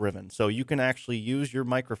AI driven. So you can actually use your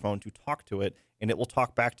microphone to talk to it, and it will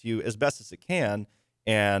talk back to you as best as it can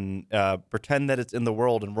and pretend that it's in the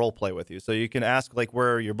world and role play with you. So you can ask like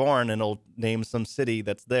where you're born, and it'll name some city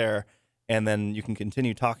that's there, and then you can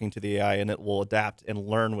continue talking to the AI, and it will adapt and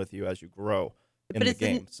learn with you as you grow in the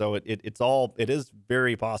game. So it is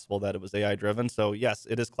very possible that it was AI driven. So yes,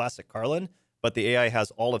 it is classic Carlin, but the AI has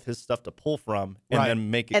all of his stuff to pull from and then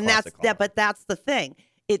make it classic Carlin. But that's the thing.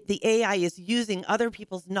 The AI is using other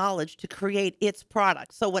people's knowledge to create its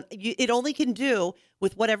product. So it only can do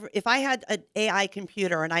with whatever. If I had an AI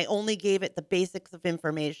computer and I only gave it the basics of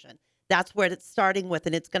information, That's where it's starting with,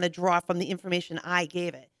 and it's going to draw from the information I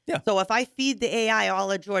gave it. Yeah. So if I feed the AI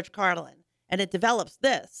all of George Carlin and it develops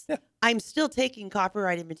this, I'm still taking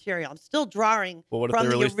copyrighted material. I'm still drawing Well, what if from they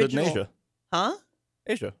the released it original. in Asia? Huh?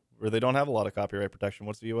 Asia, where they don't have a lot of copyright protection.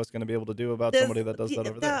 What's the U.S. going to be able to do about somebody that does that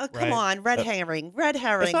over there? Come on, red herring. Red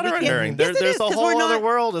herring. It's not a We red can't- herring. Yes, it There's is, a 'cause whole we're other not-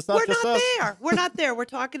 world. It's not We're just not us. there. We're not there. We're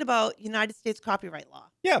talking about United States copyright law.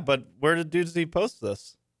 Yeah, but where does he post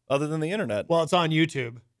this other than the internet? Well, it's on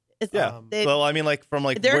YouTube. It's, Yeah. they- Well, I mean, like from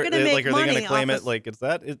like, they're where, gonna make like, are they going money to claim off it? of- Like, is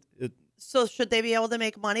that it? So should they be able to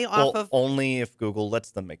make money Well, off of? only if Google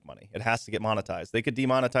lets them make money. It has to get monetized. They could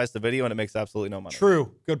demonetize the video and it makes absolutely no money.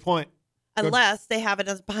 True. Good point. Unless they have it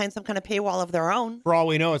as behind some kind of paywall of their own. For all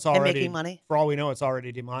we know, it's and already making money. For all we know, it's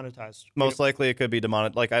already demonetized. Most likely, it could be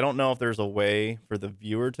demonetized. Like, I don't know if there's a way for the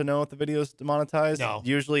viewer to know if the video is demonetized. No.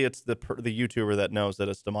 Usually, it's the YouTuber that knows that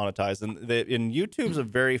it's demonetized. And YouTube's a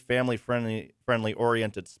very family friendly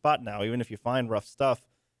oriented spot now. Even if you find rough stuff,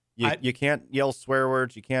 you can't yell swear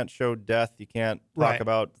words. You can't show death. You can't talk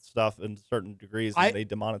about stuff in certain degrees. And they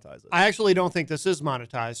demonetize it. I actually don't think this is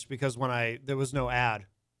monetized because there was no ad.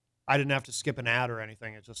 I didn't have to skip an ad or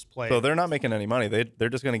anything. It just played. So they're not making any money. They're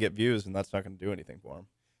just going to get views, and that's not going to do anything for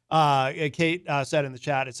them. Kate said in the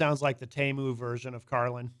chat, it sounds like the Temu version of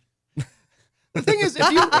Carlin. The thing is, if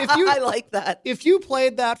you I like that. If you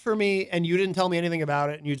played that for me and you didn't tell me anything about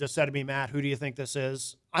it and you just said to me, Matt, who do you think this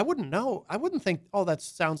is? I wouldn't know. I wouldn't think, oh, that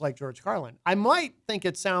sounds like George Carlin. I might think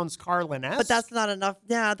it sounds Carlin-esque. But that's not enough.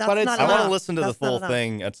 Yeah, that's But it's- not I enough. want to listen to the That's not full enough.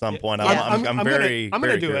 thing at some point. Yeah. I'm very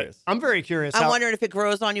gonna do curious. it. I'm very curious. I'm wondering if it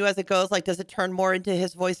grows on you as it goes. Like, does it turn more into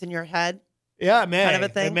his voice in your head? Yeah, it may. Kind of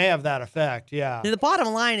a thing? It may have that effect. Yeah. The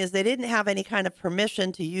bottom line is they didn't have any kind of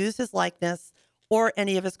permission to use his likeness or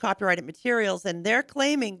any of his copyrighted materials, and they're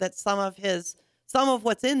claiming that some of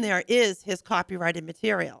what's in there is his copyrighted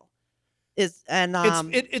material.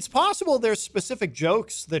 It's possible there's specific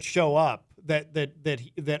jokes that show up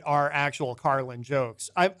that are actual Carlin jokes.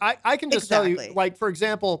 I can just tell you, like, for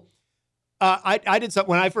example, I did something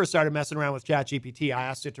when I first started messing around with ChatGPT. I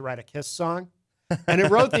asked it to write a Kiss song, and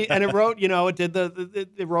it wrote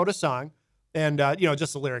it wrote a song, and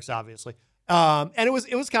just the lyrics, obviously. And it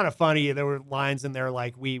was kind of funny. There were lines in there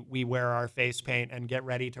like we wear our face paint and get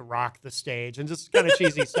ready to rock the stage, and just kind of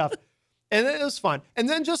cheesy stuff. And it was fun. And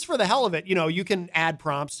then just for the hell of it, you can add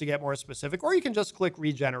prompts to get more specific, or you can just click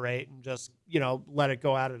regenerate and just, let it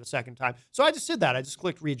go at it a second time. So I just did that. I just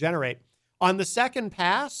clicked regenerate. On the second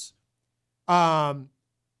pass, all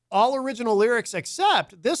original lyrics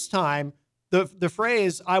except this time the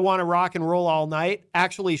phrase "I want to rock and roll all night"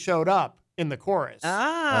 actually showed up in the chorus.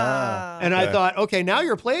 And I thought, okay, now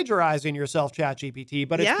you're plagiarizing yourself, ChatGPT,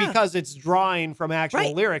 but it's because it's drawing from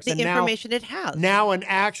actual lyrics. The and information it has. Now an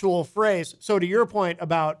actual phrase. So to your point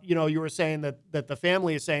about, you were saying that the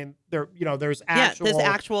family is saying there's actual. Yeah, there's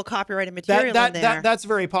actual copyrighted material in there. That's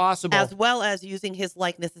very possible. As well as using his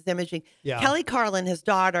likeness as imaging. Yeah. Kelly Carlin, his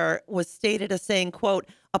daughter, was stated as saying, quote,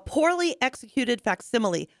 "A poorly executed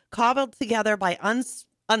facsimile cobbled together by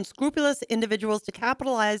unscrupulous individuals to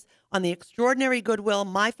capitalize on the extraordinary goodwill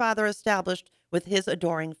my father established with his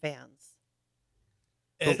adoring fans."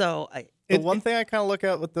 The one thing I kind of look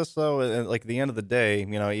at with this, though, like at the end of the day,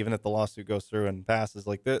 even if the lawsuit goes through and passes,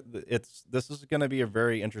 like this is going to be a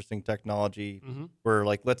very interesting technology. Where,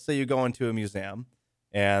 like, let's say you go into a museum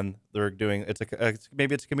and they're doing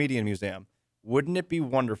maybe it's a comedian museum. Wouldn't it be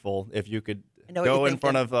wonderful if you could go in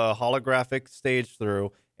front of a holographic stage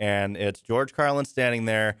through and it's George Carlin standing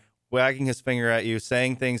there, wagging his finger at you,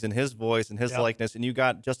 saying things in his voice and his likeness, and you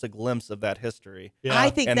got just a glimpse of that history. Yeah. I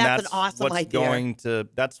think that's an awesome what's idea.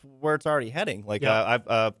 That's where it's already heading. Like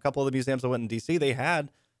a couple of the museums I went in D.C., they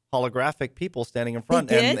had holographic people standing in front.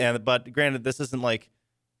 They did? But granted, this isn't like,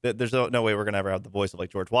 there's no way we're going to ever have the voice of like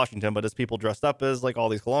George Washington, but it's people dressed up as like all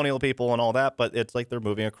these colonial people and all that, but it's like they're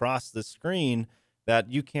moving across the screen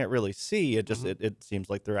that you can't really see. It just it seems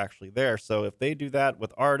like they're actually there. So if they do that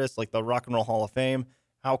with artists like the Rock and Roll Hall of Fame,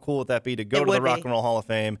 how cool would that be to go to the Rock and Roll Hall of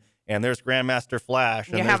Fame and there's Grandmaster Flash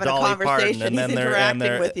and there's Dolly Parton and then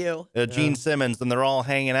they're Gene Simmons, and they're all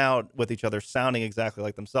hanging out with each other, sounding exactly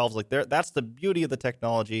like themselves. Like that's the beauty of the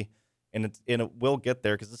technology, and it will get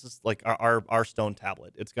there because this is like our stone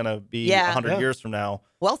tablet. It's gonna be 100 years from now.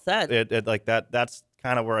 Well said. It like that. That's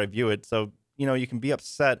kind of where I view it. So you can be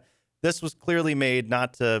upset. This was clearly made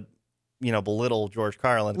not to, belittle George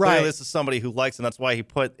Carlin. Right. Clearly, this is somebody who likes, and that's why he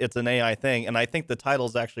put it's an AI thing. And I think the title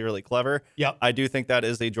is actually really clever. Yep. I do think that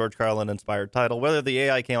is a George Carlin inspired title. Whether the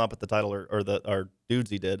AI came up with the title or dudes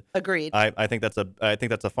he did. Agreed. I think that's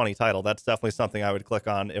a funny title. That's definitely something I would click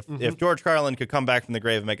on. If George Carlin could come back from the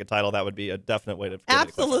grave and make a title, that would be a definite way to give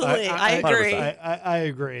Absolutely. it a click on. I agree. I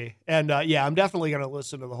agree. And yeah, I'm definitely going to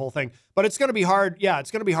listen to the whole thing. But it's going to be hard. Yeah,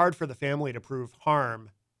 it's going to be hard for the family to prove harm.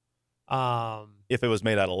 If it was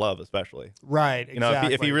made out of love, especially. Right. You know,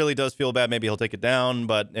 if he really does feel bad, maybe he'll take it down.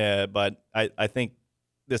 But I think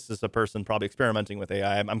this is a person probably experimenting with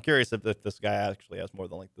AI. I'm curious if this guy actually has more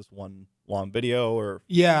than like this one long video, or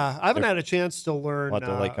yeah, I haven't had a chance to learn. I'll have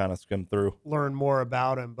to like kind of skim through, learn more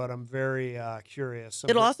about him, but I'm very curious.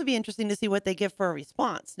 It'll also be interesting to see what they give for a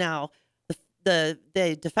response. Now, the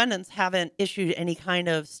defendants haven't issued any kind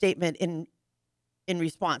of statement in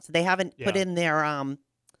response. They haven't put in their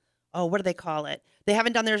what do they call it? They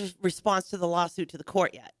haven't done their response to the lawsuit to the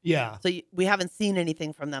court yet. Yeah. So we haven't seen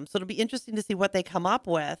anything from them. So it'll be interesting to see what they come up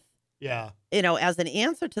with. Yeah. You know, as an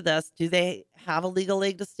answer to this, do they have a legal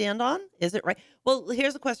leg to stand on? Is it right? Well,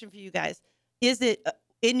 here's a question for you guys. Is it,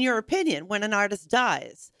 in your opinion, when an artist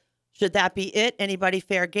dies, should that be it? Anybody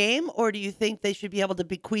fair game? Or do you think they should be able to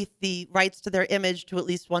bequeath the rights to their image to at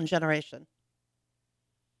least one generation?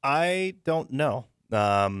 I don't know.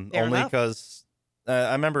 Only because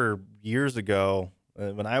I remember years ago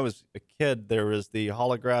when I was a kid, there was the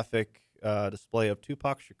holographic display of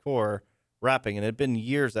Tupac Shakur rapping, and it had been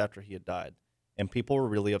years after he had died, and people were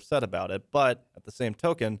really upset about it. But at the same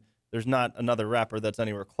token, there's not another rapper that's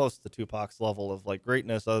anywhere close to Tupac's level of like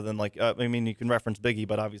greatness, other than like I mean, you can reference Biggie,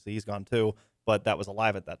 but obviously he's gone too. But that was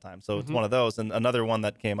alive at that time, so it's one of those. And another one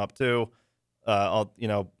that came up too,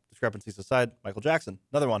 discrepancies aside, Michael Jackson,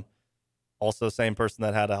 another one. Also, same person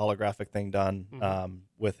that had a holographic thing done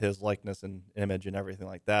with his likeness and image and everything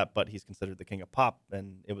like that. But he's considered the king of pop,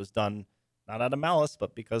 and it was done not out of malice,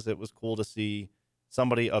 but because it was cool to see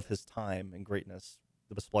somebody of his time and greatness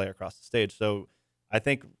display across the stage. So I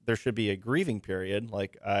think there should be a grieving period.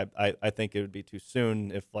 Like I think it would be too soon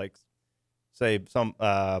if, like, say some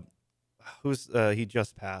he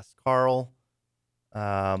just passed, Carl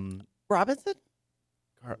Robinson.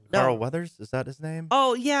 Carl Weathers, is that his name?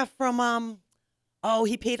 Oh yeah, from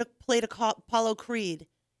he played Apollo Creed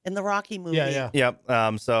in the Rocky movie. Yeah.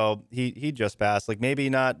 So he just passed. Like,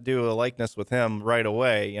 maybe not do a likeness with him right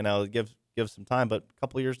away. You know, give some time, but a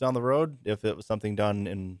couple of years down the road, if it was something done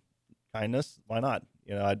in kindness, why not?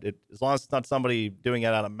 You know, as long as it's not somebody doing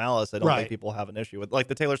it out of malice, I don't think people have an issue with, like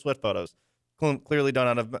the Taylor Swift photos, clearly done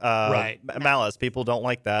out of malice. People don't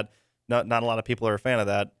like that. Not a lot of people are a fan of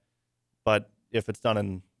that, but if it's done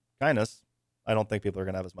in kindness, I don't think people are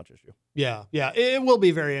going to have as much issue. Yeah. It will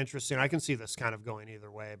be very interesting. I can see this kind of going either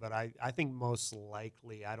way, but I think most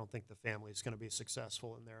likely, I don't think the family is going to be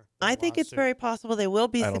successful in their I think it's very possible they will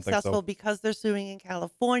be successful so. because they're suing in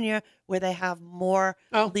California, where they have more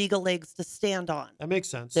legal legs to stand on. That makes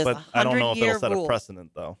sense. There's But I don't know if it'll set rule. a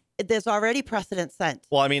precedent, though. There's already precedent set.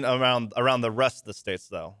 Well, I mean, around the rest of the states,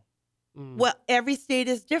 though. Well, every state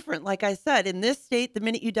is different. Like I said, in this state, the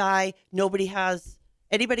minute you die,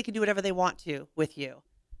 anybody can do whatever they want to with you.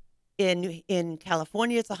 In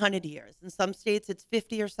California, it's 100 years. In some states, it's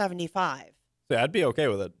 50 or 75. See, I'd be okay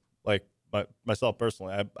with it. Like myself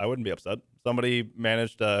personally, I wouldn't be upset. Somebody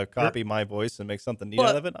managed to copy my voice and make something neat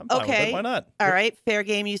out of it. I'm fine with it. Why not? All right, fair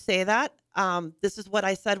game. You say that. This is what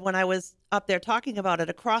I said when I was up there talking about it.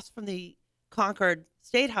 Across from the Concord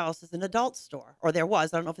State House is an adult store, or there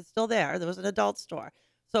was. I don't know if it's still there. There was an adult store.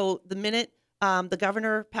 So the minute the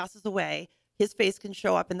governor passes away, his face can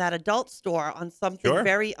show up in that adult store on something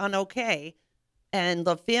very un-okay, and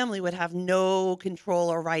the family would have no control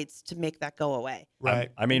or rights to make that go away. Right.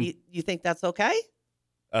 I mean, you think that's okay?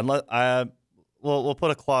 Unless we'll put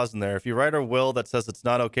a clause in there. If you write a will that says it's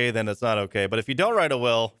not okay, then it's not okay. But if you don't write a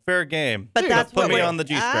will, fair game. But that's put what me on the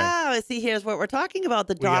G-string. See, here's what we're talking about.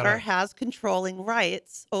 The daughter has controlling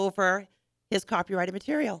rights over his copyrighted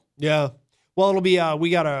material. Yeah. Well, it'll be we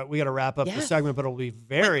gotta wrap up the segment, but it'll be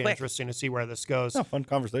very interesting to see where this goes. Yeah, fun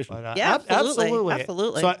conversation. But,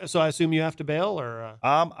 absolutely. So I assume you have to bail, or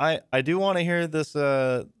I do want to hear this.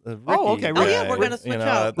 Ricky, okay. We're gonna switch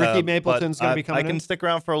out. Ricky Mapleton's gonna be coming. I can stick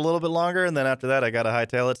around for a little bit longer, and then after that, I gotta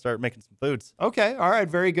hightail it, start making some foods. Okay. All right.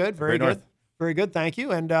 Very good. Very good. North. Very good. Thank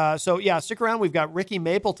you. And stick around. We've got Ricky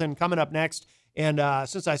Mapleton coming up next. And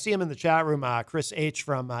since I see him in the chat room, Chris H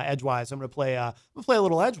from Edgewise, I'm gonna play a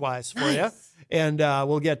little Edgewise for you, and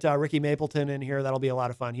we'll get Ricky Mapleton in here. That'll be a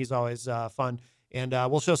lot of fun. He's always fun, and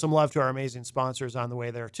we'll show some love to our amazing sponsors on the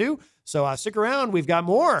way there too. So stick around. We've got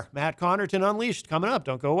more Matt Connarton Unleashed coming up.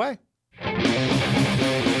 Don't go away.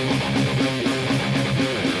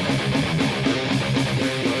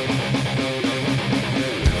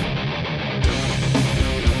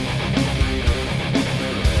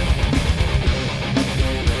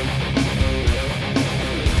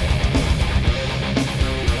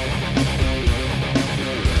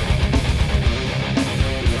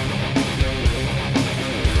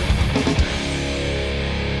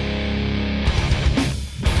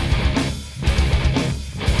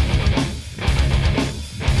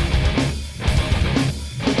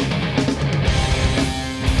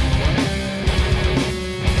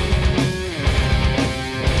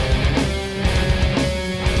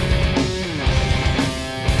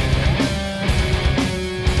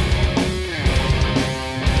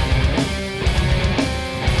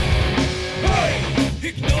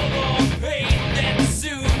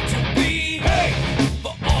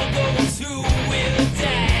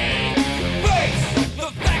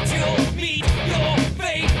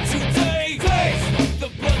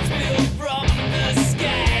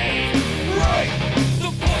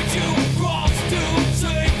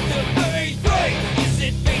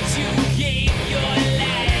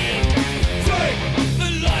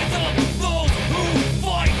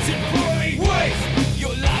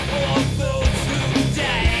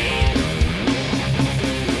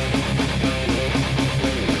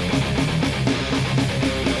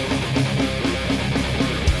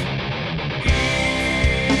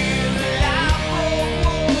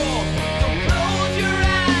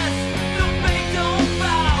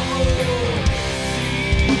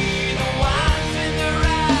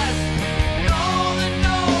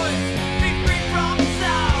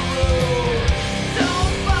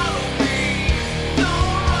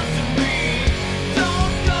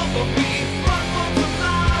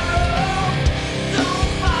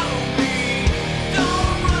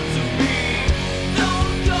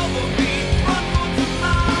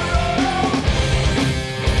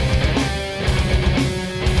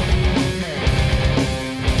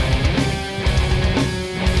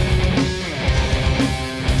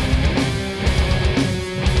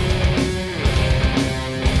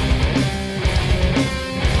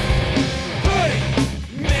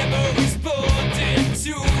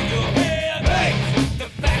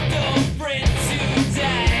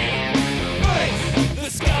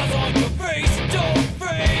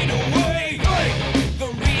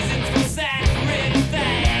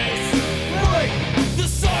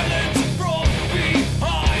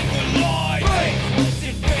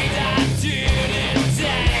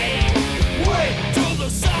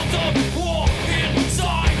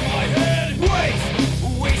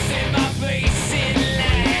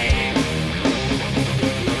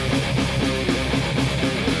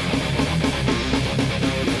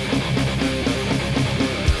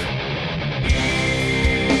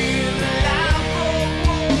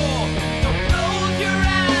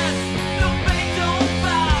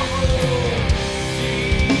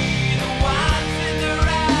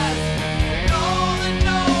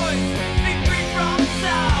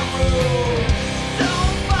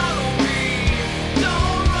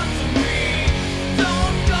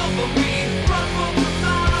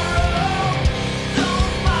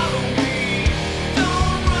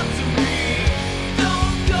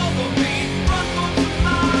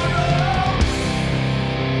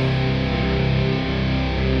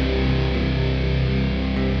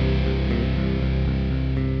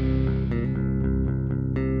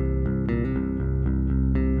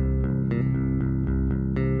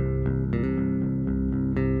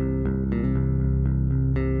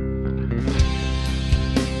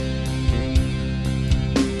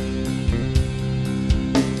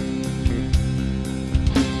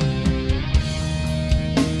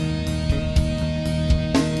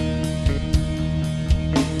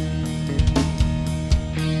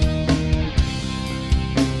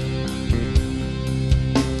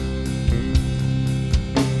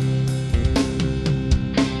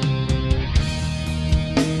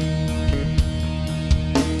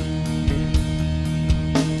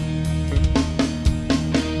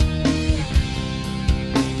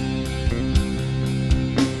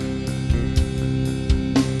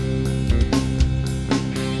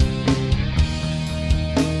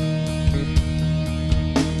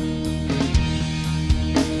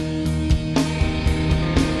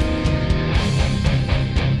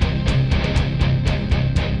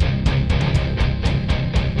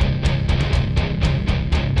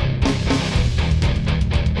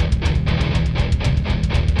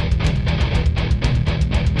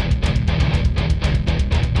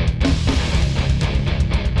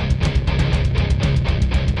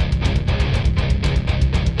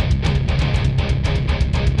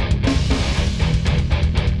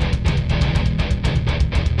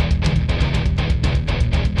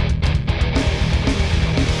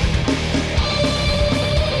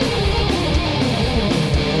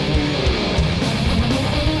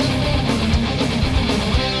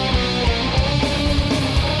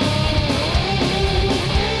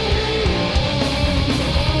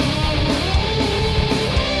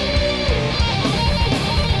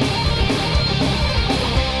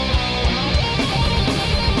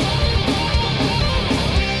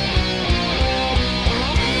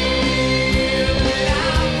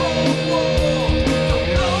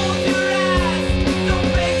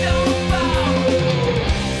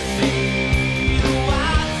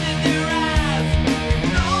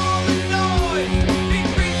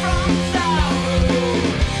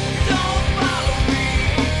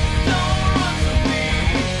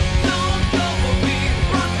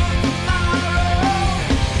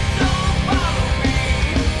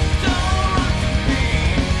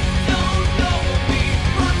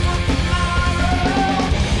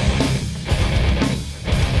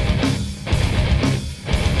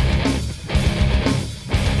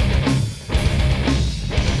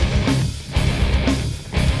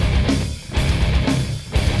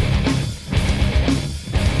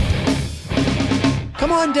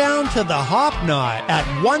 on down to the Hop Knot at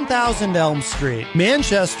 1000 Elm Street,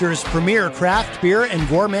 Manchester's premier craft beer and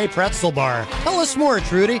gourmet pretzel bar. Tell us more,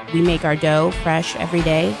 Trudy. We make our dough fresh every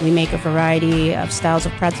day. We make a variety of styles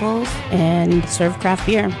of pretzels and serve craft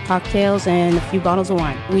beer, cocktails, and a few bottles of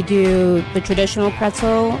wine. We do the traditional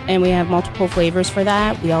pretzel, and we have multiple flavors for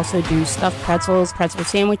that. We also do stuffed pretzels, pretzel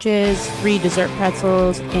sandwiches, 3 dessert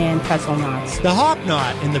pretzels, and pretzel knots. The Hop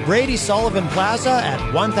Knot in the Brady Sullivan Plaza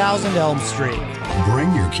at 1000 Elm Street.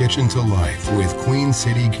 Bring your kitchen to life with Queen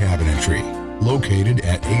City Cabinetry, located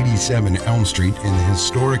at 87 Elm Street in the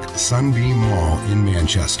historic Sunbeam Mall in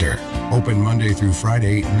Manchester. Open Monday through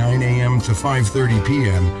Friday, 9 a.m. to 5:30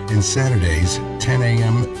 p.m. and Saturdays, 10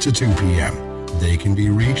 a.m. to 2 p.m. They can be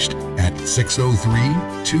reached at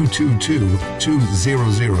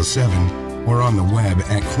 603-222-2007 or on the web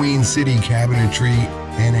at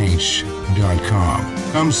queencitycabinetrynh.com.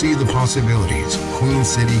 Come see the possibilities. Queen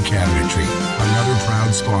City Cabinetry, another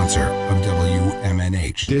proud sponsor of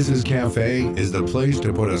WMNH. Diz's Cafe is the place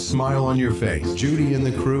to put a smile on your face. Judy and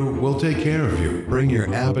the crew will take care of you. Bring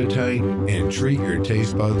your appetite and treat your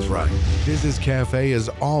taste buds right. Diz's Cafe is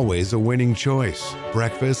always a winning choice.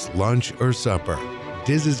 Breakfast, lunch, or supper.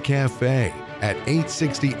 Diz's Cafe at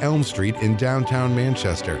 860 Elm Street in downtown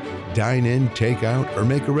Manchester. Dine in, take out, or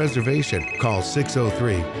make a reservation. Call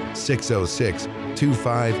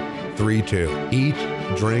 603-606-2532. Eat,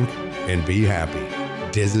 drink, and be happy.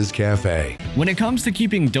 Diz's Cafe. When it comes to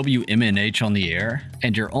keeping WMNH on the air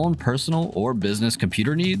and your own personal or business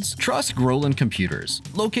computer needs, trust Groland Computers.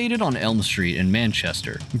 Located on Elm Street in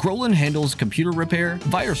Manchester, Groland handles computer repair,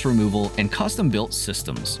 virus removal, and custom-built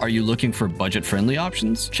systems. Are you looking for budget-friendly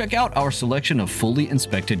options? Check out our selection of fully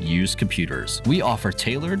inspected used computers. We offer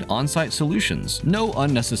tailored on-site solutions. No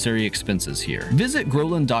unnecessary expenses here. Visit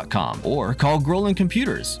Groland.com or call Groland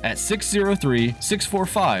Computers at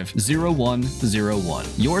 603-645-0101.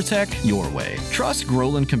 Your tech, your way. Trust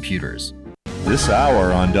Groland Computers. This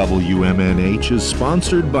hour on WMNH is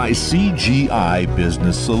sponsored by CGI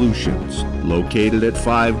Business Solutions, located at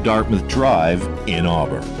 5 Dartmouth Drive in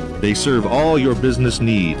Auburn. They serve all your business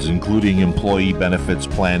needs, including employee benefits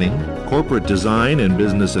planning, corporate design and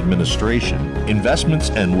business administration, investments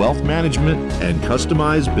and wealth management, and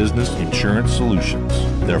customized business insurance solutions.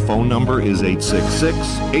 Their phone number is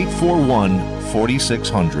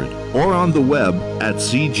 866-841-4600 or on the web at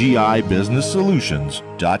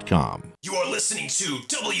cgibusinesssolutions.com. You are listening to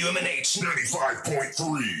WMNH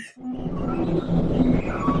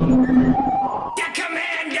 95.3. The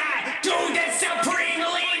commander to the supreme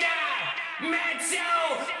leader, Matzo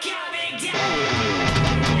coming down.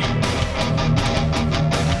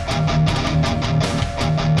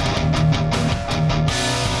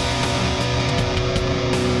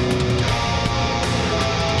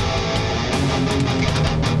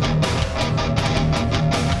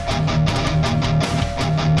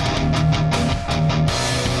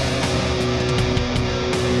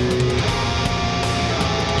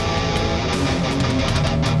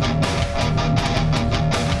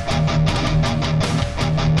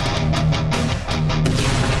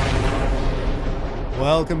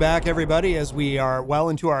 Welcome back, everybody, as we are well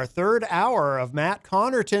into our third hour of Matt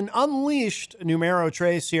Connarton Unleashed Numero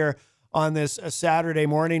Trace here on this Saturday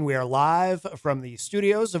morning. We are live from the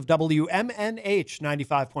studios of WMNH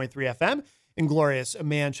 95.3 FM in glorious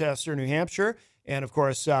Manchester, New Hampshire. And, of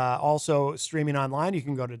course, also streaming online. You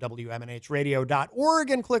can go to WMNHradio.org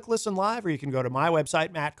and click Listen Live, or you can go to my website,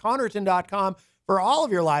 mattconnerton.com, for all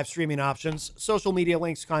of your live streaming options, social media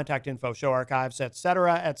links, contact info, show archives,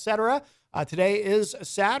 etc., etc. Today is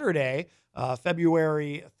Saturday,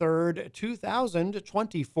 February 3rd,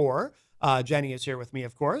 2024. Jenny is here with me,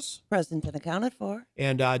 of course. Present and accounted for.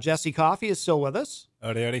 And Jesse Coffey is still with us.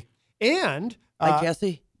 Howdy, howdy. And Hi,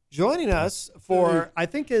 Jesse. Joining us for I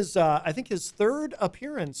think his third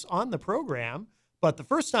appearance on the program, but the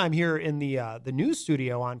first time here in the news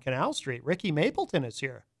studio on Canal Street. Ricky Mapleton is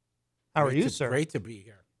here. How are you, sir? Great to be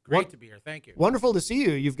here. Great to be here. Thank you. Wonderful to see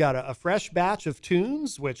you. You've got a fresh batch of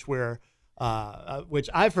tunes, which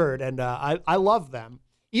I've heard, and I love them,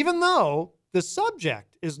 even though the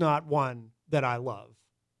subject is not one that I love,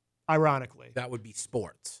 ironically. That would be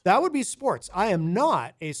sports. That would be sports. I am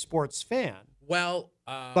not a sports fan. Well,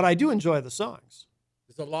 but I do enjoy the songs.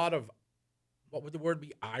 There's a lot of, what would the word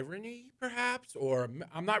be, irony, perhaps? Or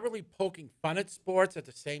I'm not really poking fun at sports at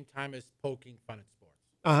the same time as poking fun at sports.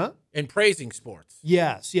 Uh-huh. And praising sports.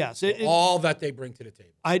 Yes. All that they bring to the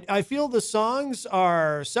table. I feel the songs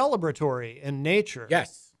are celebratory in nature.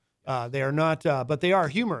 Yes. They are not, but they are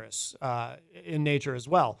humorous in nature as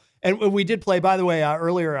well. And we did play, by the way,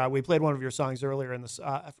 earlier, we played one of your songs earlier in this.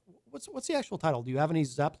 what's the actual title? Do you have any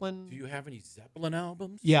Zeppelin? Do you have any Zeppelin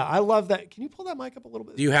albums? Yeah, I love that. Can you pull that mic up a little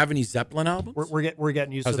bit? Do you have any Zeppelin albums? We're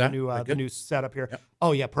getting used How's to that? the new setup here. Yep.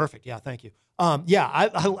 Oh yeah, perfect. Yeah, thank you. Yeah,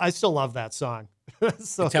 I still love that song.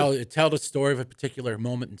 So Tell the story of a particular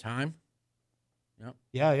moment in time. Yep.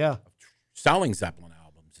 yeah. Selling Zeppelin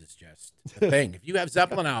albums is just a thing. If you have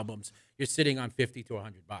Zeppelin albums, you're sitting on $50 to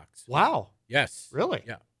 $100. Wow. Yes. Really?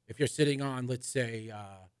 Yeah. If you're sitting on, let's say,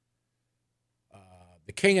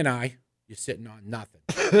 The King and I, you're sitting on nothing.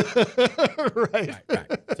 Right.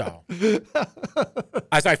 Right. So,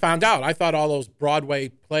 as I found out, I thought all those Broadway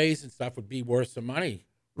plays and stuff would be worth some money.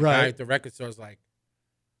 The guy Right. at the record store was like,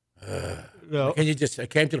 No. can you just, it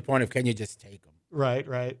came to the point of, can you just take them? Right.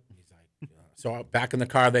 He's like, so back in the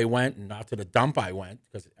car they went, and out to the dump I went,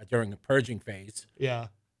 because during the purging phase. Yeah.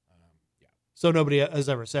 Yeah. So nobody has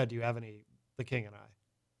ever said, "Do you have any The King and I?"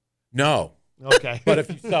 No. Okay. But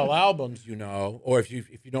if you sell albums, or if you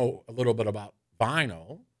know a little bit about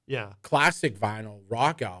vinyl, Yeah. classic vinyl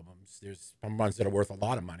rock albums, there's some ones that are worth a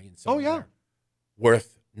lot of money, and some Oh, yeah. that are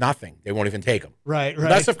worth nothing. They won't even take them. Right.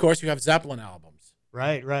 Unless, of course, you have Zeppelin albums.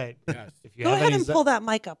 Right. Yes. If you Go have ahead any and pull that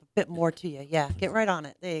mic up a bit more to you. Yeah, get right on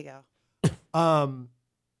it. There you go.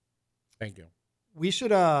 Thank you. We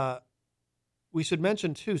should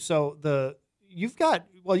mention too. So you've got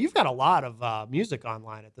a lot of music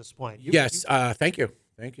online at this point. Yes. Thank you.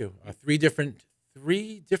 Three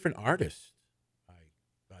different artists.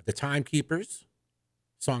 The Timekeepers,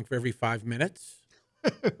 song for every 5 minutes.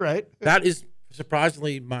 Right. That is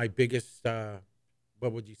surprisingly my biggest.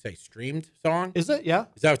 What would you say? Streamed song? Is it? Yeah.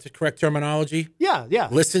 Is that the correct terminology? Yeah.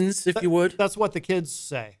 Listens, if you would. That's what the kids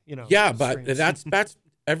say. Yeah, but streams. that's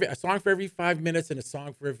a song for every 5 minutes and a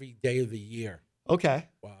song for every day of the year. Okay.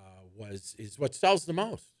 Is what sells the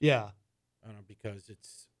most. Yeah. Because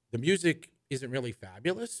the music isn't really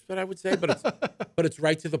fabulous, but I would say, but it's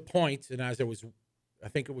right to the point. And I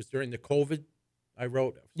think it was during the COVID, I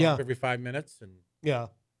wrote a song for every 5 minutes, and yeah.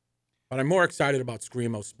 But I'm more excited about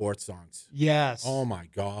Screamo sports songs. Yes. Oh my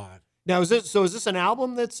God. Now is this an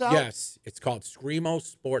album that's out? Yes, it's called Screamo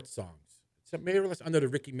Sports Songs. It's more or less under the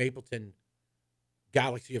Ricky Mapleton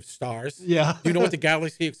Galaxy of Stars. Yeah. Do you know what the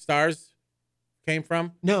Galaxy of Stars came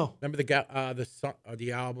from? No. Remember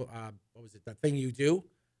the album? What was it? That Thing You Do?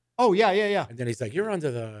 Oh yeah. And then he's like, "You're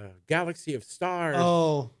under the Galaxy of Stars."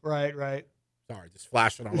 Oh, right. Sorry, just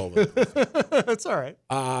flashing all over. That's all right.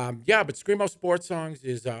 Yeah, but Screamo Sports Songs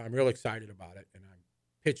is I'm real excited about it, and I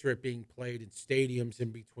picture it being played in stadiums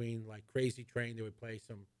in between, like Crazy Train. They would play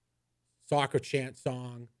some soccer chant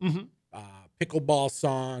song, pickleball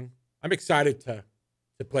song. I'm excited to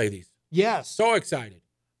play these. Yes. So excited.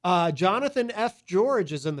 Jonathan F.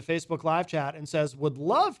 George is in the Facebook live chat and says, would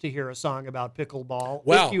love to hear a song about pickleball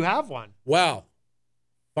if you have one. Well,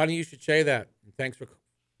 funny you should say that. Thanks for,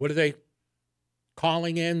 what are they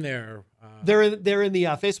calling in there? They're in the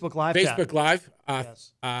Facebook live chat. Facebook Live.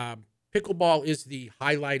 Yes. Pickleball is the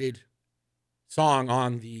highlighted song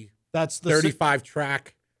on That's the 35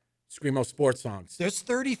 track Screamo Sports Songs. There's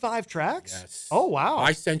 35 tracks? Yes. Oh, wow.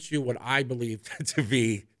 I sent you what I believe to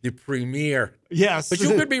be the premiere. Yes. But you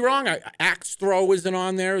could be wrong. Axe throw isn't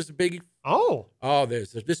on there. Is a big. Oh,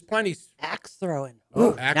 there's plenty. Axe throwing.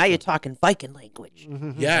 Oh, Ooh, now you're talking Viking language.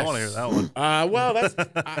 Yes. I want to hear that one. Well, that's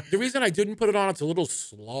the reason I didn't put it on. It's a little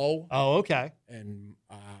slow. Oh, okay. And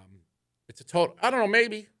it's a total. I don't know,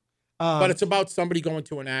 maybe, but it's about somebody going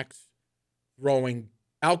to an axe throwing.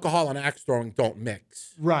 Alcohol and axe throwing don't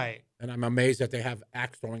mix. Right. And I'm amazed that they have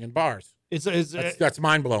axe throwing in bars. That's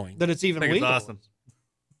mind blowing. That it's even I think legal. it's awesome.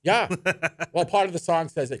 Yeah. Well, part of the song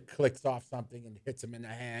says it clicks off something and hits him in the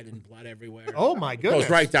head and blood everywhere. Oh my goodness.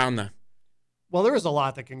 Goes right down the. Well, there is a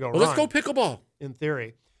lot that can go wrong. Let's go pickleball. In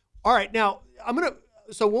theory. All right. Now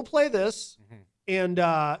so we'll play this and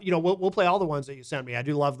we'll play all the ones that you sent me. I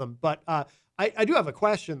do love them. But I do have a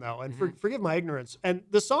question though, and forgive my ignorance. And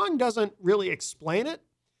the song doesn't really explain it.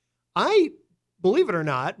 I believe it or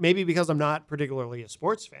not, maybe because I'm not particularly a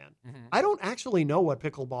sports fan, I don't actually know what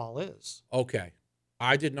pickleball is. Okay.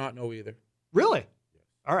 I did not know either. Really?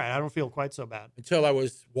 All right. I don't feel quite so bad. Until I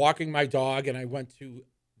was walking my dog and I went to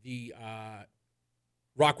the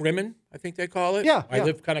Rock Rimmon, I think they call it. Yeah. I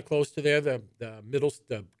live kind of close to there,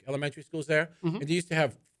 the elementary schools there. And they used to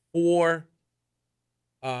have 4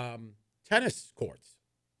 tennis courts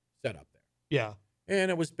set up there. Yeah. And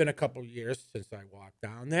it was been a couple of years since I walked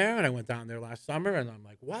down there, and I went down there last summer, and I'm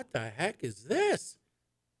like, what the heck is this?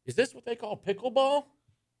 Is this what they call pickleball?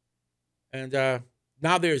 And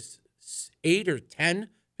now there's 8 or 10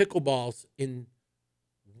 pickleballs in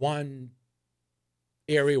one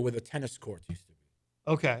area where the tennis courts used to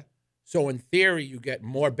be. Okay. So in theory, you get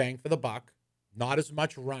more bang for the buck, not as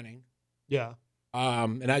much running, Yeah.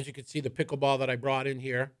 And as you can see, the pickleball that I brought in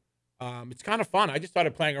here, it's kind of fun. I just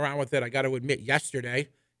started playing around with it. I got to admit, yesterday,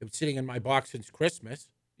 it was sitting in my box since Christmas.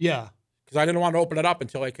 Yeah. Because I didn't want to open it up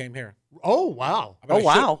until I came here. Oh, wow.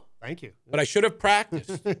 Wow. Thank you. But I should have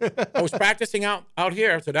practiced. I was practicing out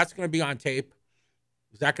here, so that's going to be on tape.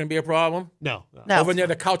 Is that going to be a problem? No. No. Over near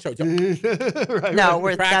the couch. right, No,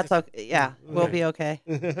 right. that's okay. Yeah, we'll be okay.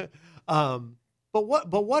 But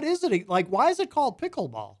what is it? Like, why is it called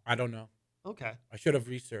pickleball? I don't know. Okay. I should have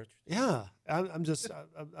researched. Yeah. I'm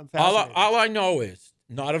fascinated. All I know is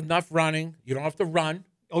not enough running. You don't have to run.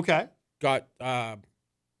 Okay. Got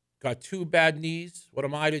 2 bad knees. What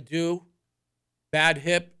am I to do? Bad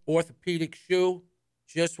hip, orthopedic shoe.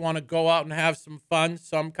 Just want to go out and have some fun,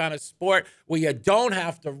 some kind of sport where you don't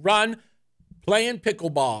have to run, playing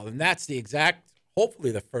pickleball. And that's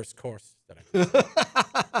hopefully the first course that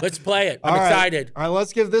I Let's play it. I'm excited. All right,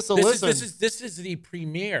 let's give this a listen. This is the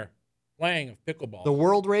premiere playing of pickleball. The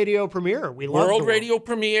world radio premiere. We love World radio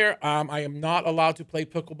premiere. I am not allowed to play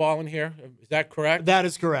pickleball in here. Is that correct? That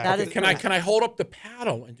is correct. That is Can I hold up the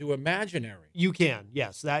paddle and do imaginary? You can.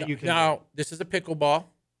 Yes, that you can. Now, this is a pickleball.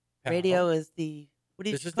 paddle. Radio is the, what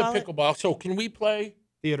do you This is call the it? pickleball. So can we play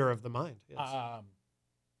Theater of the mind. Yes.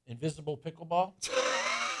 invisible pickleball?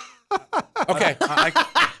 Okay.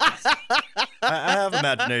 I have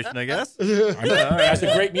imagination, I guess. As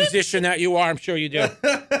a great musician that you are, I'm sure you do.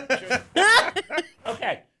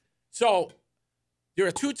 Okay. So there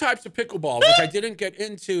are 2 types of pickleball, which I didn't get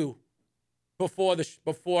into before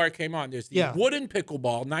I came on. There's the wooden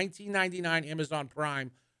pickleball, $19.99 Amazon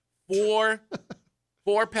Prime, 4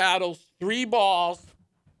 paddles, 3 balls,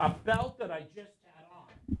 a belt that I just had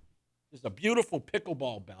on. There's a beautiful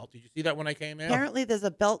pickleball belt. Did you see that when I came in? Apparently, there's a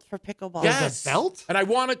belt for pickleball. Yes. There's a belt? And I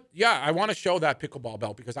want to show that pickleball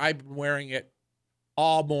belt because I've been wearing it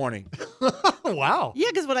all morning. Wow. Yeah,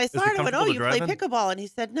 because when I saw it, I went, "Oh, comfortable to you play drive in? pickleball?" And he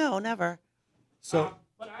said, "No, never." So,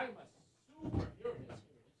 But I'm a super. Here it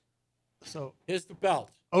is. so Here's the belt.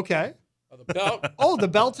 okay. The belt. Oh, the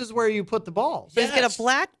belt is where you put the balls. He's got Yes. a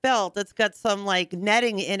black belt that's got some like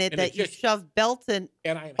netting in it And that it you just- shove belts and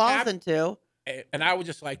And I am balls happy- into. And I would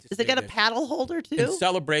just like to Does say it got a this. paddle holder In too?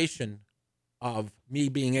 celebration of me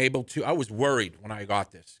being able to, I was worried when I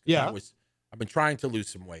got this. 'Cause Yeah. I've been trying to lose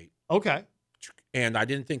some weight, Okay. and I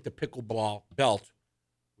didn't think the pickleball belt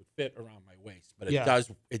would fit around my waist, but it Yeah.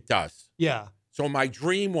 does. It does. Yeah. So my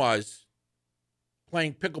dream was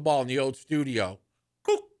playing pickleball in the old studio.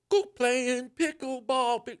 Playing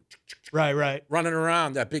pickleball, Right. running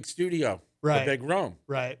around that big studio, Right. the big room.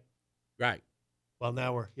 Right. Right. Well,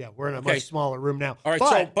 now we're in a Okay. much smaller room now. All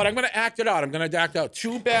right, but I'm going to act it out. I'm going to act out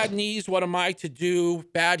 2 bad knees. What am I to do?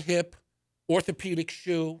 Bad hip, orthopedic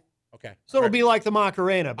shoe. Okay. So it'll be like the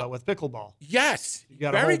Macarena, but with pickleball. Yes. You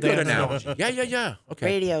got a Very whole good dance analogy. going. Yeah. Okay.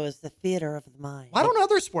 Radio is the theater of the mind. Why don't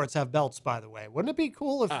other sports have belts, by the way? Wouldn't it be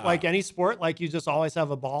cool if, like any sport, like you just always have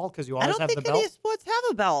a ball because you I always don't have the think belt? any sports have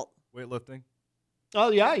a belt. Weightlifting. Oh,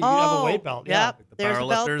 yeah, you have a weight belt. Yeah. Yep. Like the There's a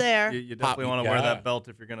belt powerlifters, there. You definitely want to wear that belt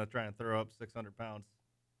if you're going to try and throw up 600 pounds.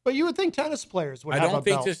 But you would think tennis players would I have a don't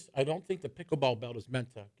think belt. I don't think the pickleball belt is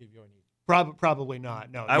meant to give you any. Probably not.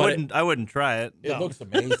 No. I wouldn't try it. It No. looks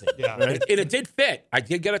amazing. Yeah. And it did fit. I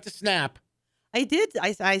did get it to snap. I did.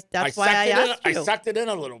 That's why I sucked asked you. I sucked it in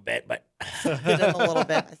a little bit, but Sucked it in a little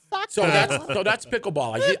bit. I sucked so it. that's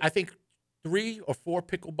pickleball. I think 3 or 4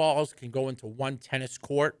 pickleballs can go into 1 tennis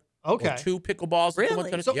court. Okay. Or 2 pickleballs into 1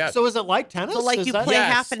 Really? tennis. So, Yes. so is it like tennis? So like Is you that- play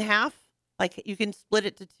Yes. half and half. Like you can split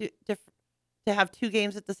it to to have 2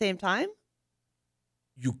 games at the same time.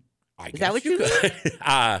 I Is that guess what you could.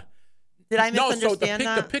 Did I No, so misunderstand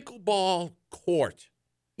that? the pickleball court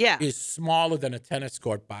Yeah. is smaller than a tennis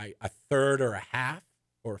court by a third or a half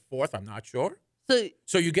or a fourth. I'm not sure.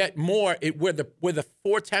 So you get more where the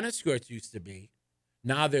 4 tennis courts used to be.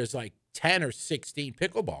 Now there's like 10 or 16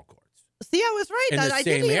 pickleball courts. see, I was right. In the I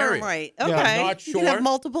same did hear area. him right. Yeah, Okay. I'm not You can have sure.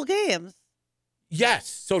 multiple games. Yes,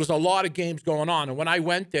 so there's a lot of games going on. And when I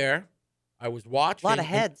went there, I was watching. A lot of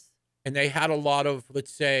heads. And they had a lot of,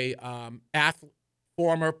 let's say,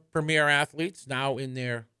 former premier athletes now in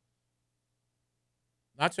their,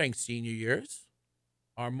 not saying senior years,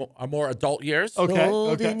 are more adult years. Okay.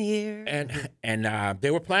 Golden Okay. year. And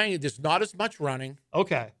they were playing. There's not as much running,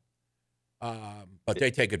 Okay. but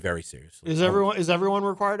they take it very seriously. Is everyone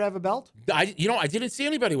required to have a belt? I didn't see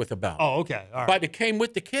anybody with a belt. Oh, okay. All right. But it came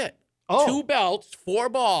with the kit. Oh. 2 belts, 4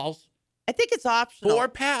 balls, I think it's optional. 4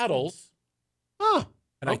 paddles. Huh.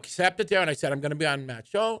 And I kept it there, and I said, "I'm going to be on Matt's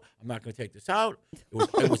show. I'm not going to take this out."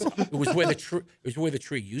 It was where the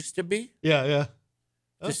tree used to be. Yeah. Yeah.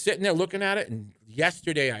 Just sitting there looking at it. And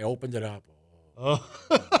yesterday I opened it up. Oh.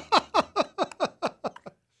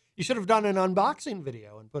 You should have done an unboxing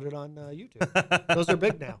video and put it on YouTube. Those are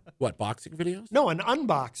big now. What, boxing videos? No, an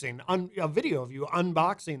unboxing, a video of you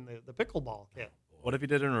unboxing the pickleball kit. What if you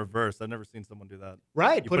did it in reverse? I've never seen someone do that.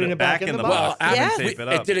 Right, You putting put it back in the box. Well, Yes. Tape it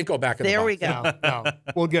up. it didn't go back in the box. There we go. No.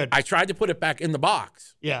 Well, good. I tried to put it back in the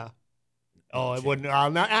box. Yeah. Oh, it wouldn't.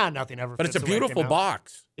 Nothing ever. But it's a fits the way it beautiful came out.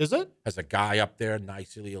 box. Is it? Has a guy up there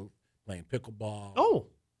nicely playing pickleball. Oh,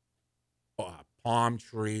 A palm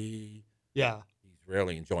tree. yeah. He's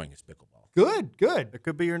really enjoying his pickleball. Good, good. It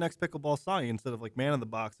could be your next pickleball song. Instead of like man in the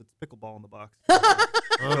box, it's pickleball in the box.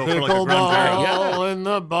 Pickleball in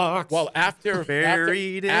the box. Well, after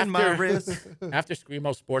Buried in my wrist. after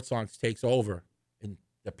Screamo Sports Songs takes over, and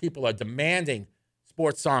the people are demanding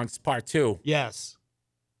Sports Songs Part 2, yes.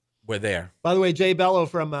 we're there. By the way, Jay Bello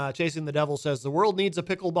from Chasing the Devil says the world needs a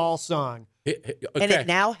pickleball song. Okay. And it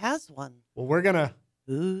now has one. Well, we're gonna.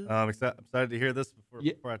 I'm excited to hear this before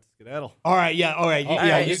I have to skedaddle. All right, yeah, all right, Oh,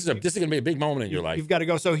 yeah. this is gonna be a big moment in your life. You've got to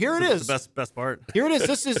go. So here it is. The best part. Here it is.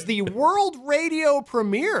 This is the world radio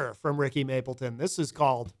premiere from Ricky Mapleton. This is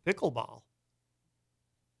called Pickleball.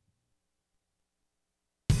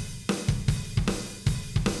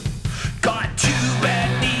 Got 2 bad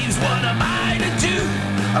knees, what am I to do?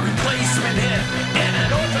 A replacement hip and an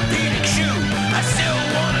orthopedic shoe. I still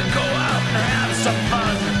wanna go out and have some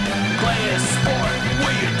fun. Play a sport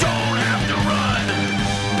where you don't have to run.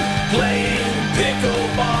 Playing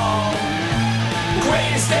pickleball,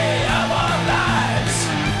 greatest day of our lives.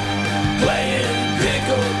 Playing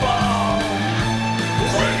pickleball,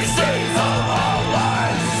 greatest day of our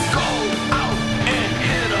lives. Go out and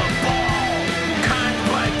hit a ball, kind of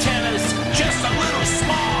like tennis, just a little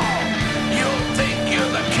small. You'll think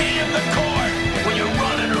you're the king of the court when you're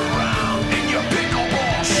running around in your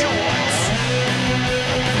pickleball shorts.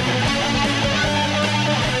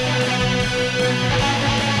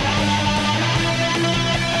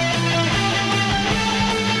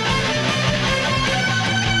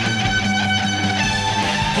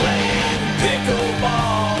 Playing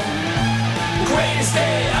pickleball, greatest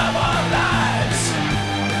day of our lives.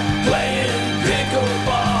 Playing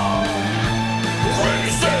pickleball,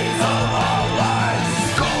 greatest day of our lives.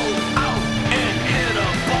 Go out and hit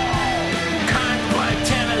a ball, kind of like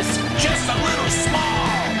tennis, just a little small.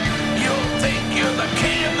 You'll think you're the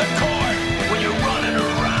king of the court when you're running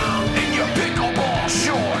around in your pickleball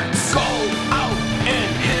shorts. Go out and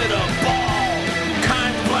hit a ball,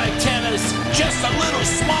 kind of like tennis, just a little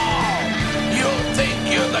small. You'll think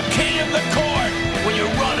you're the king of the court when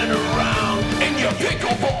you're running around in your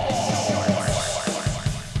pickleball.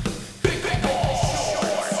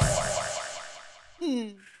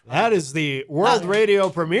 That is the world radio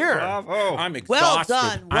premiere. Bravo. I'm exhausted. Well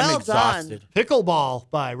done. I'm Well exhausted. Pickleball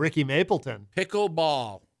by Ricky Mapleton.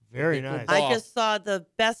 Pickleball. Very nice. Pickleball. I just saw the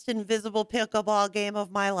best invisible pickleball game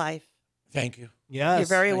of my life. Thank you. Yes. You're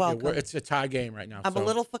very Thank you. welcome. It's a tie game right now. I'm so. a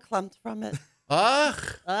little verklempt from it.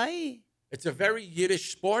 Ugh. Aye. It's a very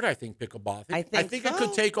Yiddish sport, I think, pickleball. I think it could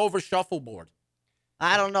so. take over shuffleboard.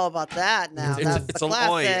 I don't know about that now. It's- That's It's the a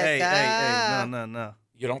classic. hey. No.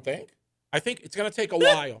 You don't think? I think it's going to take a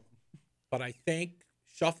while, but I think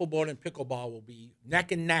shuffleboard and pickleball will be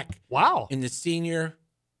neck and neck Wow. in the senior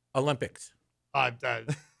Olympics.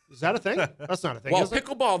 Is that a thing? That's not a thing. Well, is it?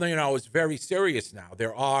 pickleball, is very serious now.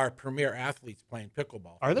 There are premier athletes playing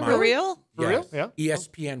pickleball. Are there For real? For real? Yeah.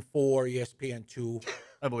 ESPN 4, ESPN 2.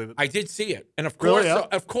 I believe it. I did see it, and of Really?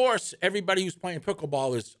 course, everybody who's playing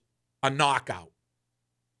pickleball is a knockout,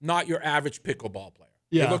 not your average pickleball player.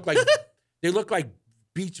 Yeah. They look like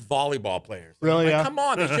beach volleyball players. Really, Like, yeah. come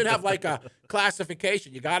on, they should have like a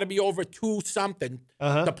classification. You got to be over 2 something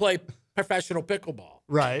Uh-huh. to play professional pickleball.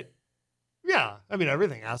 Right. Yeah. I mean,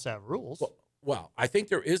 everything has to have rules. Well, I think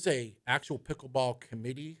there is a actual pickleball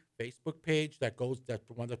committee Facebook page that's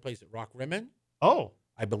the one that plays at Rock Rimmon. Oh.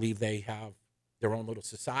 I believe they have their own little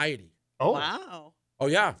society. Oh. Wow. Oh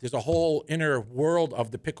yeah, there's a whole inner world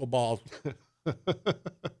of the pickleball.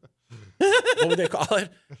 What would they call it?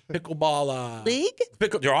 Pickleball League?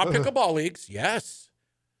 There are pickleball leagues, yes.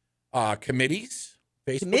 Committees,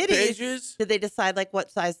 Facebook pages. Did they decide like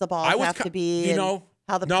what size the balls have to be? You and know,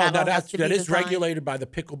 how the no, paddle has to be that is designed? regulated by the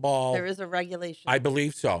pickleball. There is a regulation. I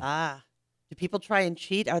believe so. Ah. Do people try and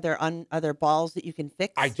cheat? Are there balls that you can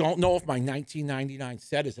fix? I don't know if my 1999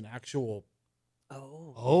 set is an actual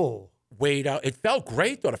Oh. weighed out. It felt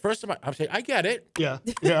great though. The first time I'm saying, I get it. Yeah.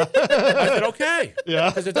 Yeah. I said, okay. Yeah.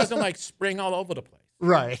 Because it doesn't like spring all over the place.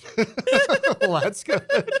 Right. Well, that's good.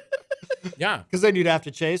 Yeah. Because then you'd have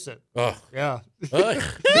to chase it. Ugh. Yeah. Ugh.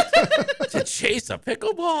 To chase a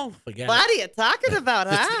pickleball? Forget What it. are you talking about,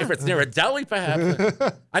 huh? If it's near a deli,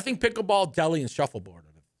 perhaps. I think pickleball, deli, and shuffleboard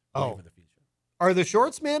are the Oh. for the future. Are the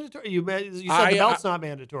shorts mandatory? You said the belt's not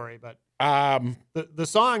mandatory, but the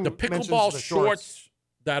song the mentions pickleball the shorts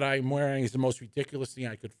that I'm wearing is the most ridiculous thing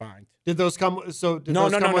I could find. Did those come? So did no,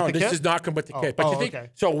 those no, come no, with no. the This kit? does not come with the kit. But you think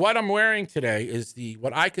so? What I'm wearing today is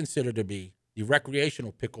what I consider to be the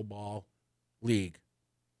recreational pickleball league.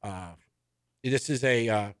 This is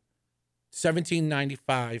a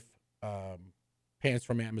 $17.95 pants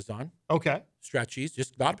from Amazon. Okay. Stretchies,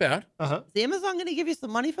 just not bad. Uh-huh. Is Amazon going to give you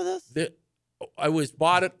some money for this? I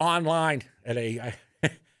bought it online at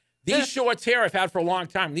these shorts here I've had for a long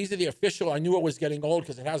time. These are the official. I knew it was getting old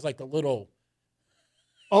because it has like the little.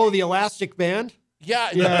 Oh, the elastic band?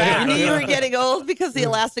 Yeah. You knew you were getting old because the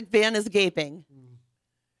elastic band is gaping.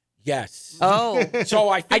 Yes. Oh. So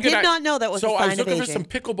I did not know that was a sign I was looking of for aging. some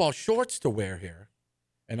pickleball shorts to wear here.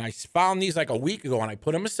 And I found these like a week ago and I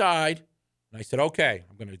put them aside. And I said, okay,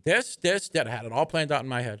 I'm going to this. I had it all planned out in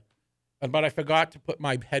my head. But I forgot to put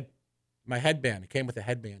my headband. It came with a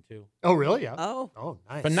headband too. Oh, really? Yeah. Oh,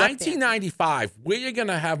 nice. For $19.95, where you going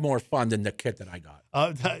to have more fun than the kit that I got?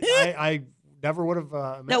 I never would have.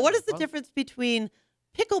 Now, what is the difference between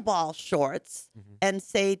pickleball shorts and,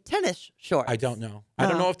 say, tennis shorts? I don't know. I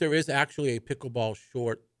don't know if there is actually a pickleball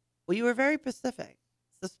short. Well, you were very specific.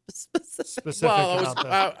 Specific Well, it was,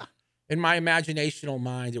 about that. in my imaginational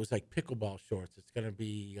mind, it was like pickleball shorts. It's going to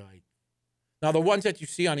be like. Now, the ones that you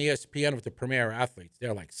see on ESPN with the premier athletes,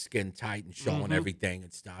 they're like skin tight and showing everything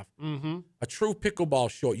and stuff. Mm-hmm. A true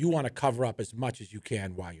pickleball short, you want to cover up as much as you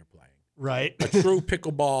can while you're playing. Right. A true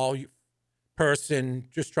pickleball person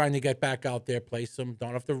just trying to get back out there, play some.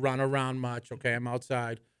 Don't have to run around much. Okay, I'm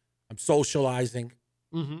outside. I'm socializing.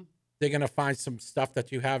 Mm-hmm. They're going to find some stuff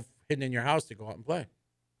that you have hidden in your house to go out and play.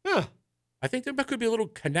 Yeah. I think there could be a little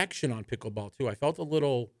connection on pickleball, too. I felt a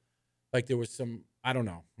little like there was some, I don't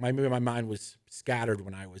know. Maybe my mind was scattered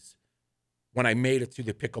when I made it to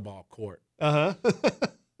the pickleball court. Uh-huh.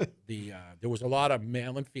 There was a lot of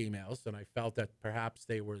male and females, and I felt that perhaps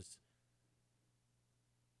they was,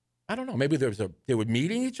 I don't know, maybe they were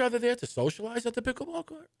meeting each other there to socialize at the pickleball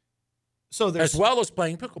court. So there's as well as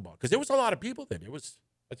playing pickleball, because there was a lot of people there. There was,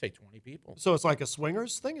 I'd say, 20 people. So it's like a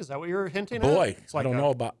swingers thing? Is that what you're hinting at? Boy, It's like I don't know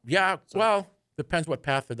about. Yeah, well, depends what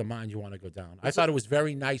path of the mind you want to go down. I thought it was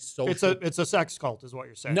very nice social. It's a sex cult, is what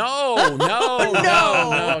you're saying. No.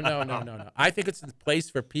 I think it's a place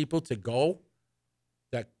for people to go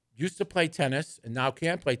that used to play tennis and now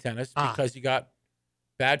can't play tennis because you got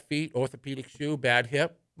bad feet, orthopedic shoe, bad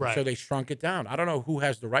hip. Right. So they shrunk it down. I don't know who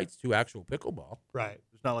has the rights to actual pickleball. Right.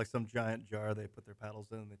 It's not like some giant jar they put their paddles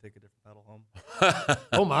in and they take a different paddle home.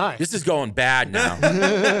 Oh, my. This is going bad now.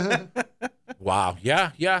 Wow.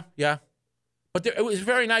 Yeah. But it was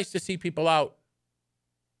very nice to see people out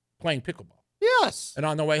playing pickleball. Yes. And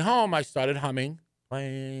on the way home, I started humming,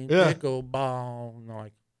 playing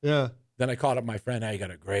pickleball. Then I called up my friend. Hey, I got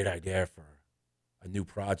a great idea for a new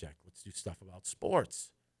project. Let's do stuff about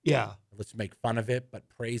sports. Yeah. Let's make fun of it, but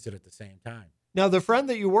praise it at the same time. Now, the friend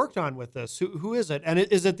that you worked on with this, who is it? And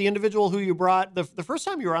is it the individual who you brought? The first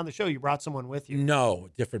time you were on the show, you brought someone with you. No,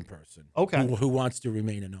 different person. Okay. Who wants to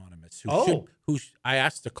remain anonymous. I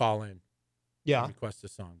asked to call in. Yeah. Request a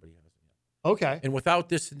song, but he hasn't yet. Okay. And without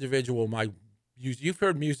this individual, you've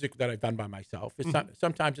heard music that I've done by myself. It's not,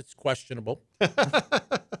 sometimes it's questionable.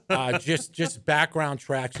 Just background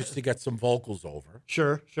tracks just to get some vocals over.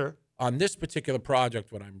 Sure. On this particular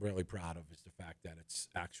project, what I'm really proud of is the fact that it's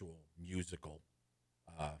actual musical.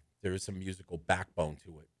 There is some musical backbone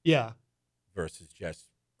to it. Yeah. Versus just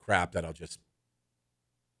crap that I'll just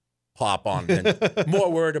pop on. And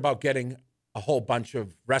more worried about getting a whole bunch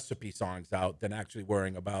of recipe songs out than actually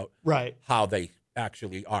worrying about how they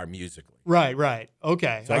actually are musically. Right.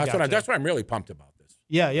 Okay. So that's what I'm really pumped about this.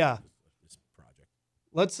 Yeah. This project.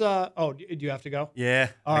 Let's. Do you have to go? Yeah.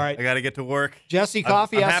 All right. I got to get to work. Jesse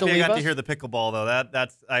Coffey I'm has happy to leave I got us. to hear the pickleball though.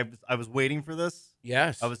 I was waiting for this.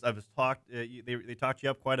 Yes. I was talked. They talked you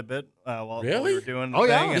up quite a bit while really? we were doing. Oh, the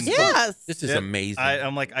yeah. thing. And Yes. This is amazing.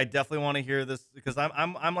 I'm like, I definitely want to hear this because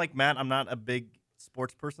I'm like Matt. I'm not a big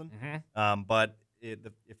sports person. But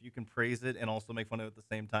if you can praise it and also make fun of it at the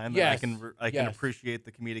same time, then I can appreciate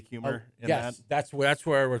the comedic humor in that. That's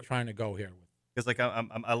where we're trying to go here. Because like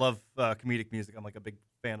I love comedic music. I'm like a big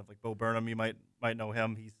fan of like Bo Burnham. You might know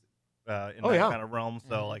him. He's in that kind of realm.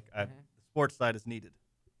 So like the sports side is needed.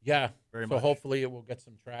 Yeah, very so much. Hopefully it will get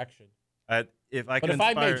some traction. If I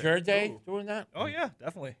made your day doing that, oh yeah,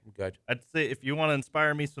 definitely. Good. I'd say if you want to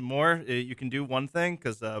inspire me some more, you can do one thing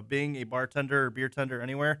because being a bartender or beer tender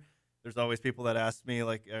anywhere, there's always people that ask me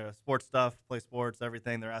like sports stuff, play sports,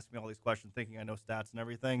 everything. They're asking me all these questions, thinking I know stats and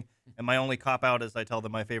everything. And my only cop out is I tell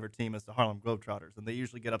them my favorite team is the Harlem Globetrotters, and they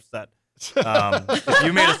usually get upset. If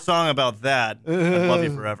you made a song about that, I'd love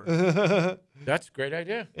you forever. That's a great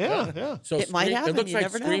idea. Yeah. So It might happen, It looks you like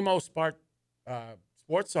never know. Screamo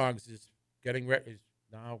sports songs is getting ready.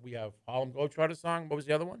 Now we have Harlem Globetrotter song. What was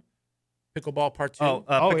the other one? Pickleball Part 2.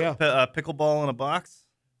 Pickleball in a box.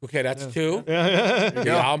 Okay, that's 2. Yeah. The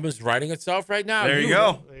album is writing itself right now. There you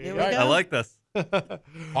go. There we Right. go. I like this.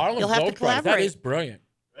 Harlem You'll have to Globetrotters. That collaborate. is brilliant.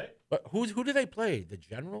 Right? But who do they play? The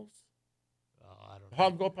Generals? I don't know.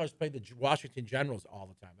 Harlem Globetrotters play the Washington Generals all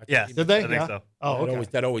the time. That's Yes. what Did they? I think Yeah. so. Oh, okay.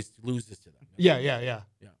 that always loses to them. Yeah.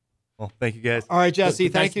 Well, thank you guys. All right, Jesse,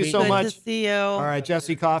 Good- thank nice you so meeting Good much. to see you. All right,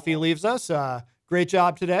 Jesse Coffey leaves us. Great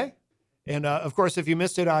job today. And, of course, if you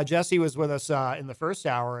missed it, Jesse was with us in the first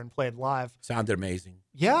hour and played live. Sounded amazing.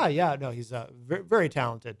 Yeah. No, he's very, very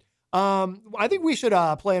talented. I think we should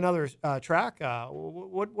play another track.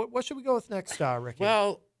 What should we go with next, Ricky?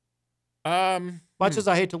 Well, Much as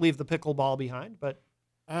I hate to leave the pickleball behind, but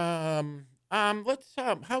let's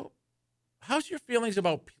how's your feelings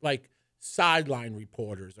about like sideline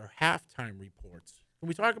reporters or halftime reports? Can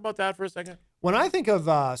we talk about that for a second? when I think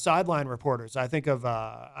of sideline reporters, I think of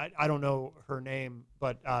I don't know her name,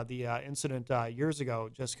 but the incident years ago,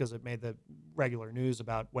 just because it made the regular news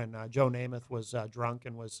about when Joe Namath was drunk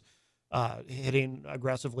and was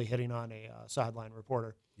aggressively hitting on a sideline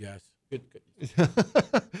reporter. Yes. Good.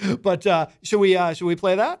 But should we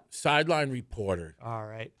play that? Sideline reporter. All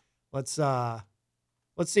right. Let's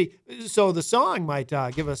see. So the song might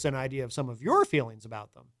give us an idea of some of your feelings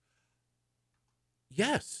about them.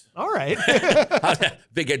 Yes. All right.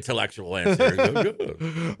 Big intellectual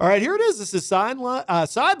answer. All right, here it is. This is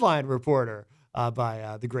Sideline Reporter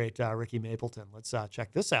by the great Ricky Mapleton. Let's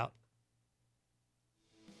check this out.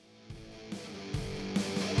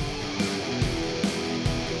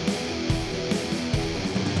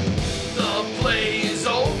 The play is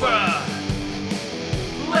over.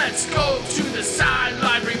 Let's go to the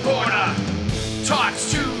sideline reporter.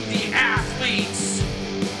 Talks to the athletes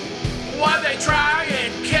while they try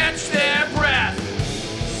and catch their breath.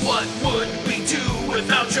 What would we do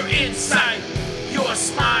without your insight? Your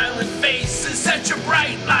smiling face is such a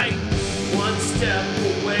bright light. One step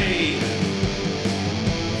away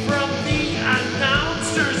from the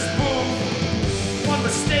announcer's booth. One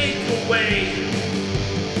mistake away.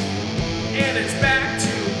 And it's back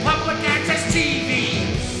to public access TV.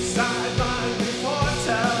 Sideline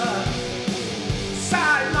reporter.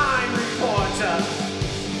 Sideline reporter.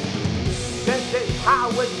 This is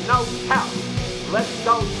Howard No Count. Let's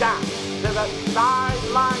go down to the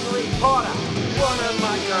sideline reporter. What am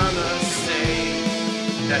I gonna say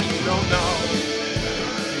that you don't know?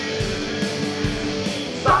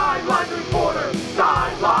 Sideline reporter.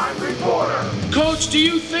 Sideline reporter. Coach, do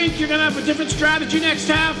you think you're going to have a different strategy next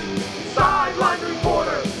half? Sideline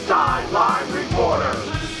reporter. Sideline reporter.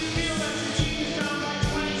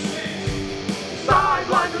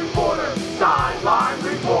 Sideline reporter. Sideline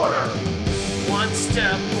reporter. One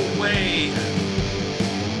step away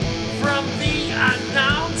from the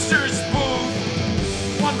announcer's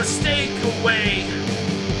booth. One mistake away.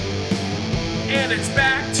 And it's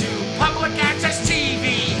back to public access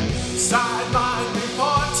TV. Sideline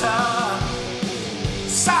reporter.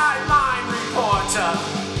 Sideline reporter.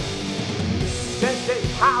 This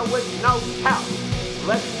is Howard No Count.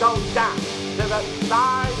 Let's go down to the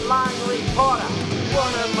sideline reporter.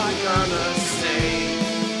 What am I gonna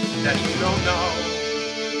say that you don't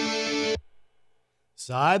know?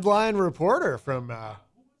 Sideline Reporter from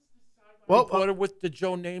Reporter with the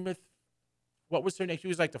Joe Namath. What was her name? She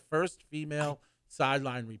was like the first female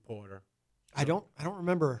sideline reporter. I don't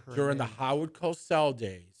remember her during name. the Howard Cosell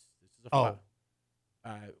days. This is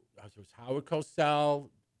it was Howard Cosell,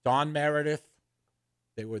 Don Meredith.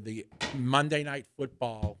 They were the Monday Night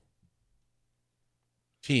Football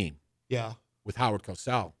team. Yeah. With Howard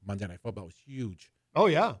Cosell. Monday Night Football was huge. Oh,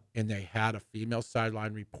 yeah. And they had a female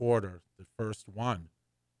sideline reporter, the first one.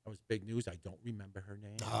 That was big news. I don't remember her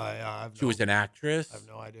name. She was an actress. I have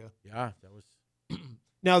no idea. Yeah, that was.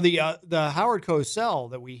 Now, the Howard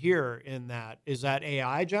Cosell that we hear in that, is that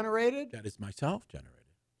AI generated? That is myself generated.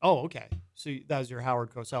 Oh, okay. So that was your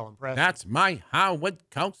Howard Cosell impression. That's my Howard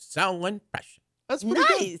Cosell impression. That's pretty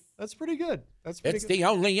good. That's pretty good. That's pretty It's good. the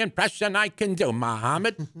only impression I can do,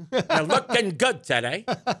 Muhammad. You're looking good today.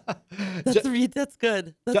 That's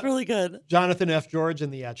good. That's really good. Jonathan F. George in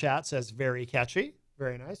the chat says very catchy.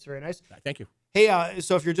 Very nice. Very nice. Thank you. Hey,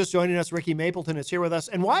 so if you're just joining us, Ricky Mapleton is here with us.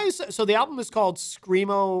 And why is so the album is called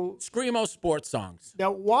Screamo? Screamo Sports Songs. Now,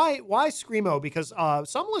 why Screamo? Because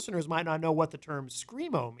some listeners might not know what the term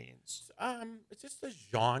Screamo means. It's just a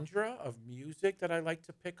genre of music that I like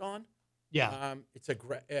to pick on. Yeah. It's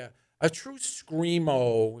a true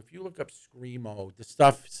Screamo. If you look up Screamo, the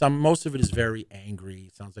stuff, most of it is very angry.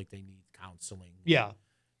 It sounds like they need counseling. Yeah.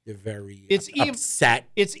 They're very upset.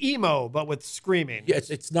 It's emo, but with screaming. Yeah,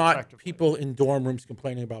 it's not people in dorm rooms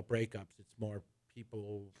complaining about breakups. It's more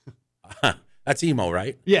people. That's emo,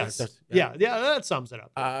 right? Yes. Yeah, that sums it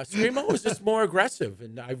up. Screamo was just more aggressive,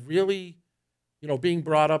 and I really, being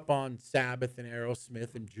brought up on Sabbath and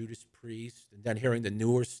Aerosmith and Judas Priest, and then hearing the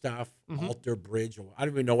newer stuff, Alter Bridge. I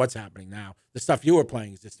don't even know what's happening now. The stuff you were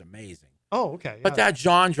playing is just amazing. Oh, okay. But that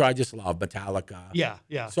genre, I just love Metallica.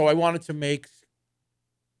 Yeah. So I wanted to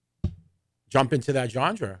jump into that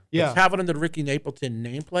genre. Yeah. Let's have it under the Ricky Mapleton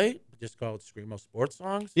nameplate, just called Screamo Sports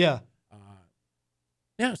Songs. Yeah.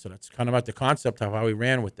 So that's kind of about the concept of how we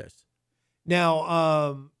ran with this.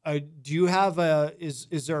 Now, do you have is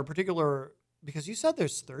there a particular, because you said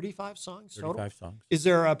there's 35 songs total? 35 songs. Is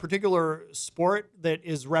there a particular sport that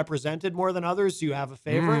is represented more than others? Do you have a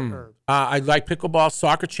favorite? Or? I like pickleball.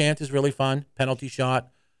 Soccer chant is really fun. Penalty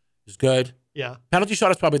shot is good. Yeah. Penalty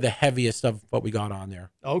shot is probably the heaviest of what we got on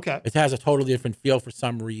there. Okay. It has a totally different feel for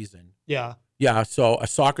some reason. Yeah. Yeah. So a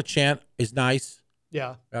soccer chant is nice.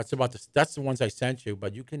 Yeah. That's the ones I sent you,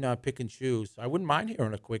 but you can pick and choose. I wouldn't mind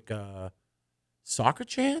hearing a quick soccer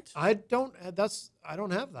chant. I don't have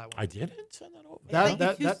that one. I didn't send that over. I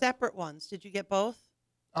sent you two separate ones. Did you get both?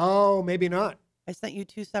 Oh, maybe not. I sent you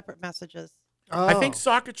two separate messages. Oh. I think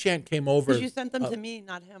soccer chant came over. Because you sent them to me,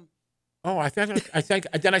 not him. Oh, I think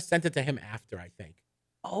then I sent it to him after, I think.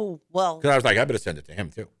 Oh, well. Because I was like, I better send it to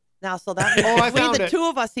him too. Now, so that between the two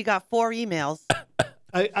of us, he got 4 emails.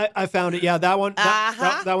 I found it. Yeah, that one.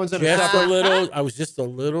 That one's in just a little. I was just a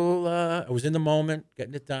little. I was in the moment,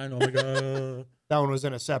 getting it done. Oh my god. That one was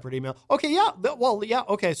in a separate email. Okay, yeah.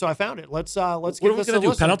 Okay. So I found it. Let's give what are we this a gonna do?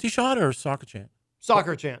 listen. Penalty shot or soccer chant?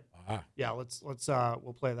 Soccer chant. Yeah. Let's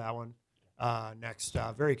we'll play that one next.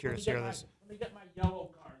 Very curious to hear this. Let me get my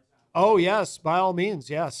yellow cards out. Oh yes, by all means,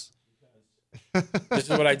 yes. This is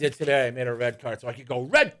what I did today. I made a red card so I could go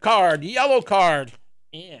red card, yellow card,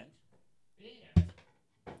 and.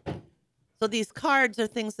 So these cards are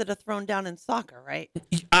things that are thrown down in soccer, right?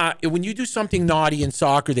 When you do something naughty in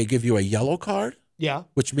soccer, they give you a yellow card. Yeah.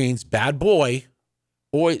 Which means bad boy.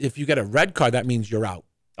 Or if you get a red card, that means you're out.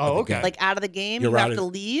 Oh, okay. Like out of the game, You're you out have to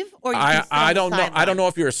leave, or you I can stay on the don't know. I sideline? don't know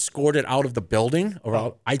if you're escorted out of the building or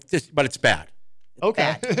out. But it's bad.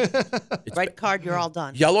 Okay. Red card, you're all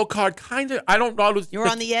done. Yellow card, kind of. I don't know. You're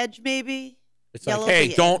on the edge, maybe. It's Yellow like, hey,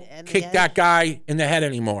 the don't end- kick the that guy in the head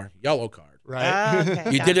anymore. Yellow card. Right.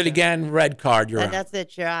 Okay, You did it again. Red card. You're And out. that's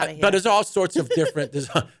it. You're out of here. But there's all sorts of different.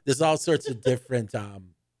 There's all sorts of different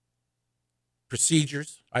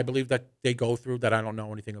procedures. I believe that they go through that I don't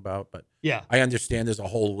know anything about. But Yeah. I understand there's a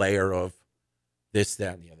whole layer of this,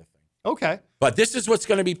 that, and the other thing. Okay. But this is what's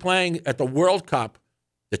going to be playing at the World Cup.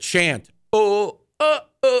 The chant. Oh.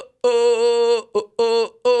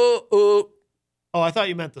 Oh, I thought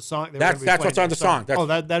you meant the song. That's what's on the song.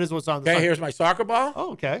 That is what's on the song. Okay, here's my soccer ball.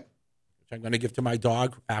 Oh, okay. Which I'm going to give to my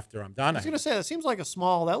dog after I'm done. I was going to say, that seems like a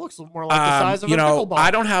small, that looks more like the size of a pickleball.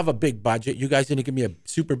 I don't have a big budget. You guys didn't give me a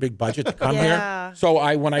super big budget to come Yeah. here. So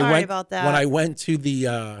when Sorry about that. I went to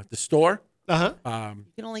the store, you can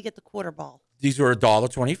only get the quarter ball. these were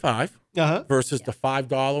 $1.25 versus the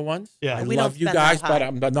 $5 ones. Yeah. I We don't love you spend that guys, but high.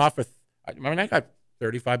 I'm not for. I mean, I got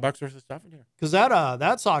 $35 worth of stuff in here. Because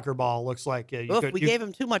that soccer ball looks like We gave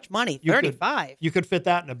him too much money. you could- 35. You could fit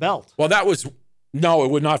that in a belt. Well, no,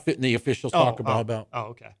 it would not fit in the official soccer ball belt. Oh,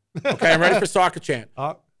 okay. Okay, I'm ready for soccer chant.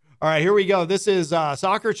 All right, here we go. This is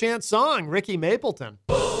Soccer Chant Song, Ricky Mapleton.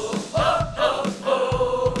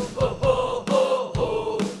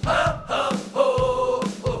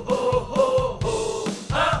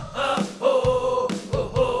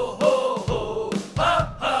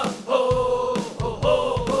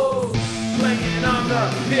 Playing on the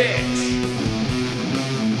pitch.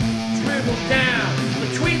 Dribble down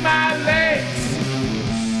between my legs.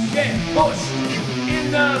 Get pushed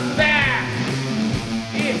in the back.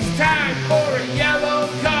 It's time for a yellow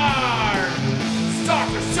card.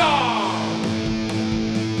 Soccer song.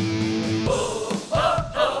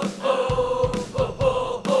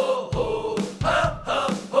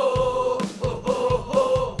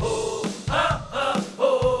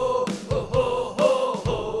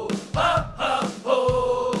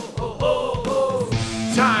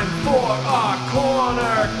 Time for a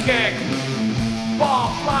corner kick. Ball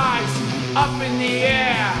flies up in the air.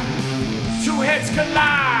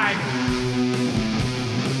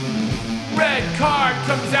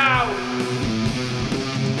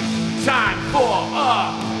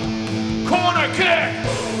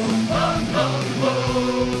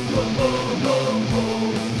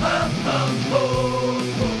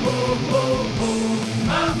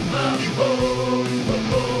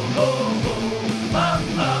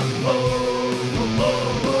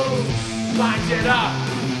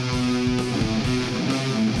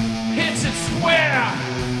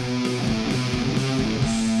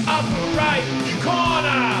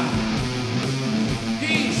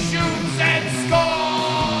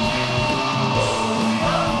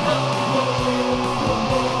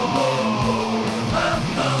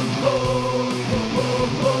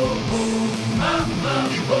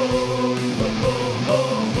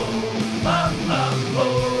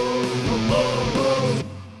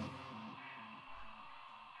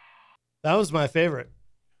 was my favorite.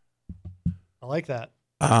 I like that.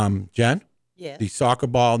 Jen? Yes. The soccer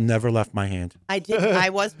ball never left my hand. I did. I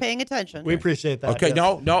was paying attention. We appreciate that. Okay, yes.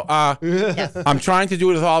 no. Yes. I'm trying to do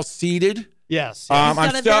it all seated. Yes. You've I'm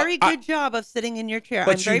done a still- very good job of sitting in your chair.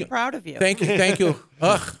 But I'm very you- proud of you. Thank you.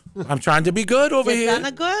 Ugh, I'm trying to be good over You've here. done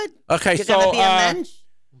a good. Okay, You're so gonna be a mensch.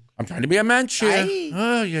 I'm trying to be a mensch here. Aye.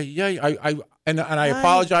 Oh yeah. I Aye.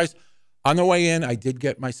 apologize. On the way in, I did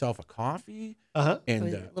get myself a coffee, Uh-huh. and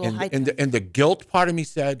A little high and the guilt part of me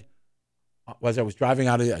said, as I was driving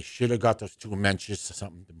out of there, I should have got those 2 menches or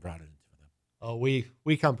something and brought it into them. Oh, we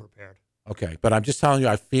come prepared. Okay, but I'm just telling you,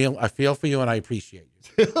 I feel for you and I appreciate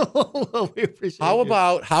you. Well, we appreciate How you.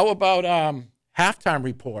 about halftime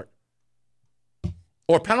report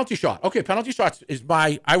or penalty shot? Okay, penalty shots is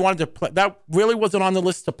I wanted to play. That really wasn't on the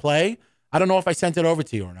list to play. I don't know if I sent it over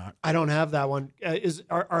to you or not. I don't have that one.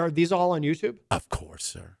 Are these all on YouTube? Of course,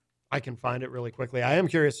 sir. I can find it really quickly. I am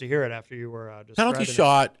curious to hear it after you were describing Penalty it.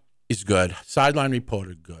 shot is good. Sideline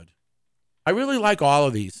reporter, good. I really like all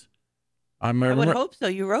of these. I would hope so.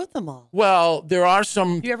 You wrote them all. Well, there are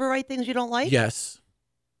some. Do you ever write things you don't like? Yes.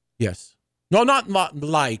 No, not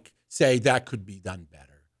like. Say that could be done better.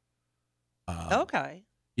 Okay.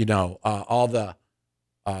 You know, all the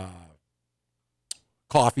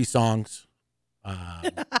Coffey songs.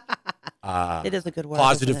 It is a good word.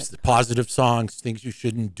 Positive songs, things you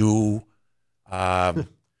shouldn't do. The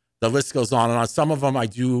list goes on and on. Some of them I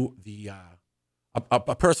do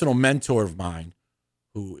a personal mentor of mine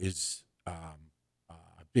who is I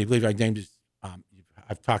believe I named his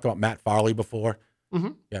I've talked about Matt Farley before.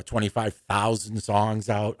 Mm-hmm. Yeah, 25,000 songs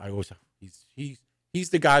out. He's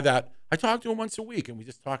the guy that I talk to him once a week, and we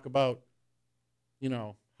just talk about, you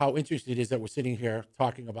know, how interesting it is that we're sitting here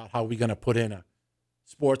talking about how we're going to put in a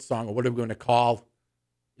sports song, or what are we going to call?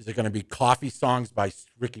 Is it going to be Coffee songs by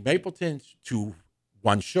Ricky Mapleton to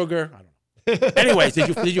One Sugar? I don't know. Anyways,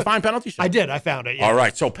 did you find penalty shot? I did. I found it. Yeah. All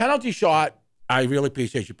right. So penalty shot. I really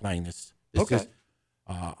appreciate you playing this. This Okay. is,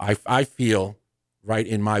 I feel right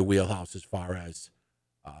in my wheelhouse as far as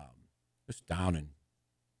just down and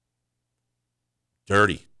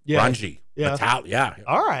dirty, grungy, metallic. Yeah.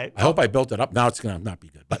 All right. I hope I built it up. Now it's going to not be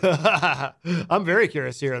good. But I'm very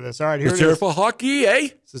curious to hear this. All right. Here let's it hear is. it for hockey, eh?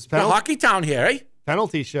 This is The hockey town here, eh?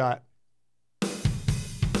 Penalty shot.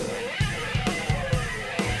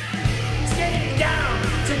 Skating down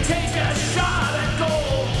to take a shot at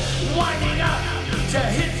goal, winding up to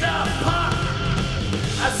hit the puck.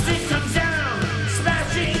 A stick comes down,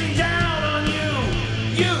 smashing down on you.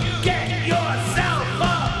 You get yourself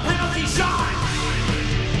a penalty shot.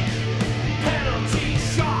 Penalty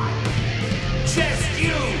shot. Just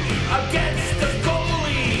you against the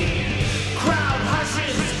goalie. Crowd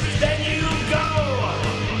hushes, then you go.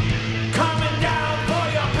 Coming down for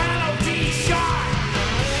your penalty shot.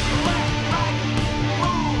 Left, right,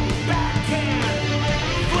 move, backhand.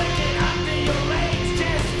 Flicking under your legs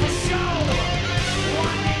just for show.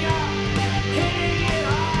 Winding up, hitting it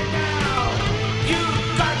hard now. You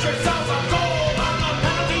got yourself a goal on the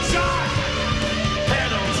penalty shot.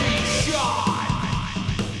 Penalty shot.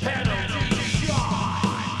 Penalty shot.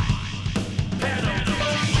 Penalty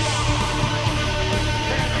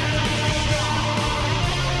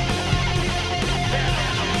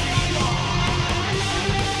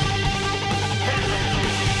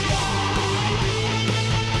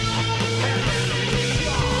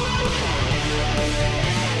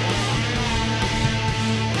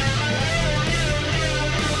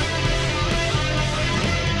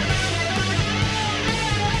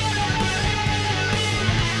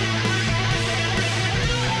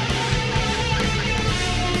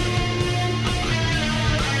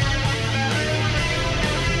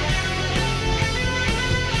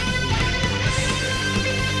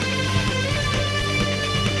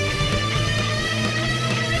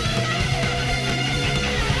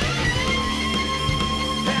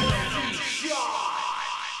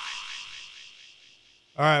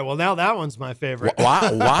All right. Well, now that one's my favorite.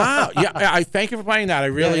 Wow. Yeah, I thank you for playing that. I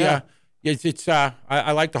really, Yeah.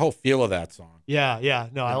 I like the whole feel of that song. Yeah.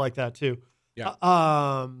 No, I like that too. Yeah.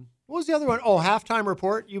 What was the other one? Oh, halftime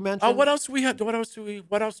report you mentioned. Oh, what else we had?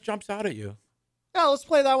 What else jumps out at you? Yeah, let's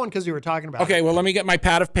play that one because you were talking about. Okay, it. well, let me get my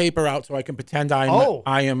pad of paper out so I can pretend I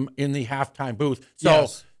am in the halftime booth.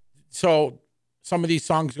 Yes. So some of these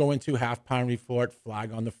songs go into halftime report,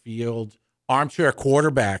 flag on the field, armchair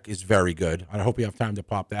quarterback is very good. I hope you have time to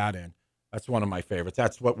pop that in. That's one of my favorites.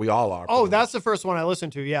 That's what we all are. Oh, that's the first one I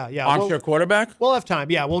listened to. Yeah. Armchair quarterback. We'll have time.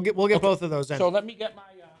 Yeah, we'll get both of those in. So let me get my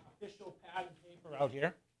official pad and paper out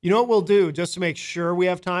here. You know what we'll do, just to make sure we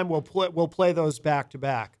have time, we'll play those back to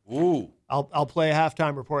back. Ooh. I'll play a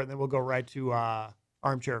halftime report and then we'll go right to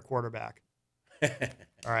armchair quarterback.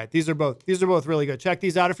 All right, these are both really good. Check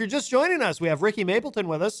these out. If you're just joining us, we have Ricky Mapleton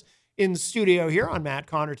with us in studio here on Matt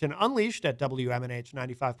Connarton Unleashed at WMNH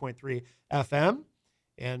 95.3 FM.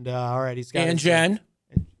 And all right, he's got Jenn.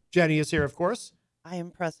 Jenny is here, of course. I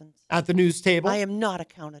am present. At the news table. I am not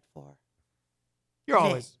accounted for.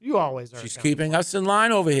 You always are. She's keeping us in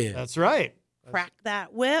line over here. That's right. Crack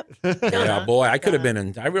that whip. Yeah, boy, I could have been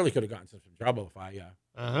in. I really could have gotten some trouble if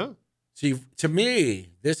I. See, to me,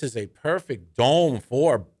 this is a perfect dome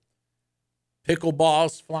for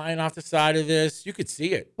pickleballs flying off the side of this. You could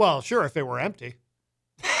see it. Well, sure, if it were empty.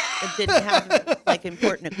 It didn't have like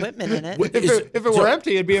important equipment in it. If it were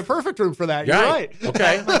empty, it'd be a perfect room for that. You're right.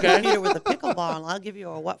 Okay. I'm here with a pickleball, and I'll give you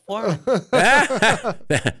a what foreman. All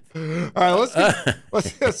right,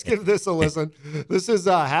 let's give this a listen. This is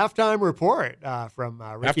a halftime report from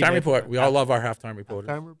Ricky. Halftime report. We all love our halftime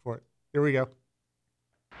reporters. Halftime report. Here we go.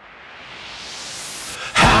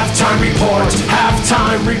 Halftime report,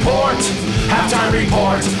 halftime report, halftime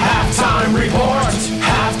report, halftime report,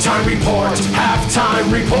 halftime report,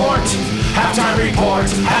 halftime report, halftime report,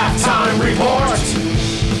 halftime report.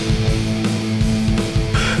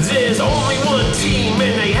 There's only one team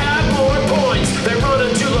and they have more points. They run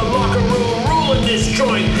into the locker room, ruling this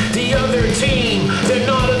joint. The other team, they're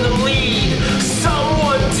not in the lead.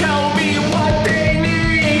 Someone tell me what they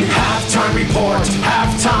need. Halftime report,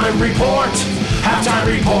 halftime report. Halftime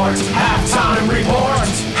report, halftime report,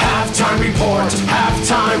 halftime report,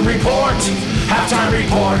 halftime report, halftime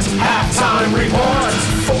report, halftime report.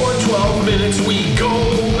 For 12 minutes we go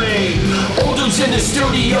away. Old dudes in the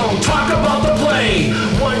studio talk about the play.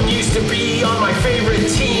 One used to be on my favorite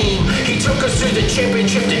team. He took us to the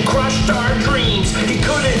championship and crushed our dreams. He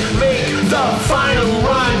couldn't make the final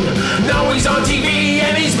run. Now he's on TV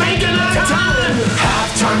and he's making a ton.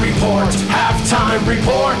 Halftime report, halftime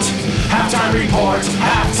report. Halftime report,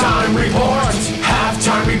 halftime report,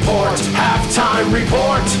 halftime report, halftime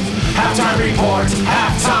report, halftime report,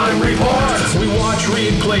 halftime report. We watch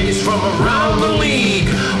replays from around the league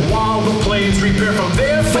while the players prepare from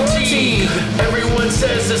their fatigue. Everyone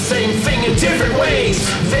says the same thing in different ways.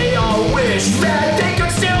 They all wish that they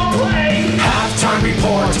could still play. Halftime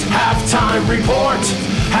report, halftime report,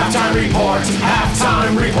 halftime report,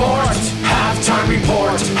 halftime report, halftime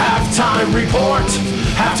report, halftime report.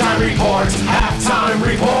 Halftime report, halftime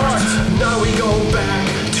report. Now we go back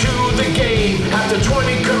to the game after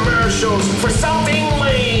 20 commercials for something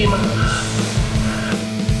lame.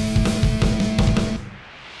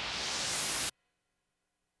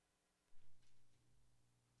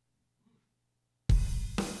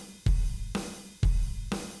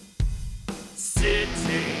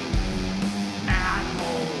 Sitting at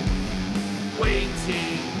home,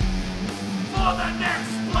 waiting for the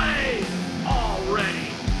next play already.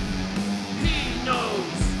 He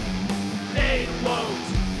knows they won't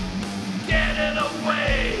get it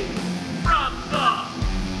away from the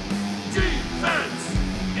defense.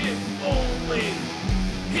 If only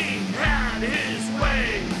he had his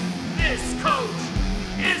way. This coach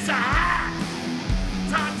is a hack.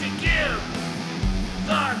 Time to give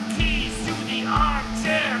the keys to the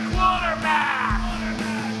armchair quarterback.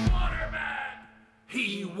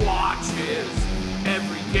 He watches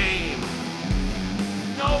every game,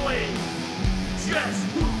 knowing just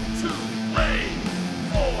who to play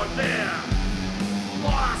for their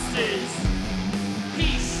losses.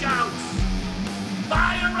 He shouts,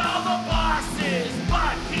 fire all the bosses,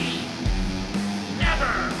 but he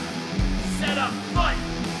never set a foot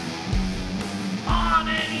on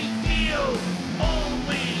any field,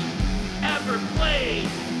 only ever played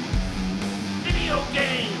video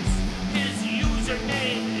games. His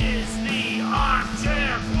username is the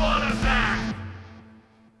Armchair Quarterback.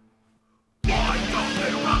 Why don't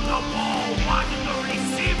they run the ball? Watching the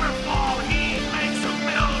receiver fall, he makes $1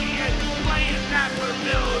 million playing that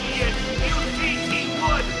pavilion. You think he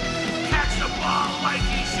would catch the ball like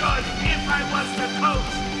he should? If I was the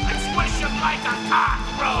coach, I'd squish him like a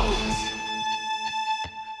cockroach.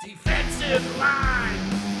 Defensive line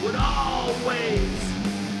would always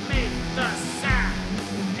make the sack.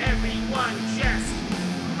 Everyone just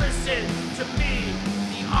listen to me,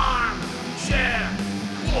 the Armchair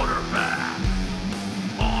Quarterback.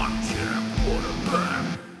 Armchair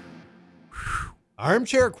Quarterback.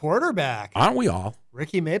 Armchair Quarterback. Aren't we all?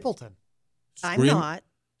 Ricky Mapleton. I'm not.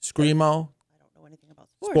 Screamo. I don't know anything about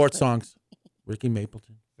Sports songs. Ricky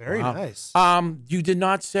Mapleton. Very nice. You did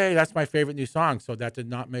not say that's my favorite new song, so that did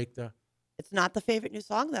not make the. It's not the favorite new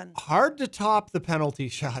song then. Hard to top the penalty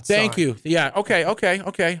shot. Thank song. you. Yeah. Okay.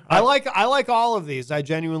 I like all of these. I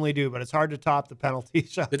genuinely do, but it's hard to top the penalty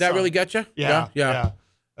shot. Did that song. really get you? Yeah.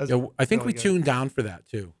 I think really we good. tuned down for that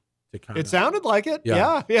too. to kind It sounded like it.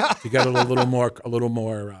 Yeah. to get a little more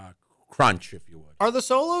crunch, if you would. Are the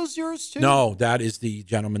solos yours too? No, that is the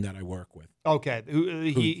gentleman that I work with. Okay.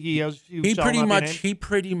 He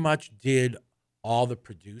pretty much did all the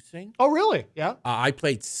producing. Oh, really? Yeah. I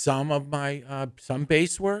played some of my some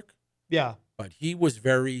bass work. Yeah. But he was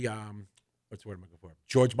very what's the word I'm looking for?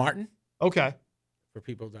 George Martin. Okay. For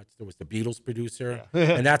people, there was the Beatles producer,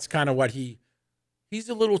 Yeah. and that's kind of what he's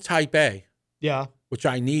a little type A. Yeah. Which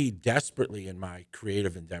I need desperately in my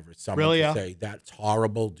creative endeavors. Someone Really, to yeah. say, that's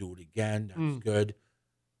horrible, do it again, that's good.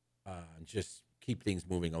 And just keep things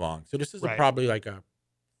moving along. So this is probably like a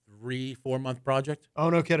 3-4 month project. Oh,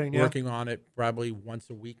 no kidding. Yeah. Working on it probably once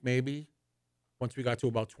a week, maybe. Once we got to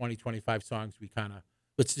about 20, 25 songs, we kind of,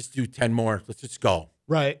 let's just do 10 more. Let's just go.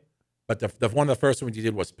 Right. But the one of the first ones we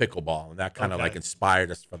did was pickleball, and that kind of like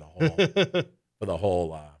inspired us for the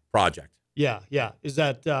whole project. Yeah, yeah. Is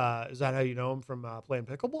that how you know him from playing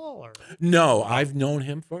pickleball? Or No, I've known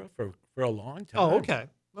him for a long time. Oh, okay,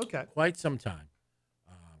 okay. Quite some time.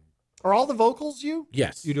 Are all the vocals you?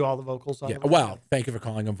 Yes. You do all the vocals on Yeah. the record? Well, thank you for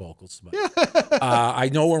calling them vocals. But, I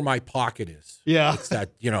know where my pocket is. Yeah. It's that,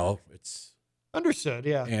 it's understood.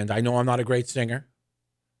 Yeah. And I know I'm not a great singer.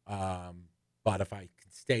 But if I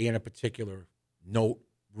can stay in a particular note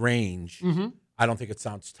range, I don't think it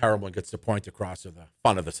sounds terrible and gets the point across of the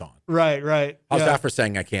fun of the song. Right, right. How's that for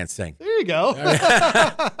saying I can't sing? There you go.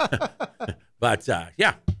 But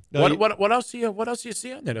yeah. No, what else do you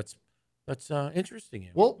see on there that's interesting?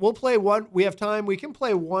 We'll play one. We have time. We can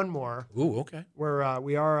play one more. Ooh, okay. Where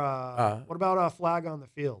we are. What about a flag on the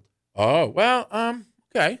field? Oh well,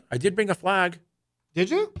 okay. I did bring a flag. Did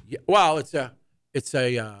you? Yeah. Well, it's a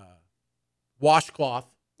washcloth.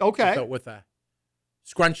 Okay. With a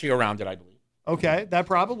scrunchie around it, I believe. Okay, that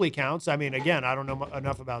probably counts. I mean, again, I don't know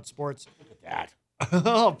enough about sports. Look at that.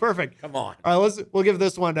 Oh, perfect. Come on. All right, we'll give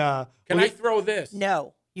this one. Can I throw this?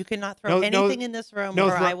 No, you cannot throw anything in this room,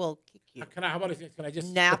 or I will kick you. How about can I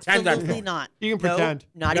just Absolutely pretend I'm throwing? not. You can No, pretend.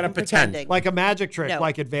 not even pretending. Like a magic trick, No.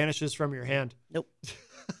 like it vanishes from your hand. Nope.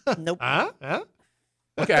 Nope. Huh?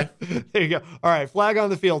 Okay. There you go. All right, flag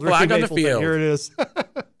on the field. Flag Ricky on the Mapleton. field. Here it is.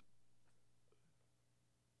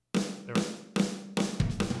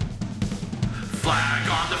 Flag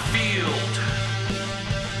on the field.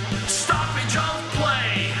 Stoppage of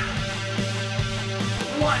play.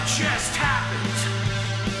 What just happened?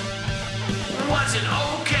 Wasn't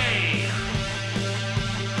okay.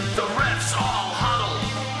 The refs all huddle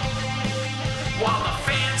while the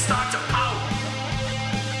fans start to pout.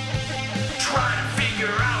 Try to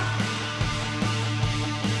figure out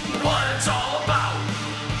what it's all about.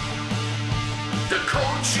 The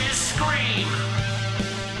coaches scream.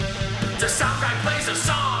 The sound guy plays a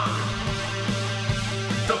song.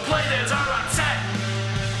 The players are upset.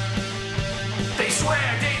 They swear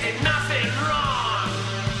they did nothing wrong.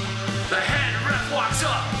 The head ref walks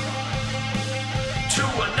up to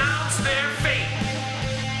announce their fate.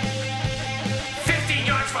 15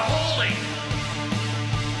 yards for holding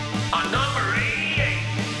on number 88.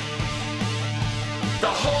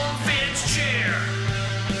 The home fans cheer.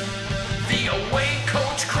 The away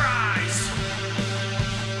coach cries.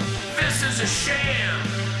 This is a sham.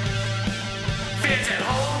 Fans at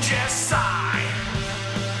home just sigh.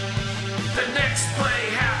 The next play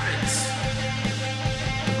happens.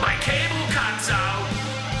 My cable cuts out.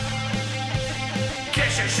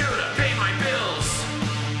 Guess I should have paid my bills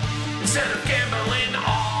instead of gambling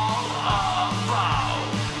all about.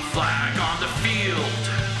 Flag on the field.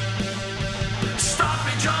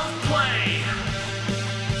 Stoppage of play.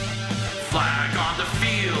 Flag on the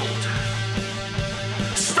field.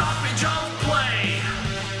 Stoppage of play.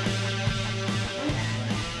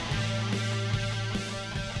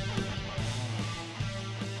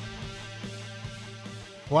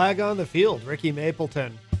 Flag on the field. Ricky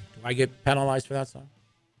Mapleton. Do I get penalized for that song?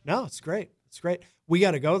 No, it's great. It's great. We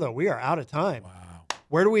got to go though. We are out of time. Wow.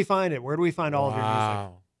 Where do we find it? Where do we find all of your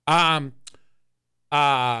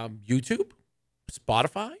music? YouTube,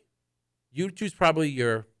 Spotify. YouTube's probably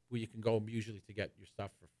where you can go usually to get your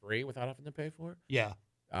stuff for free without having to pay for it. Yeah.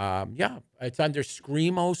 Yeah, it's under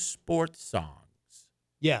Screamo Sports Songs.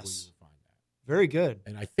 Yes. Very good.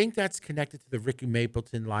 And I think that's connected to the Ricky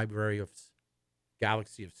Mapleton Library of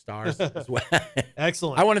Galaxy of Stars as well.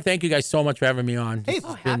 Excellent. I want to thank you guys so much for having me on. Hey, This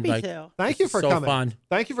has been, Thank you this for is so coming. Fun.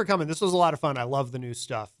 Thank you for coming. This was a lot of fun. I love the new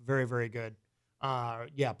stuff. Very, very good.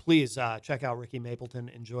 Yeah, please check out Ricky Mapleton.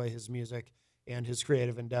 Enjoy his music and his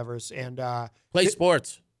creative endeavors, and Play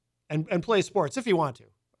sports and play sports if you want to.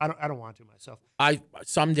 I don't want to myself.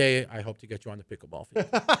 Someday I hope to get you on the pickleball field.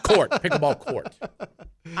 Pickleball court.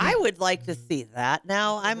 I would like to see that.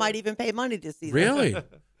 Now I might even pay money to see Really? that.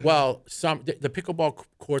 Well, the pickleball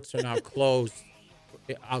courts are now closed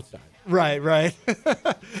outside. Right.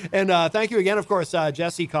 And thank you again, of course,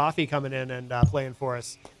 Jesse Coffey coming in and playing for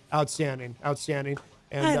us. Outstanding.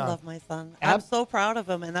 And, I love my son. I'm so proud of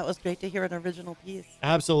him, and that was great to hear an original piece.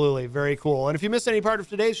 Absolutely. Very cool. And if you missed any part of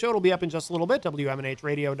today's show, it'll be up in just a little bit,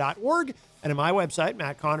 WMNHradio.org, and at my website,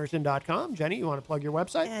 mattconnerton.com. Jenny, you want to plug your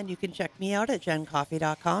website? And you can check me out at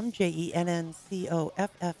jenncoffey.com,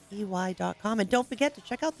 JENNCOFFEY.com. And don't forget to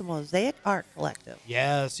check out the Mosaic Art Collective.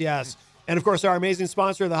 Yes. And, of course, our amazing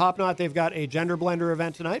sponsor, the Hop Knot, they've got a Gender Blender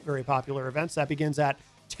event tonight, very popular events. That begins at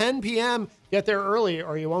 10 p.m. Get there early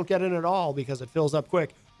or you won't get in at all because it fills up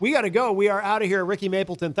quick. We got to go. We are out of here. Ricky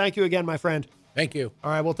Mapleton, thank you again, my friend. Thank you.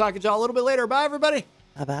 All right, we'll talk to y'all a little bit later. Bye, everybody.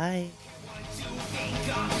 Bye-bye.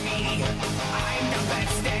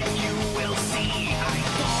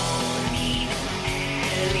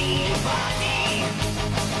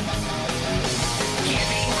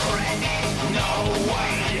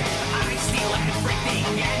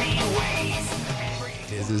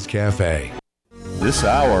 Diz's Cafe. This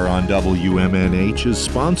hour on WMNH is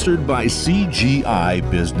sponsored by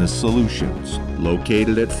CGI Business Solutions,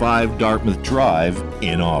 located at 5 Dartmouth Drive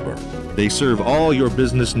in Auburn. They serve all your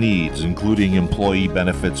business needs, including employee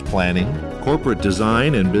benefits planning, corporate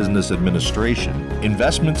design and business administration,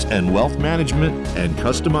 investments and wealth management, and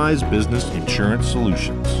customized business insurance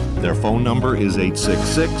solutions. Their phone number is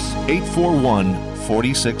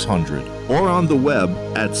 866-841-4600 or on the web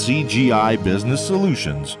at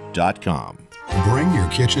cgibusinesssolutions.com. Bring your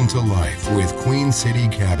kitchen to life with Queen City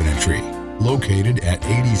Cabinetry, located at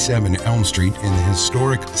 87 Elm Street in the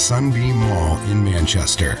historic Sunbeam Mall in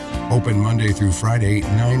Manchester. Open Monday through Friday,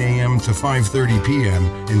 9 a.m. to 5:30 p.m.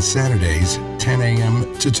 and Saturdays, 10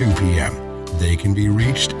 a.m. to 2 p.m. They can be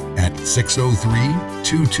reached at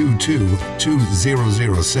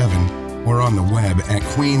 603-222-2007 or on the web at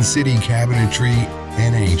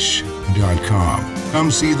queencitycabinetrynh.com.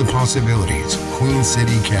 Come see the possibilities. Queen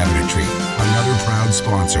City Cabinetry, another proud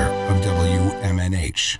sponsor of WMNH.